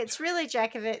John gets really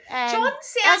jack of it. And John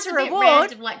sounds as a a bit reward-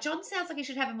 random. Like, John sounds like he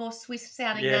should have a more Swiss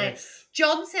sounding name. Yes.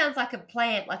 John sounds like a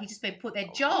plant, like he's just been put there.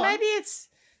 John. maybe it's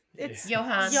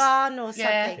Johann. Jan or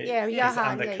Yeah. something. Yeah, He's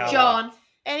Johann. undercover. John.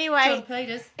 Anyway, John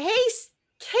Peters.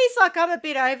 he's like, "I'm a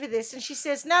bit over this," and she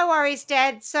says, "No worries,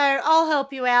 Dad. So I'll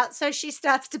help you out." So she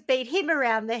starts to beat him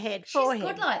around the head She's for him.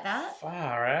 good like that.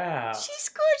 Far out. She's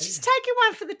good. She's taking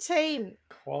one for the team.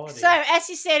 Quality. So, as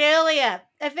you said earlier,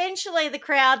 eventually the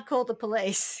crowd called the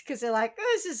police because they're like,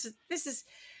 "Oh, this is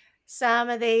some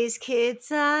of these kids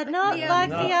are not Yeah. like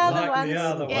Not the other like ones." the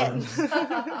other Yeah.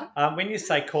 ones. When you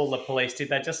say call the police, did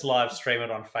they just live stream it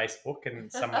on Facebook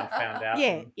and someone found out? Yeah,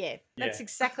 and- yeah, that's Yeah.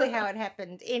 exactly how it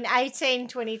happened in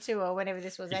 1822 or whenever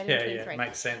this was, yeah, 1823.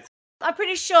 makes sense. I'm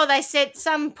pretty sure they said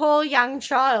some poor young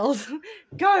child,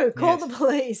 "Go, call Yes. the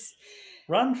police."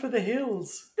 Run for the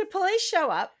hills. The police show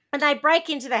up and they break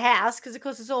into the house because, of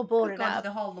course, it's all Could boarded gone to up.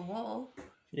 the hole in the wall.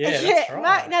 Yeah, that's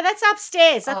right. No, that's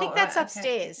upstairs. I Oh, think that's right, okay.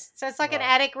 upstairs. So it's like an Right.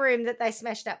 attic room that they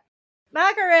smashed up.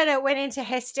 Margareta went into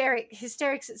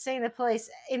hysterics at seeing the police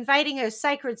invading her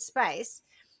sacred space.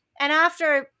 And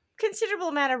after a considerable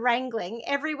amount of wrangling,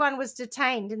 everyone was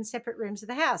detained in separate rooms of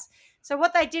the house. So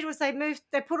what they did was they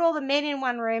put all the men in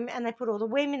one room and they put all the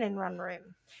women in one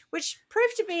room, which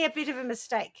proved to be a bit of a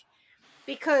mistake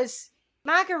because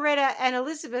Margareta and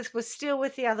Elizabeth were still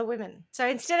with the other women. So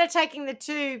instead of taking the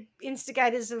two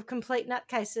instigators of complete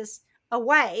nutcases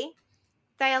away,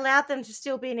 they allowed them to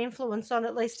still be an influence on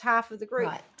at least half of the group.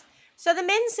 Right. So the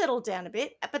men settled down a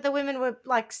bit, but the women were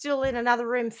like still in another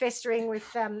room festering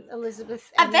with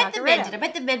Elizabeth I and bet the men Margareta. did. I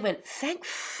bet the men went, thank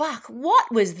fuck,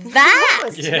 what was that?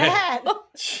 What was Yeah. that?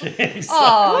 Jeez.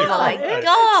 Oh, God, my that's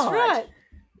God. right.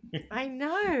 I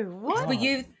know. What? Were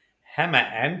you... Hammer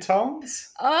and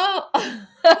tongs? Oh.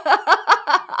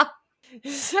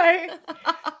 So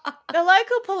the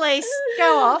local police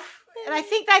go off, and I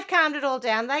think they've calmed it all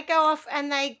down. They go off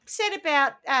and they set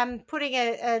about putting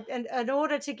an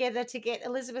order together to get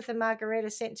Elizabeth and Margareta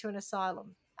sent to an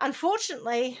asylum.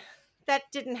 Unfortunately, that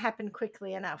didn't happen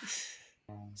quickly enough.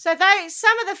 So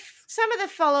some of the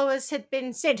followers had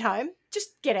been sent home.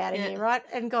 Just get out of here, right?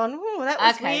 And gone, oh, that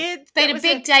was weird. It's been That a was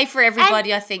big day for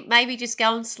everybody, I think. Maybe just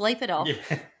go and sleep it off. Yeah.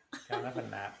 Go and have a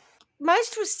nap.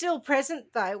 Most were still present,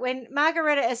 though, when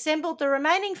Margareta assembled the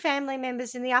remaining family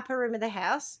members in the upper room of the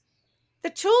house. The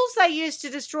tools they used to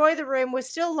destroy the room were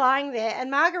still lying there, and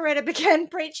Margareta began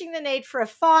preaching the need for a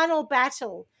final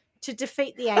battle to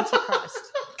defeat the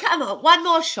Antichrist. Come on, one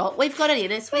more shot. We've got it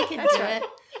in us. We can do it.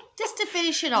 Just to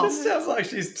finish it off. This sounds like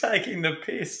she's taking the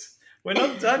piss. We're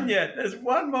not done yet. There's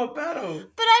one more battle.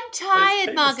 But I'm tired, There's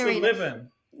people still Margarita. living.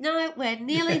 No, we're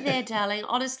nearly there, darling.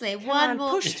 Honestly, Come one on, more.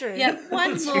 push through. Yeah,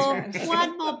 one Push more. through.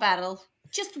 One more battle.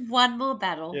 Just one more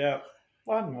battle. Yeah,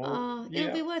 one more. Oh, Yeah.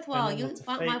 it'll be worthwhile. And then You we'll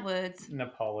want my defeat words.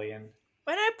 Napoleon.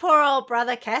 When her poor old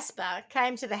brother Caspar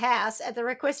came to the house at the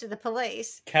request of the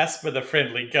police, Casper the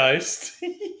friendly ghost.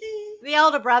 the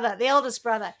oldest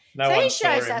brother, No so one he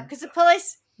saw shows him. up because the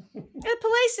police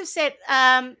have said,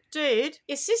 dude,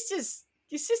 your sister's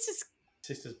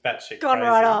Sister's batshit gone crazy.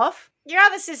 right off. Your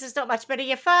other sister's not much better.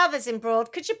 Your father's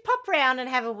embroiled. Could you pop round and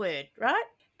have a word, right?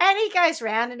 And he goes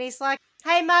round and he's like,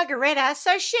 hey, Margareta.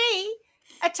 So she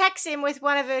attacks him with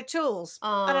one of her tools.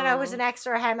 I don't know, it was an axe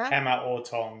or a hammer. Hammer or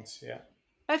tongs, yeah.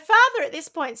 Her father at this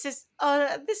point says,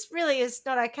 oh, this really is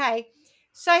not okay.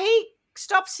 So he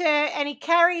stops her and he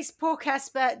carries poor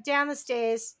Caspar down the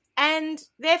stairs and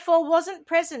therefore wasn't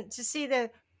present to see the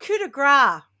coup de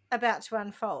grace about to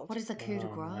unfold. What is a coup de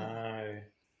Oh, grace? no.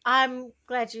 I'm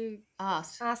glad you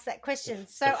Asked. asked that question.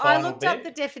 So The I final looked up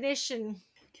bit? the definition.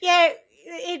 Yeah,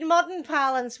 in modern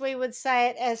parlance, we would say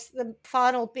it as the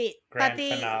final bit. Grand but the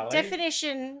finale?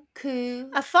 definition, Coup.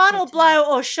 a final de- blow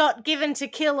or shot given to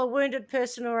kill a wounded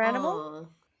person or animal,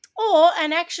 Oh. or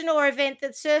an action or event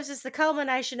that serves as the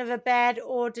culmination of a bad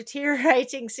or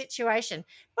deteriorating situation.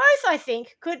 Both, I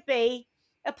think, could be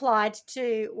applied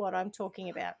to what I'm talking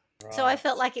about. So I Right.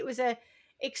 felt like it was a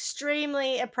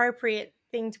extremely appropriate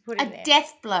thing to put in A there.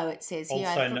 death blow, it says here.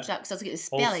 Also I looked kno- up because I was looking at the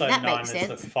spelling. Also That known makes as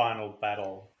sense. the final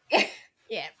battle.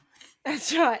 Yeah,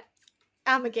 that's right.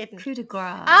 Armageddon. Coup de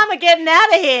grace. Armageddon out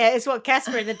of here is what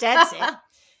Casper and the dad said.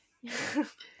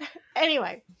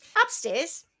 Anyway,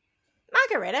 upstairs,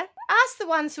 Margareta asked the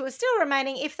ones who were still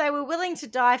remaining if they were willing to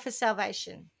die for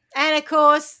salvation. And of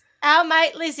course, our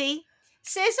mate Lizzie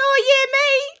says, oh yeah,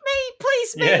 me,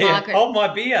 please me. Yeah, yeah. Margaret. Hold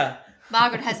my beer.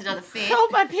 Margaret has another fit.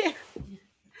 Hold my beer.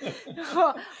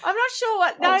 Oh, I'm not sure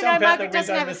what. No, I'll no, jump out Margaret the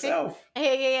doesn't window have a fit. myself.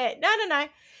 Yeah. No.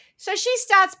 So she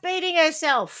starts beating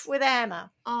herself with a hammer.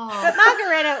 But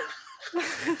Oh,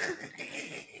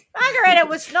 Margareta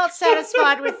was not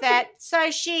satisfied with that, so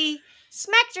she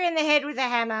smacked her in the head with a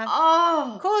hammer,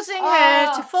 oh, causing her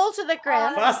to Oh. fall to the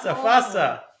ground, Faster,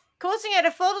 faster. causing her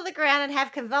to fall to the ground and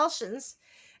have convulsions.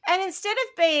 And instead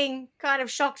of being kind of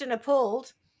shocked and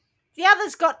appalled, the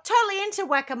others got totally into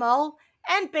whack-a-mole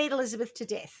and beat Elizabeth to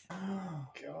death. Oh,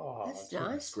 God. that's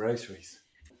nice. Groceries.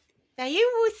 Now,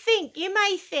 you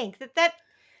may think that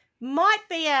might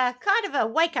be a kind of a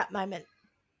wake-up moment.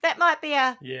 That might be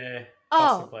a, Yeah, oh,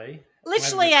 possibly.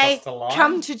 literally Maybe a across the line.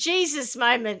 come to Jesus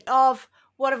moment of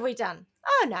what have we done?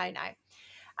 Oh, no.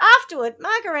 Afterward,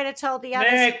 Margareta told the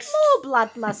others Next. more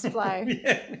blood must flow.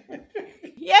 Yeah.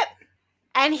 Yep.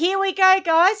 And here we go,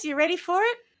 guys. You ready for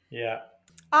it? Yeah.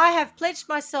 I have pledged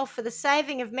myself for the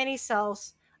saving of many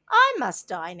souls. I must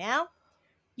die now.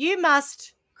 You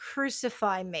must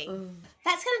crucify me.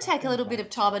 That's going to take a little bit of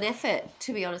time and effort,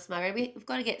 to be honest, Margaret. We've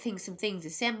got to get some things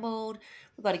assembled.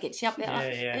 We've got to get you up there.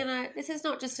 Yeah. You know, this is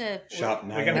not just a. Sharp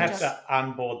We're going to nails. have to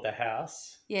unboard the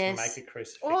house Yes. to make a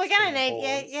crucifix. Well, we're going to and need,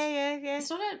 boards. yeah. It's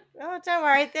not a. Oh, don't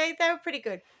worry. They were pretty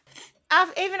good.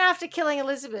 Even after killing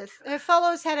Elizabeth, her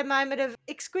followers had a moment of,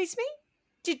 excuse me?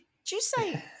 Did you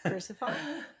say crucify?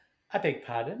 I beg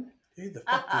pardon? Who the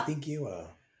fuck do you think you are?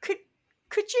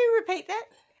 Could you repeat that?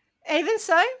 Even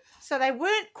so they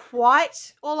weren't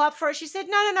quite all up for it. She said,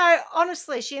 no,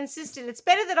 honestly, she insisted, it's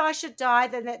better that I should die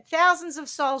than that thousands of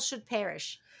souls should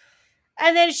perish.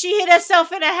 And then she hit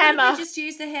herself in a Couldn't hammer. we just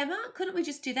use the hammer? Couldn't we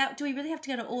just do that? Do we really have to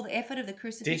go to all the effort of the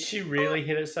crucifixion? Did she really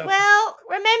hit herself? Well,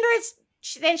 remember,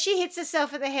 then she hits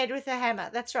herself in the head with a hammer.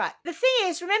 That's right. The thing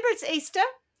is, remember, it's Easter,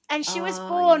 and she was Oh,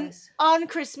 born yes. on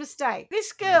Christmas Day.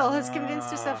 This girl has convinced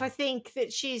herself, I think,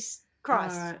 that she's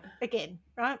Christ Alright. again,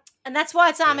 right? And that's why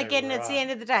it's Armageddon at the right.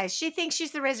 end of the day. She thinks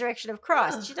she's the resurrection of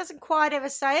Christ. Oh. She doesn't quite ever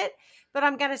say it, but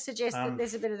I'm going to suggest that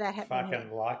there's a bit of that happening here.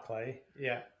 Fucking likely.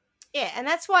 Yeah. Yeah, and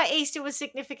that's why Easter was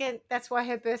significant. That's why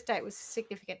her birth date was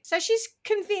significant. So she's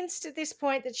convinced at this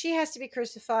point that she has to be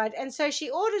crucified, and so she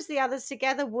orders the others to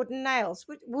gather wood and nails,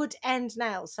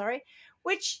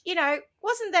 which,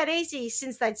 wasn't that easy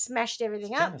since they'd smashed I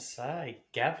everything was up. going to say,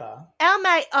 gather. Our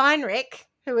mate Heinrich,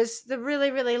 who was the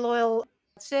really, really loyal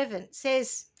servant,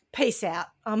 says, "Peace out,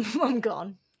 I'm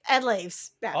gone," and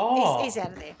leaves. No, Oh. he's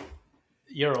out of there.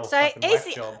 You're all So fucking whack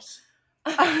easy- jobs.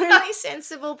 Only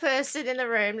sensible person in the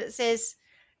room that says,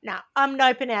 "No, I'm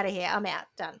noping out of here. I'm out.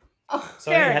 Done." Oh, So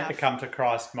Fair he had enough. the come to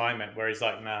Christ moment where he's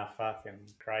like, nah,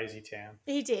 fucking crazy town.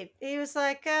 He did. He was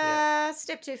like,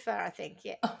 step too far, I think.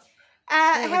 Yeah.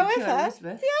 they wouldn't kill However,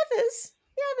 Elizabeth. the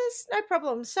others, no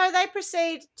problem. So they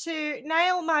proceed to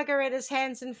nail Margaretta's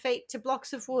hands and feet to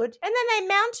blocks of wood, and then they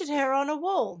mounted her on a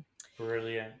wall.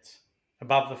 Brilliant.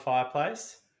 Above the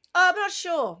fireplace?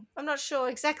 Oh, I'm not sure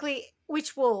exactly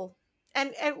which wall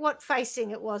and what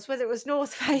facing it was, whether it was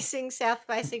north facing, south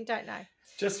facing, don't know.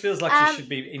 Just feels like she should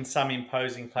be in some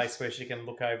imposing place where she can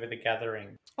look over the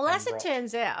gathering. Well, and as it rot.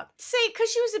 turns out,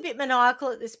 because she was a bit maniacal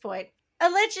at this point,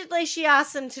 allegedly she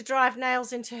asked them to drive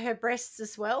nails into her breasts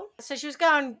as well. So she was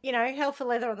going, hell for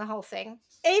leather on the whole thing.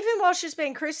 Even while she was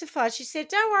being crucified, she said,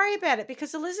 "Don't worry about it,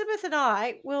 because Elizabeth and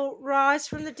I will rise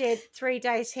from the dead 3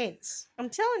 days hence." I'm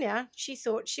telling you, she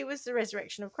thought she was the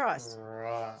resurrection of Christ.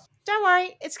 Right. Don't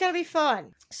worry, it's going to be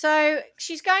fine. So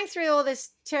she's going through all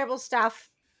this terrible stuff.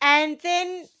 And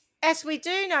then, as we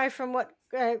do know from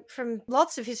from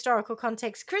lots of historical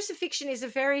context, crucifixion is a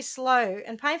very slow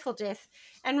and painful death,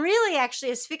 and really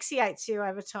actually asphyxiates you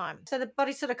over time. So the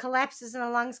body sort of collapses and the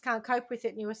lungs can't cope with it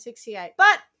and you asphyxiate.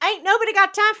 But ain't nobody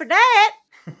got time for that.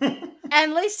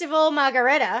 And least of all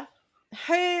Margaretta,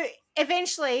 who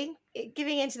eventually,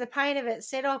 giving into the pain of it,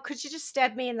 said, "Oh, could you just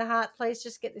stab me in the heart, please?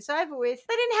 Just get this over with."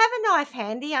 They didn't have a knife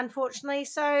handy, unfortunately,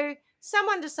 so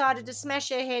someone decided to smash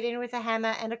her head in with a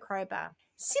hammer and a crowbar.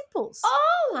 Simples.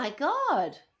 Oh my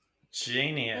God.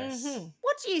 Genius.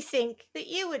 What do you think that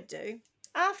you would do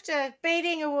after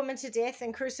beating a woman to death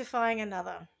and crucifying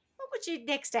another? What would your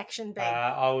next action be?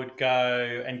 I would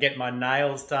go and get my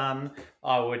nails done.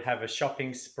 I would have a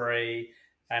shopping spree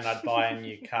and I'd buy a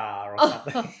new car or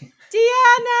something.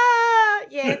 Diana!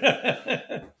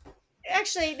 Yeah,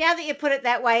 actually, now that you put it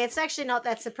that way, it's actually not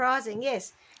that surprising.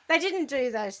 Yes, they didn't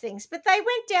do those things, but they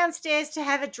went downstairs to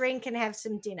have a drink and have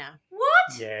some dinner.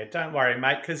 What? Yeah, don't worry,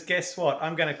 mate, because guess what?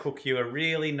 I'm going to cook you a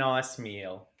really nice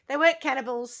meal. They weren't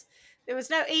cannibals. There was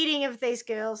no eating of these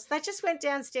girls. They just went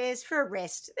downstairs for a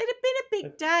rest. It had been a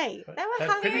big day. They were They're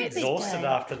hungry. pretty at this exhausted day.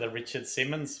 after the Richard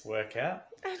Simmons workout.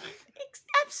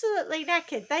 Absolutely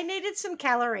knackered. They needed some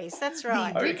calories. That's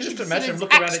right. Oh, you can just Richard imagine Simmons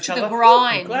looking around axe each to other. the "Oh, I'm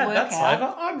grind glad that's workout."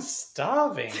 over. I'm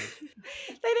starving.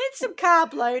 They need some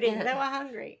carb loading. Yeah. They were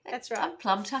hungry. That's right. I'd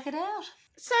plum tuck it out.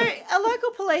 So a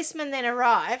local policeman then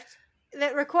arrived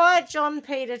that required John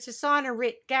Peter to sign a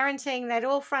writ guaranteeing they'd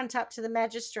all front up to the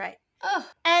magistrate. Oh,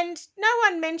 And no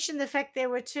one mentioned the fact there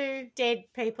were 2 dead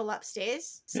people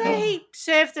upstairs. So Yeah. he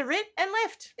served the writ and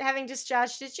left, having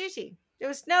discharged his duty. There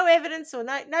was no evidence or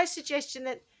no suggestion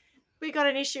that we got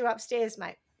an issue upstairs,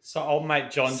 mate. So old mate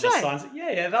John So- just signs it.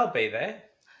 Yeah, they'll be there.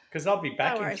 Because they'll be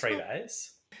back in worries. 3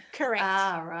 days. Correct.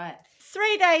 right.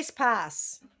 3 days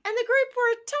pass, and the group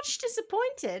were a touch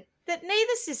disappointed that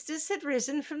neither sisters had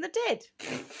risen from the dead.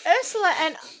 Ursula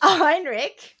and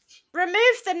Heinrich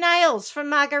removed the nails from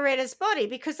Margaretta's body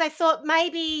because they thought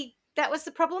maybe that was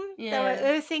the problem. They Yeah. were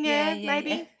earthing her, maybe.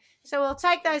 Yeah. So we'll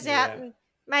take those out Yeah. and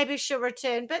maybe she'll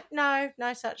return. But no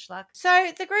such luck.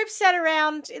 So the group sat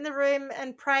around in the room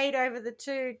and prayed over the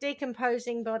 2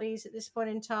 decomposing bodies at this point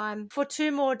in time for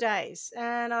 2 more days.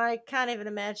 And I can't even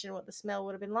imagine what the smell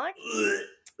would have been like.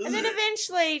 And then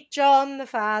eventually, John, the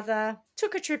father,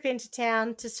 took a trip into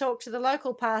town to talk to the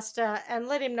local pastor and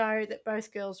let him know that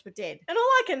both girls were dead. And all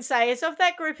I can say is, of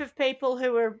that group of people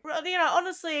who were,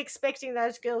 honestly expecting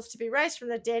those girls to be raised from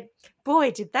the dead, boy,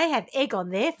 did they have egg on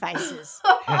their faces.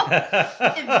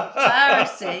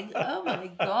 Embarrassing. Oh my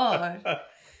God.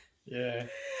 Yeah.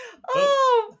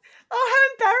 Oh, how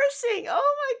embarrassing.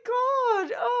 Oh, my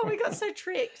God. Oh, we got so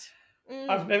tricked.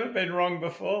 I've never been wrong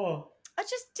before. I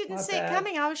just didn't My see it bad.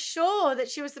 coming. I was sure that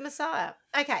she was the Messiah.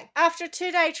 Okay. After a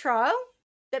 2-day trial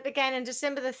that began on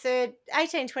December the 3rd,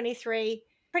 1823,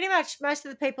 pretty much most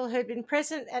of the people who'd been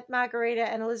present at Margarita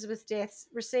and Elizabeth's deaths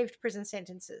received prison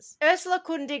sentences. Ursula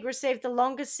Kundig received the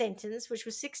longest sentence, which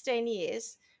was 16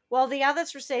 years, while the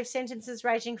others received sentences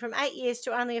ranging from 8 years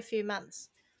to only a few months.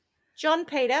 John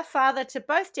Peter, father to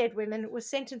both dead women, was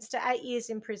sentenced to 8 years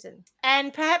in prison.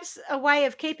 And perhaps a way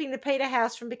of keeping the Peter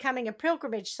house from becoming a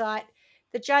pilgrimage site,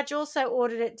 the judge also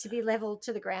ordered it to be levelled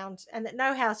to the ground and that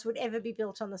no house would ever be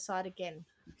built on the site again.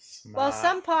 While Smart.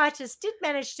 some pietists did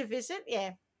manage to visit,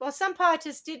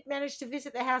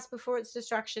 the house before its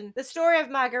destruction, the story of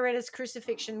Margaretta's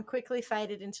crucifixion quickly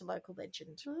faded into local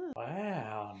legend.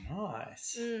 Wow,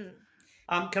 nice. Mm.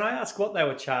 Can I ask what they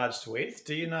were charged with?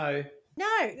 Do you know? No,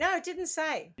 it didn't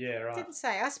say. Yeah, right. Didn't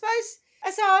say. I suppose.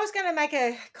 So I was going to make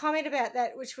a comment about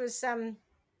that, which was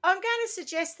I'm going to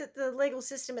suggest that the legal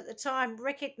system at the time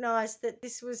recognised that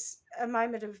this was a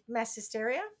moment of mass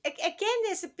hysteria. Again,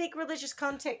 there's a big religious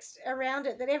context around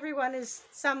it, that everyone is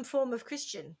some form of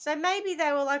Christian. So maybe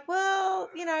they were like, well,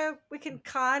 we can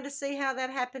kind of see how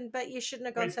that happened, but you shouldn't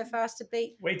have gone so far as to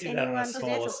beat We did that on anyone a to death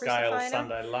smaller or scale crucify anyone.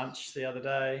 Sunday lunch the other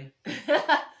day.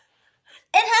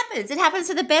 It happens. It happens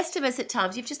to the best of us at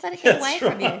times. You've just let it get away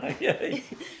from you. Yeah.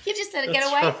 You've just let it That's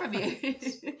get away right. from you.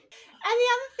 And the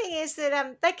other thing is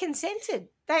that they consented.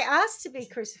 They asked to be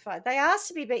crucified. They asked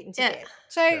to be beaten to death.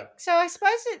 So I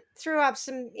suppose it threw up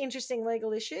some interesting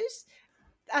legal issues.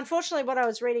 Unfortunately, what I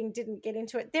was reading didn't get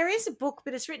into it. There is a book,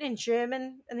 but it's written in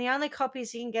German, and the only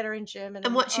copies you can get are in German.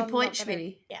 And what's your I'm point, not gonna-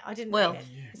 Schmitty? Yeah, I didn't Well, read it.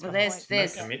 It's well, my there's point.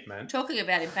 there's No commitment. talking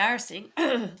about embarrassing.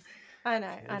 I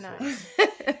know.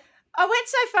 I went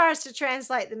so far as to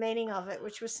translate the meaning of it,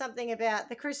 which was something about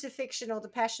the crucifixion or the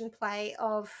passion play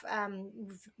of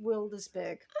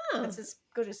Wildesberg. Oh. That's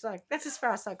as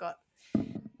far as I got.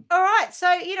 All right, so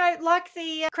like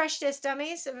the crash test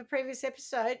dummies of a previous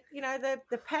episode,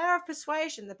 the power of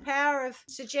persuasion, the power of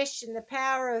suggestion, the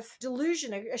power of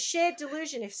delusion, a shared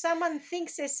delusion. If someone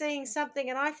thinks they're seeing something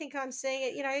and I think I'm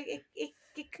seeing it,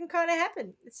 it can kind of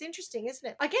happen. It's interesting, isn't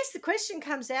it? I guess the question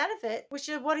comes out of it, which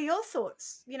are, what are your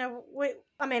thoughts?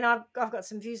 I've got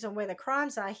some views on where the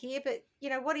crimes are here, but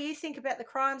what do you think about the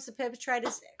crimes, the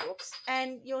perpetrators,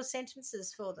 and your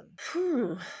sentences for them?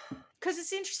 Because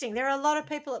it's interesting. There are a lot of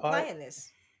people at play in this.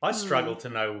 I struggle to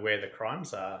know where the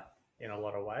crimes are in a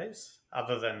lot of ways,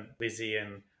 other than Lizzie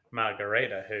and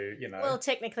Margareta, who, Well,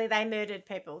 technically, they murdered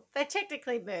people. They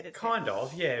technically murdered kind people.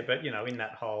 of, yeah, but, in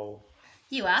that whole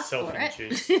You asked for it.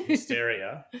 self-induced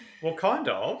hysteria. Well, kind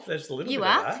of. There's a little You bit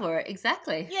of asked that. for it,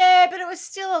 exactly. Yeah, but it was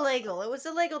still illegal. It was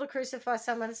illegal to crucify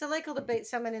someone. It's illegal to beat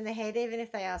someone in the head, even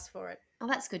if they asked for it. Oh,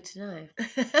 that's good to know.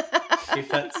 If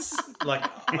that's like,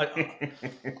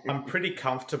 I'm pretty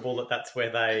comfortable that that's where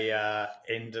they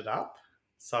ended up.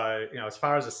 So, as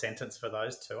far as a sentence for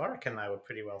those two, I reckon they were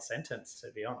pretty well sentenced,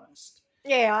 to be honest.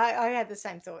 Yeah, I had the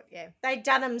same thought, yeah. They'd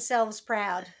done themselves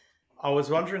proud. I was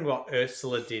wondering what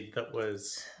Ursula did that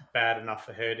was bad enough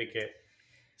for her to get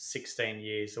 16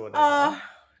 years or whatever.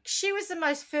 She was the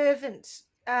most fervent.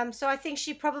 So I think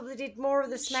she probably did more of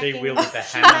the smacking. She wielded the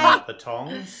hammer, not the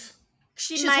tongs.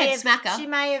 She was head smacker. She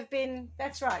may have been.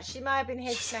 That's right. She may have been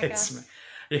head smacker.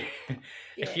 Yeah.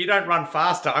 If you don't run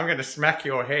faster, I'm going to smack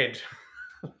your head.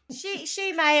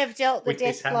 She may have dealt the With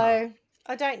this death hammer. blow.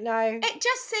 I don't know. It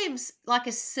just seems like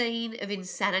a scene of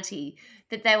insanity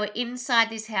that they were inside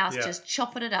this house just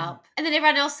chopping it up, and then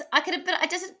everyone else. I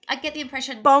get the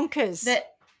impression Bonkers. that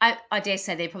I dare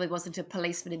say there probably wasn't a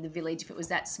policeman in the village if it was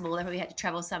that small. They probably had to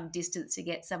travel some distance to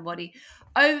get somebody.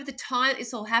 Over the time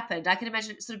this all happened, I can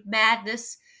imagine it's sort of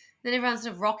madness. Then everyone's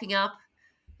sort of rocking up.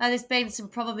 Oh, there's been some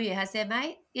probably, has there,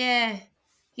 mate?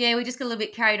 Yeah, we just got a little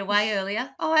bit carried away earlier.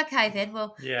 Oh, okay then.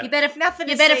 Well, Yeah. you better Nothing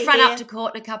to front see up here. to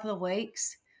court in a couple of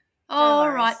weeks. No Oh, all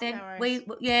worries, right then. no worries.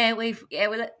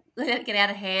 We let it get out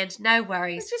of hand. No We're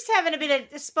worries. just having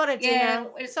a spot of dinner.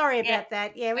 Sorry about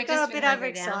that. Yeah, we we're got just a bit been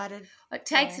hungry now. overexcited. It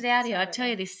takes Yeah, it out of you. I sorry tell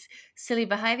you this silly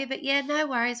behaviour, but yeah, no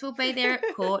worries. We'll be there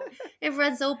at court.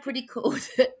 Everyone's all pretty cool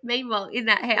with it. Meanwhile, in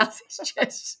that house, it's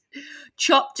just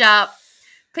chopped up.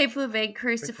 People have been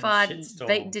crucified and shitstorm.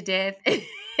 beaten to death.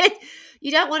 You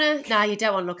don't want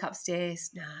to look upstairs.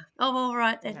 No. Oh, all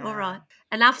right then. No. All right.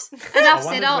 Enough said.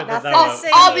 wondered I'll, whether they I'll, were-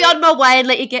 I'll be on my way and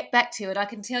let you get back to it. I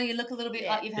can tell you look a little bit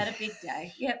like you've had a big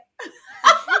day. Yep.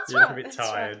 You look a bit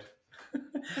tired.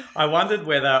 I wondered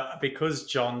whether, because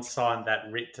John signed that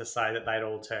writ to say that they'd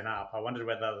all turn up, I wondered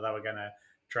whether they were going to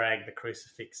drag the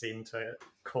crucifix into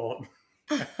court.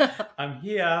 I'm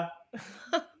here.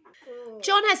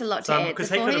 John has a lot to So, answer 'cause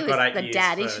he for. could He have was got 8 the years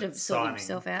dad. He for should have sorted signing.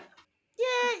 himself out.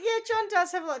 Yeah, John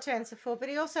does have a lot to answer for, but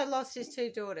he also lost his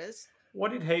two daughters.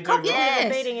 What did he do Copying wrong? Yes.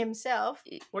 and beating himself.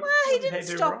 What, Well, he what did didn't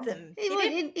do stop wrong? them.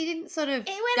 He didn't sort of.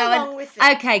 He went go along and, with it.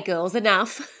 Okay, girls,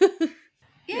 enough.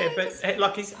 Yeah, but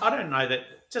like I don't know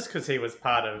that just because he was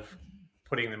part of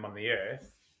putting them on the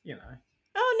earth,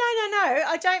 Oh, no.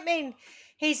 I don't mean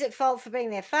he's at fault for being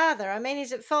their father. I mean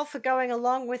he's at fault for going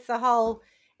along with the whole...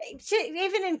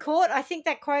 Even in court, I think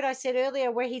that quote I said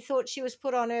earlier where he thought she was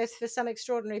put on earth for some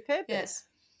extraordinary purpose.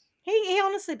 He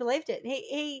honestly believed it.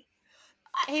 He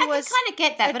he was kind of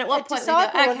get that, but at what a point we go,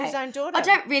 disciple of his okay, own daughter. I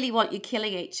don't really want you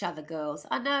killing each other, girls.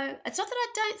 I know. It's not that I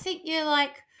don't think you're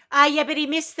like, Yeah, but he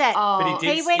missed that. oh,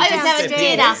 But he went I was having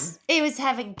downstairs. dinner. He was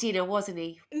having dinner, wasn't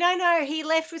he? No, he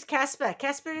left with Casper.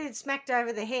 Casper had smacked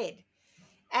over the head.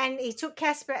 And he took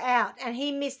Casper out, and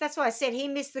he missed. That's why I said he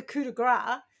missed the coup de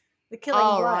grace, the killing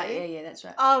blow Right. Yeah, that's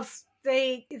right. of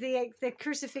the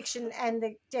crucifixion and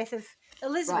the death of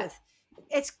Elizabeth. Right.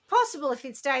 It's possible if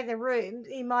he'd stayed in the room,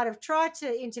 he might have tried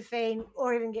to intervene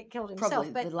or even get killed himself.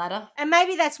 Probably but the latter. And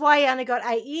maybe that's why he only got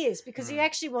 8 years, because he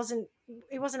actually wasn't.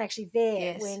 He wasn't actually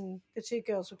there when the two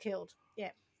girls were killed. Yeah,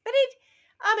 but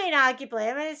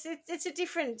arguably, it's a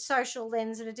different social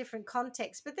lens and a different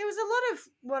context, but there was a lot of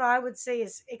what I would see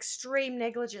as extreme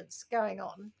negligence going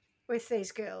on with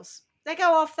these girls. They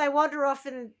go off, they wander off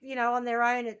and, on their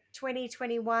own at 20,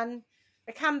 21.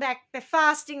 They come back, they're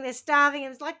fasting, they're starving,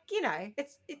 and it's like,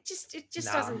 it just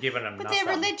doesn't. I'm giving them but nothing.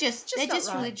 they're religious. Just they're not just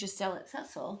right. religious zealots,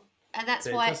 that's all. And that's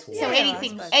They're why, just so weird.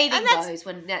 anything goes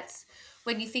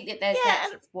when you think that there's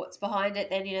that's what's behind it,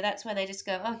 then, that's when they just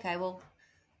go, okay, well,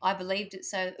 I believed it,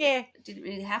 so it didn't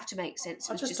really have to make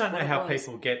sense. I just don't know how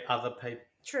people get other people.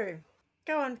 True.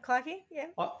 Go on, Clarky. Yeah.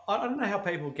 I don't know how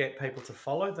people get people to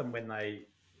follow them when they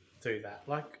do that.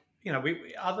 Like,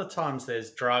 other times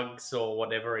there's drugs or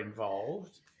whatever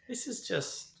involved. This is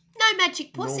just no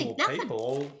magic pussy, normal nothing.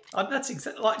 people. That's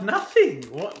exactly like nothing.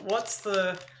 What's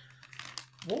the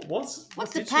the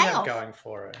payoff? She have payoff going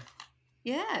for her?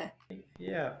 Yeah.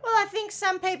 Yeah. Well, I think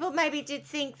some people maybe did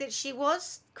think that she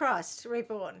was Christ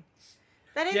reborn.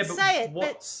 They didn't say it,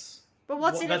 but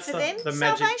what's in it for them? The Salvation.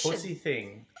 magic pussy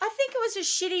thing. I think it was a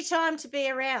shitty time to be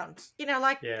around.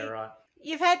 Right.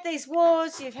 You've had these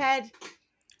wars, you've had,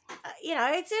 it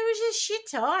was a shit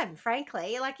time,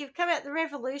 frankly. Like, you've come out the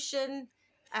revolution,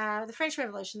 the French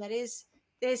Revolution, that is.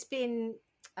 There's been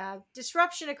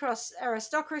disruption across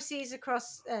aristocracies,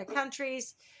 across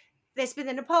countries. There's been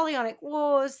the Napoleonic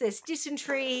Wars, there's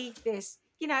dysentery, there's,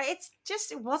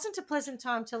 it wasn't a pleasant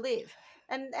time to live.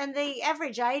 And the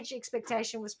average age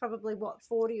expectation was probably,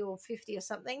 40 or 50 or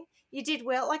something. You did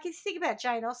well. Like, if you think about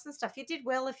Jane Austen stuff, you did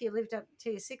well if you lived up to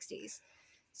your 60s.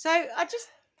 So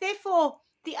therefore,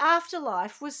 the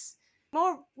afterlife was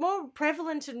more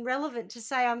prevalent and relevant to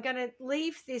say, I'm going to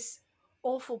leave this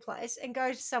awful place and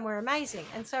go to somewhere amazing.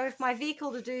 And so if my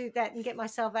vehicle to do that and get my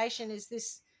salvation is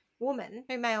this woman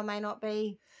who may or may not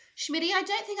be Schmitty, I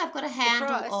don't think I've got a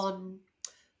handle on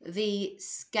the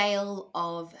scale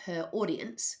of her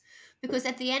audience, because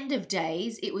at the end of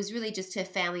days it was really just her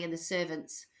family and the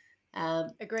servants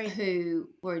who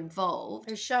were involved,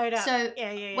 who showed up. So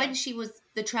when she was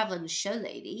the traveling show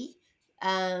lady,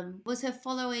 was her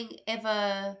following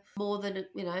ever more than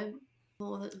it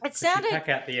sounded pack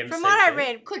out the MCG? From what I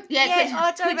read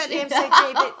I don't know about the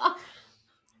MCG, but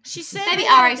she certainly maybe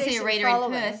had RAC Arena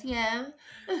in Perth.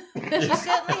 She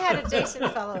certainly had a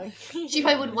decent following. She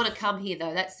probably wouldn't want to come here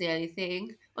though, that's the only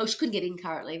thing. Well, she couldn't get in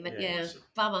currently, but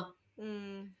bummer.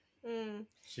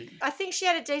 I think she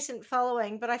had a decent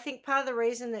following, but I think part of the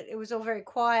reason that it was all very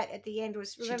quiet at the end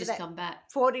was, remember, she just come back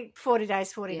 40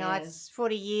 days, 40 nights,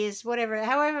 40 years,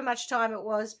 however much time it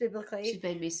was biblically. She'd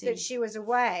been missing. That she was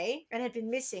away and had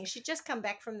been missing. She'd just come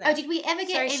back from that. Oh, did we ever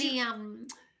get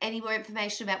any more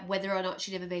information about whether or not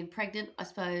she'd ever been pregnant? I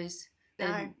suppose.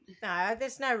 No,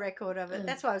 there's no record of it.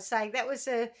 That's what I was saying.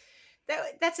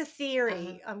 That's a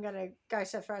theory. I'm going to go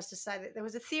so far as to say that there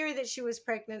was a theory that she was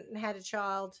pregnant and had a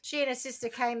child. She and her sister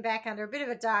came back under a bit of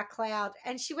a dark cloud,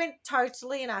 and she went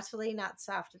totally and utterly nuts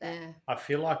after that. Yeah. I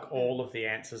feel like all of the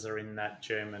answers are in that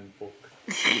German book.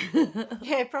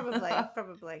 Yeah, probably.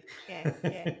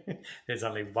 Yeah. There's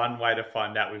only one way to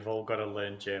find out. We've all got to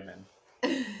learn German.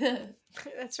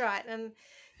 That's right. And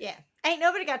yeah, ain't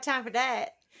nobody got time for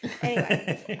that.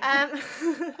 Anyway,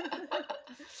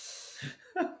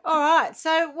 all right.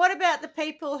 So what about the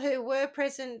people who were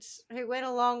present, who went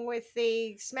along with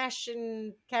the smash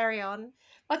and carry on?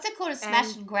 What's it called? A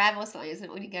smash and grab or something, isn't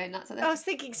it, when you go nuts? I was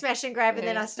thinking smash and grab, and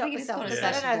then I stopped myself because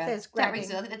I don't know if there's grabbing. I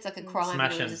think that's like a crime.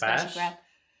 Smash and smash bash. And grab.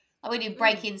 Like when you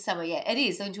break in somewhere, it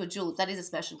is into a jewel. That is a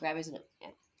smash and grab, isn't it?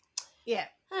 Yeah.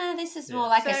 This is more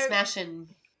like a smash and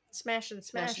smash.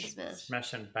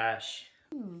 Smash and bash.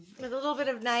 With a little bit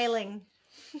of nailing.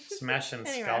 Smash and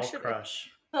Anyway, skull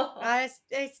crush.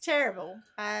 It's terrible.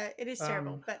 It is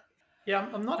terrible. But yeah,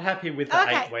 I'm not happy with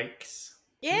the 8 weeks.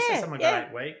 Yeah, you say someone got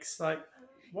 8 weeks. Like,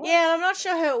 what? Yeah, I'm not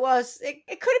sure who it was.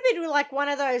 It could have been like one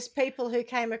of those people who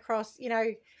came across,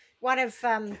 one of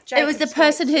it was the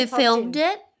person who filmed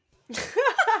it.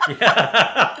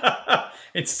 Yeah.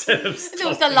 Instead of it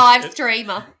was the live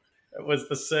streamer. It was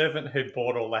the servant who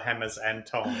bought all the hammers and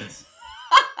tongs.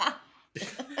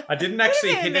 I didn't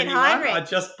actually even hit been anyone. Heinrich. I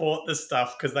just bought the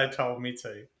stuff because they told me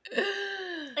to.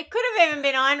 It could have even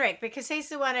been Heinrich because he's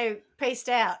the one who pieced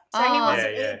out. So he Oh.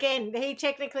 wasn't, Yeah. again, he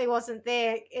technically wasn't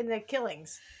there in the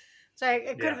killings. So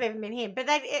it could have even been him. But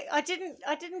I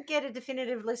didn't get a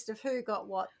definitive list of who got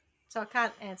what. So I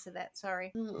can't answer that,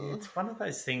 sorry. Yeah, it's one of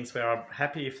those things where I'm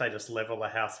happy if they just level the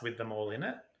house with them all in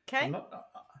it. Okay.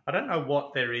 I don't know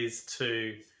what there is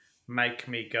to make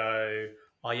me go,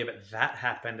 oh yeah, but that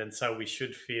happened, and so we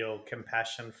should feel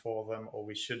compassion for them, or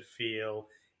we should feel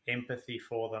empathy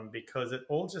for them, because it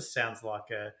all just sounds like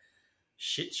a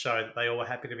shit show that they all were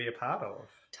happy to be a part of.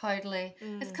 Totally.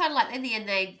 Mm. It's kind of like in the end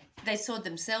they sorted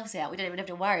themselves out. We don't even have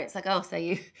to worry. It's like, oh, so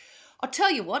I'll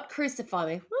tell you what, crucify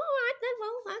me. All right, then,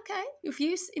 well, okay. If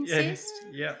you insist.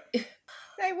 Yeah.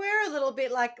 They were a little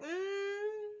bit like,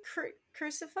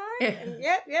 crucified? And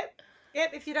yep.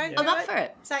 If you don't do I'm up for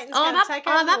it. Satan's going to take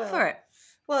over I'm the up world. for it.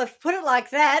 Well, if you put it like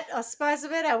that, I suppose I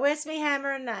better. Where's me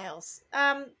hammer and nails?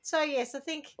 So yes, I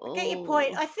think I get your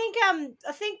point. I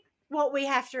think what we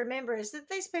have to remember is that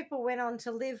these people went on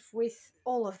to live with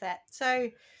all of that. So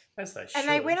As they should. and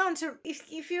they went on to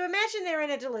if you imagine they're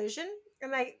in a delusion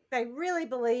and they really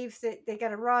believe that they're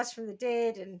going to rise from the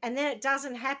dead and then it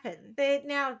doesn't happen. They're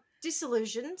now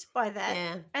disillusioned by that.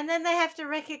 Yeah. And then they have to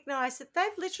recognize that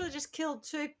they've literally just killed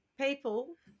two people.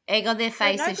 Egg on their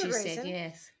face, no as good you reason. said,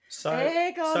 yes. So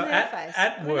Egg on their at, face.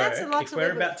 at I mean, that's a work, lot if to we're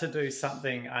live with. about to do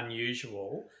something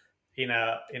unusual in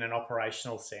an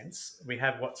operational sense, we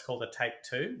have what's called a take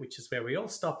two, which is where we all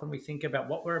stop and we think about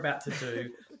what we're about to do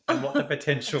and what the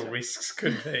potential risks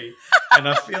could be. And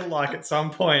I feel like at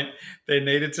some point there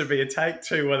needed to be a take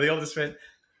two where they all just went,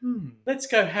 let's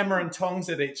go hammer and tongs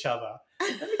at each other.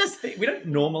 Let me just think. We don't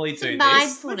normally do this.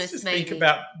 Mindfulness, Let's just maybe. think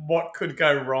about what could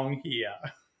go wrong here.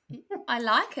 I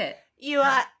like it. You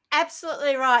are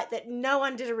absolutely right that no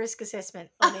one did a risk assessment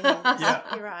on any of this. Yeah.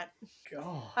 You're right.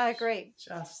 God, I agree.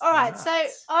 just All right, nuts. so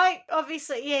I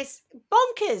obviously, yes,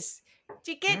 bonkers.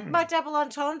 Do you get my double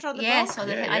entendre on the Yes, bonk? on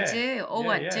the Yeah, I yeah. do. Oh, Yeah,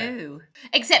 I yeah. do.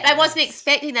 Except I wasn't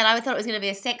expecting that. I thought it was going to be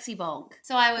a sexy bonk.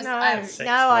 So I was. No, I'm, Sex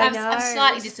no, I bonk. know. I'm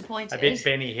slightly disappointed. A bit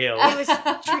Benny Hill. It was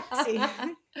tricksy.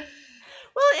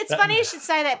 Well, it's That- funny you should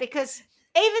say that because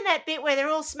even that bit where they're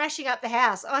all smashing up the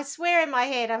house, I swear in my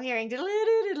head I'm hearing you know,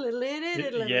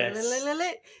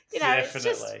 it's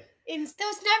just Definitely. There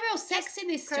was no real sex in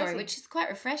this story, crazy. which is quite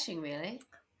refreshing, really.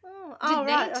 Oh, Didn't right.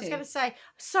 need I was to. going to say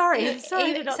sorry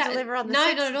to not deliver on the No,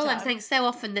 sex not at all. I'm time. saying so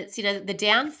often that's, the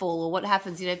downfall or what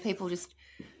happens, people just.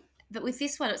 But with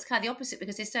this one, it's kind of the opposite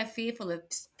because they're so fearful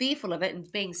of it and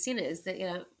being sinners that,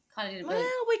 kind of didn't really.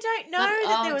 Well, we don't know Not-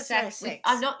 that oh, there was no exactly. sex.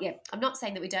 I'm not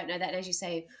saying that we don't know that. And as you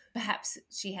say, perhaps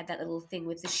she had that little thing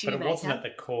with the But shoemaker. it wasn't at the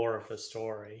core of the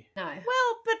story. No.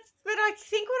 Well, but I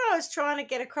think what I was trying to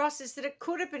get across is that it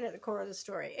could have been at the core of the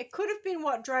story. It could have been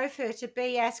what drove her to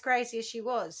be as crazy as she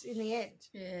was in the end.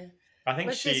 Yeah. I think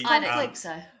Was she. this I don't conflict?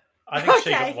 think so. I think she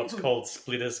Okay. got what's called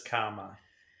splitter's karma.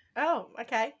 Oh,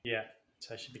 okay. Yeah,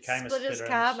 so she became Splitter's a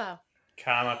splitter. karma.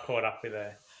 Karma caught up with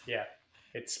her. Yeah,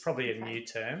 it's probably a new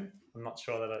term. I'm not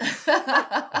sure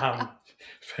that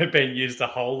it's been used a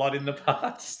whole lot in the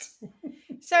past.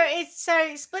 So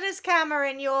Splitter's karma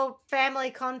in your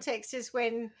family context is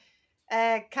when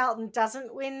Carlton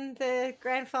doesn't win the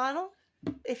grand final.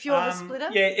 If you're the splitter,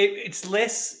 Yeah, it's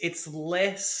less. It's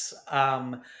less.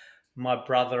 My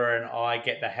brother and I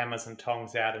get the hammers and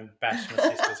tongs out and bash my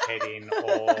sister's head in,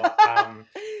 or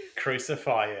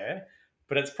crucify her.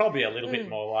 But it's probably a little bit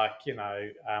more like,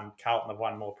 Carlton have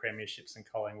won more premierships than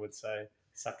Collingwood, so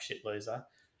suck shit loser.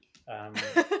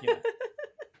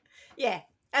 yeah,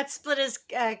 that's Splitter's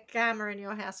karma in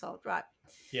your household, right?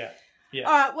 Yeah.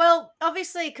 All right. Well,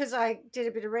 obviously, because I did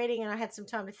a bit of reading and I had some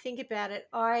time to think about it,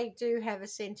 I do have a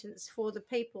sentence for the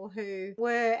people who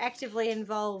were actively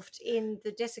involved in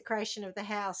the desecration of the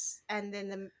house and then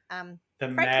The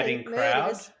frankly, madding crowd.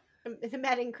 murders. The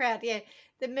madding crowd, yeah.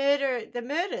 The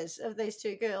murders of these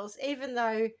two girls, even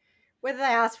though whether they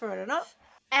asked for it or not.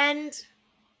 And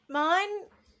mine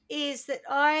is that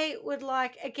I would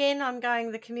like, again, I'm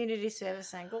going the community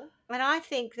service angle. And I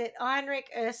think that Heinrich,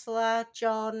 Ursula,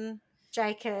 John,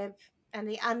 Jacob, and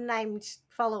the unnamed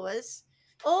followers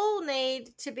all need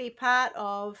to be part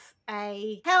of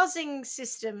a housing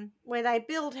system where they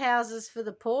build houses for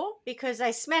the poor because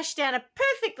they smashed down a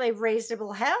perfectly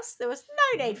reasonable house. There was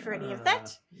no need for any of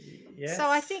that. Yes. So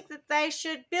I think that they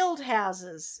should build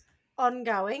houses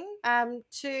ongoing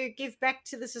to give back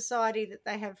to the society that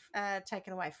they have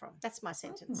taken away from. That's my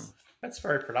sentence. That's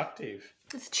very productive.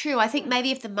 It's true. I think maybe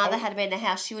if the mother had been in the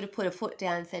house, she would have put her foot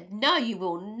down and said, "No, you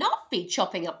will not be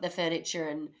chopping up the furniture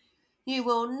and you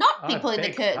will not be I pulling the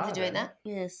beg curtains and pardon. doing that."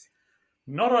 Yes.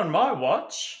 Not on my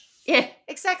watch. Yeah.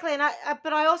 Exactly, and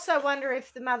but I also wonder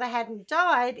if the mother hadn't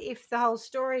died, if the whole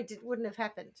story wouldn't have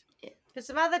happened. Yeah. Because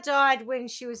the mother died when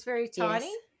she was very tiny,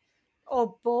 Yes.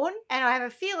 or born, and I have a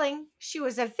feeling she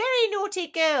was a very naughty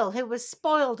girl who was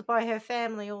spoiled by her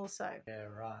family also. Yeah,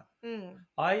 right. Mm.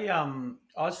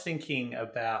 I was thinking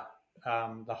about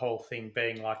the whole thing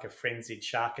being like a frenzied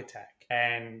shark attack,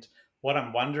 and what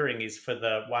I'm wondering is for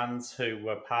the ones who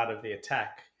were part of the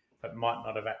attack but might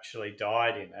not have actually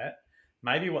died in it,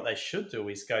 maybe what they should do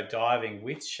is go diving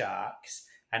with sharks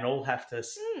and all have to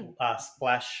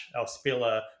splash or spill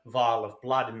a vial of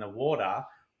blood in the water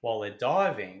while they're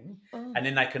diving, and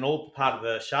then they can all be part of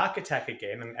the shark attack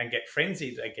again and get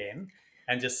frenzied again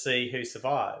and just see who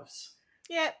survives.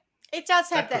 Yeah, it does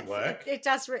have That that. could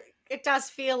work. It does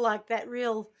feel like that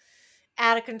real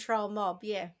out of control mob.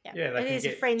 Yeah, Yeah, they It can is a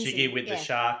get frenzy, jiggy with yeah. the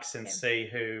sharks and see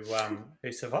who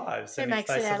survives. Who and makes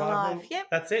if they it out survive, alive. well, Yep.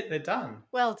 that's it. They're done.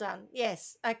 Well done.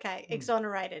 Yes. Okay.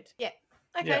 Exonerated. Yeah.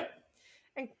 Okay. Yeah.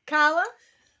 And Carla?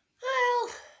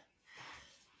 Well,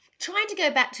 trying to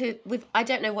go back to I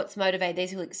don't know what's motivated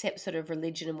these who accept sort of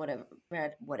religion and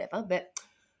whatever, but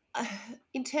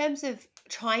in terms of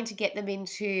trying to get them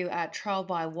into trial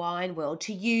by wine world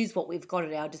to use what we've got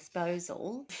at our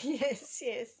disposal, Yes.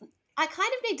 I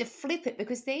kind of need to flip it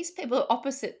because these people are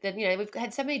opposite. That we've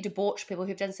had so many debauched people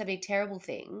who've done so many terrible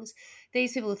things.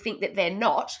 These people think that they're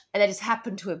not, and they just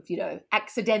happen to have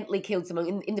accidentally killed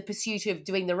someone in the pursuit of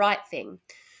doing the right thing.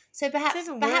 So perhaps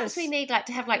worse. we need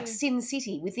to have Sin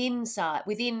City within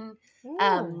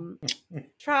Ooh.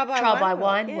 Trial by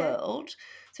wine yeah. world.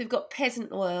 So we've got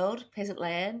peasant world, peasant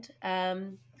land.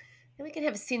 Then we can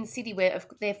have Sin City where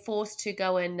they're forced to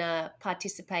go and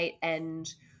participate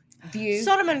and view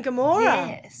Sodom and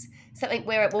Gomorrah. Yes, something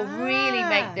where it will really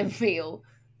make them feel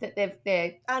that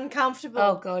they're Uncomfortable.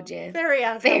 Oh God, yeah, Very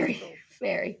uncomfortable.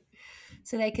 very.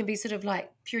 So they can be sort of like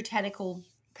puritanical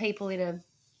people in a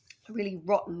really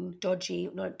rotten, dodgy's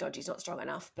not strong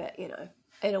enough, but in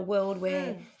a world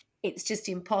where it's just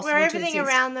impossible. Where everything to exist.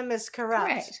 around them is corrupt.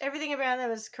 Correct. Everything around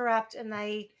them is corrupt, and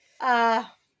they are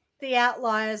the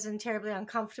outliers and terribly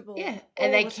uncomfortable. Yeah, all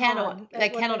and they the cannot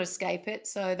time. escape it.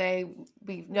 So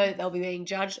we know that they'll be being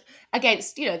judged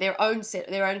against their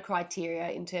own criteria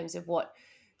in terms of what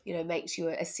makes you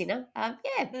a sinner.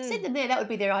 Send them there. That would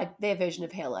be their version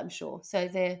of hell, I'm sure. So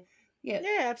they're Yeah,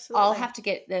 absolutely. I'll have to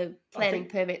get the planning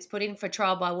permits put in for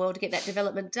trial by world to get that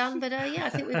development done. But I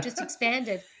think we've just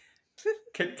expanded.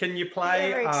 Can you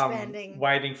play Ever-expanding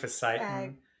Waiting for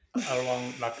Satan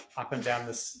along up and down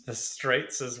the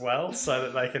streets as well, so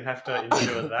that they can have to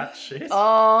endure that shit?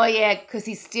 Oh yeah, because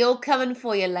he's still coming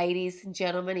for you, ladies and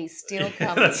gentlemen. He's still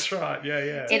coming. That's right.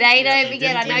 Yeah. It ain't over You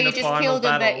yet. I didn't know win you the just final killed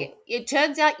him, battle. but it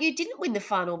turns out you didn't win the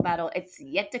final battle. It's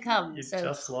yet to come. You so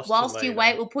just lost to whilst you Lena.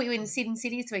 wait, we'll put you in Sin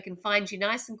City so we can find you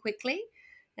nice and quickly.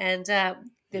 And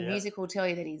the music will tell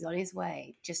you that he's on his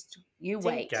way. Just you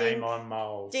wait. Game on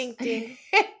moles. Ding, ding.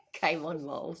 Game on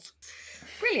moles.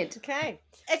 Brilliant. Okay.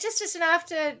 Just as an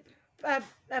after a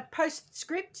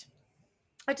postscript,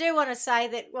 I do want to say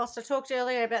that whilst I talked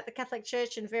earlier about the Catholic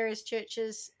Church and various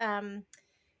churches,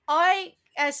 I,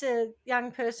 as a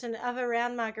young person of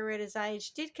around Margaretta's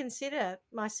age, did consider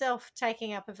myself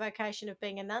taking up a vocation of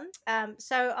being a nun.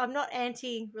 So I'm not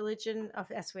anti-religion,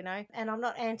 as we know, and I'm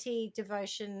not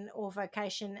anti-devotion or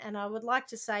vocation. And I would like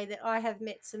to say that I have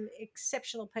met some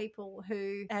exceptional people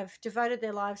who have devoted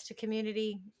their lives to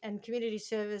community and community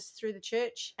service through the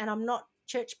church. And I'm not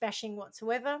church bashing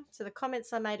whatsoever. So the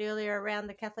comments I made earlier around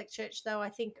the Catholic Church, though, I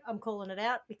think I'm calling it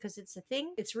out because it's a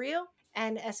thing. It's real.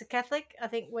 And as a Catholic, I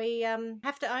think we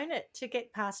have to own it to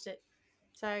get past it.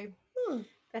 So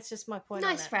that's just my point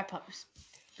on Nice that. wrap-ups.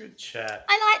 Good chat.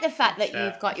 I like the fact that chat.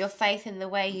 you've got your faith in the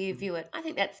way you view it. I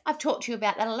think I've talked to you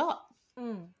about that a lot.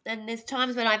 Mm. And there's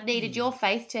times when I've needed your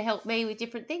faith to help me with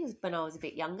different things when I was a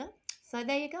bit younger. So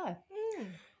there you go.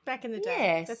 Back in the day.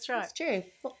 Yes, That's right. That's true.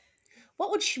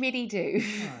 What would Schmitty do?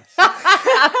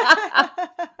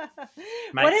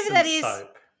 Make Whatever some that is,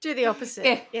 soap. do the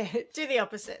opposite. Yeah, do the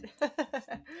opposite.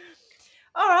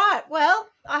 All right. Well,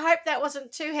 I hope that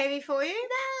wasn't too heavy for you.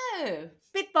 No.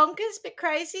 Bit bonkers, bit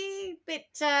crazy, bit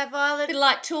violent. Bit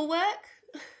like tool work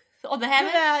on the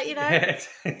hammer. Good, Yeah.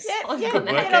 On the get on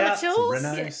the workout, Some tools.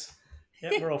 Renos. Yeah,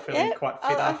 we're all feeling Yeah. quite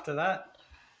fit after that.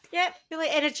 Yeah, really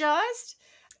energised.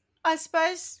 I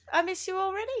suppose I miss you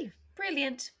already.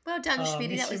 Brilliant. Well done, Oh, Schmitty.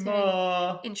 miss That was you very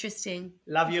more. interesting.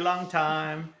 Love you long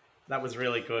time. That was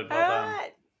really good. Well All done.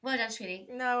 right. Well done, Schmitty.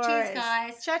 No Cheers, worries.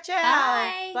 guys. Ciao, ciao.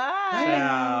 Bye. Bye.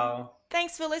 Ciao.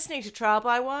 Thanks for listening to Trial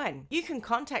by Wine. You can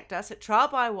contact us at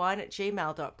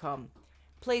trialbywine@gmail.com.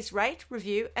 Please rate,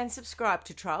 review, and subscribe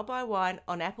to Trial by Wine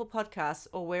on Apple Podcasts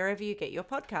or wherever you get your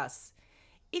podcasts.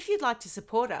 If you'd like to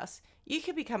support us, you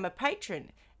can become a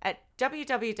patron at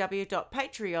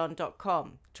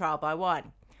www.patreon.com, Trial by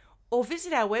Wine, or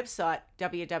visit our website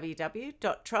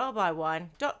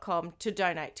www.trialbywine.com to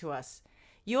donate to us.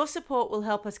 Your support will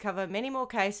help us cover many more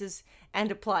cases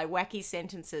and apply wacky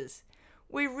sentences.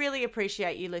 We really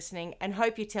appreciate you listening and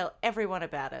hope you tell everyone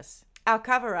about us. Our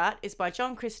cover art is by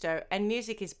John Christo and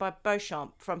music is by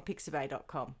Beauchamp from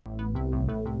Pixabay.com.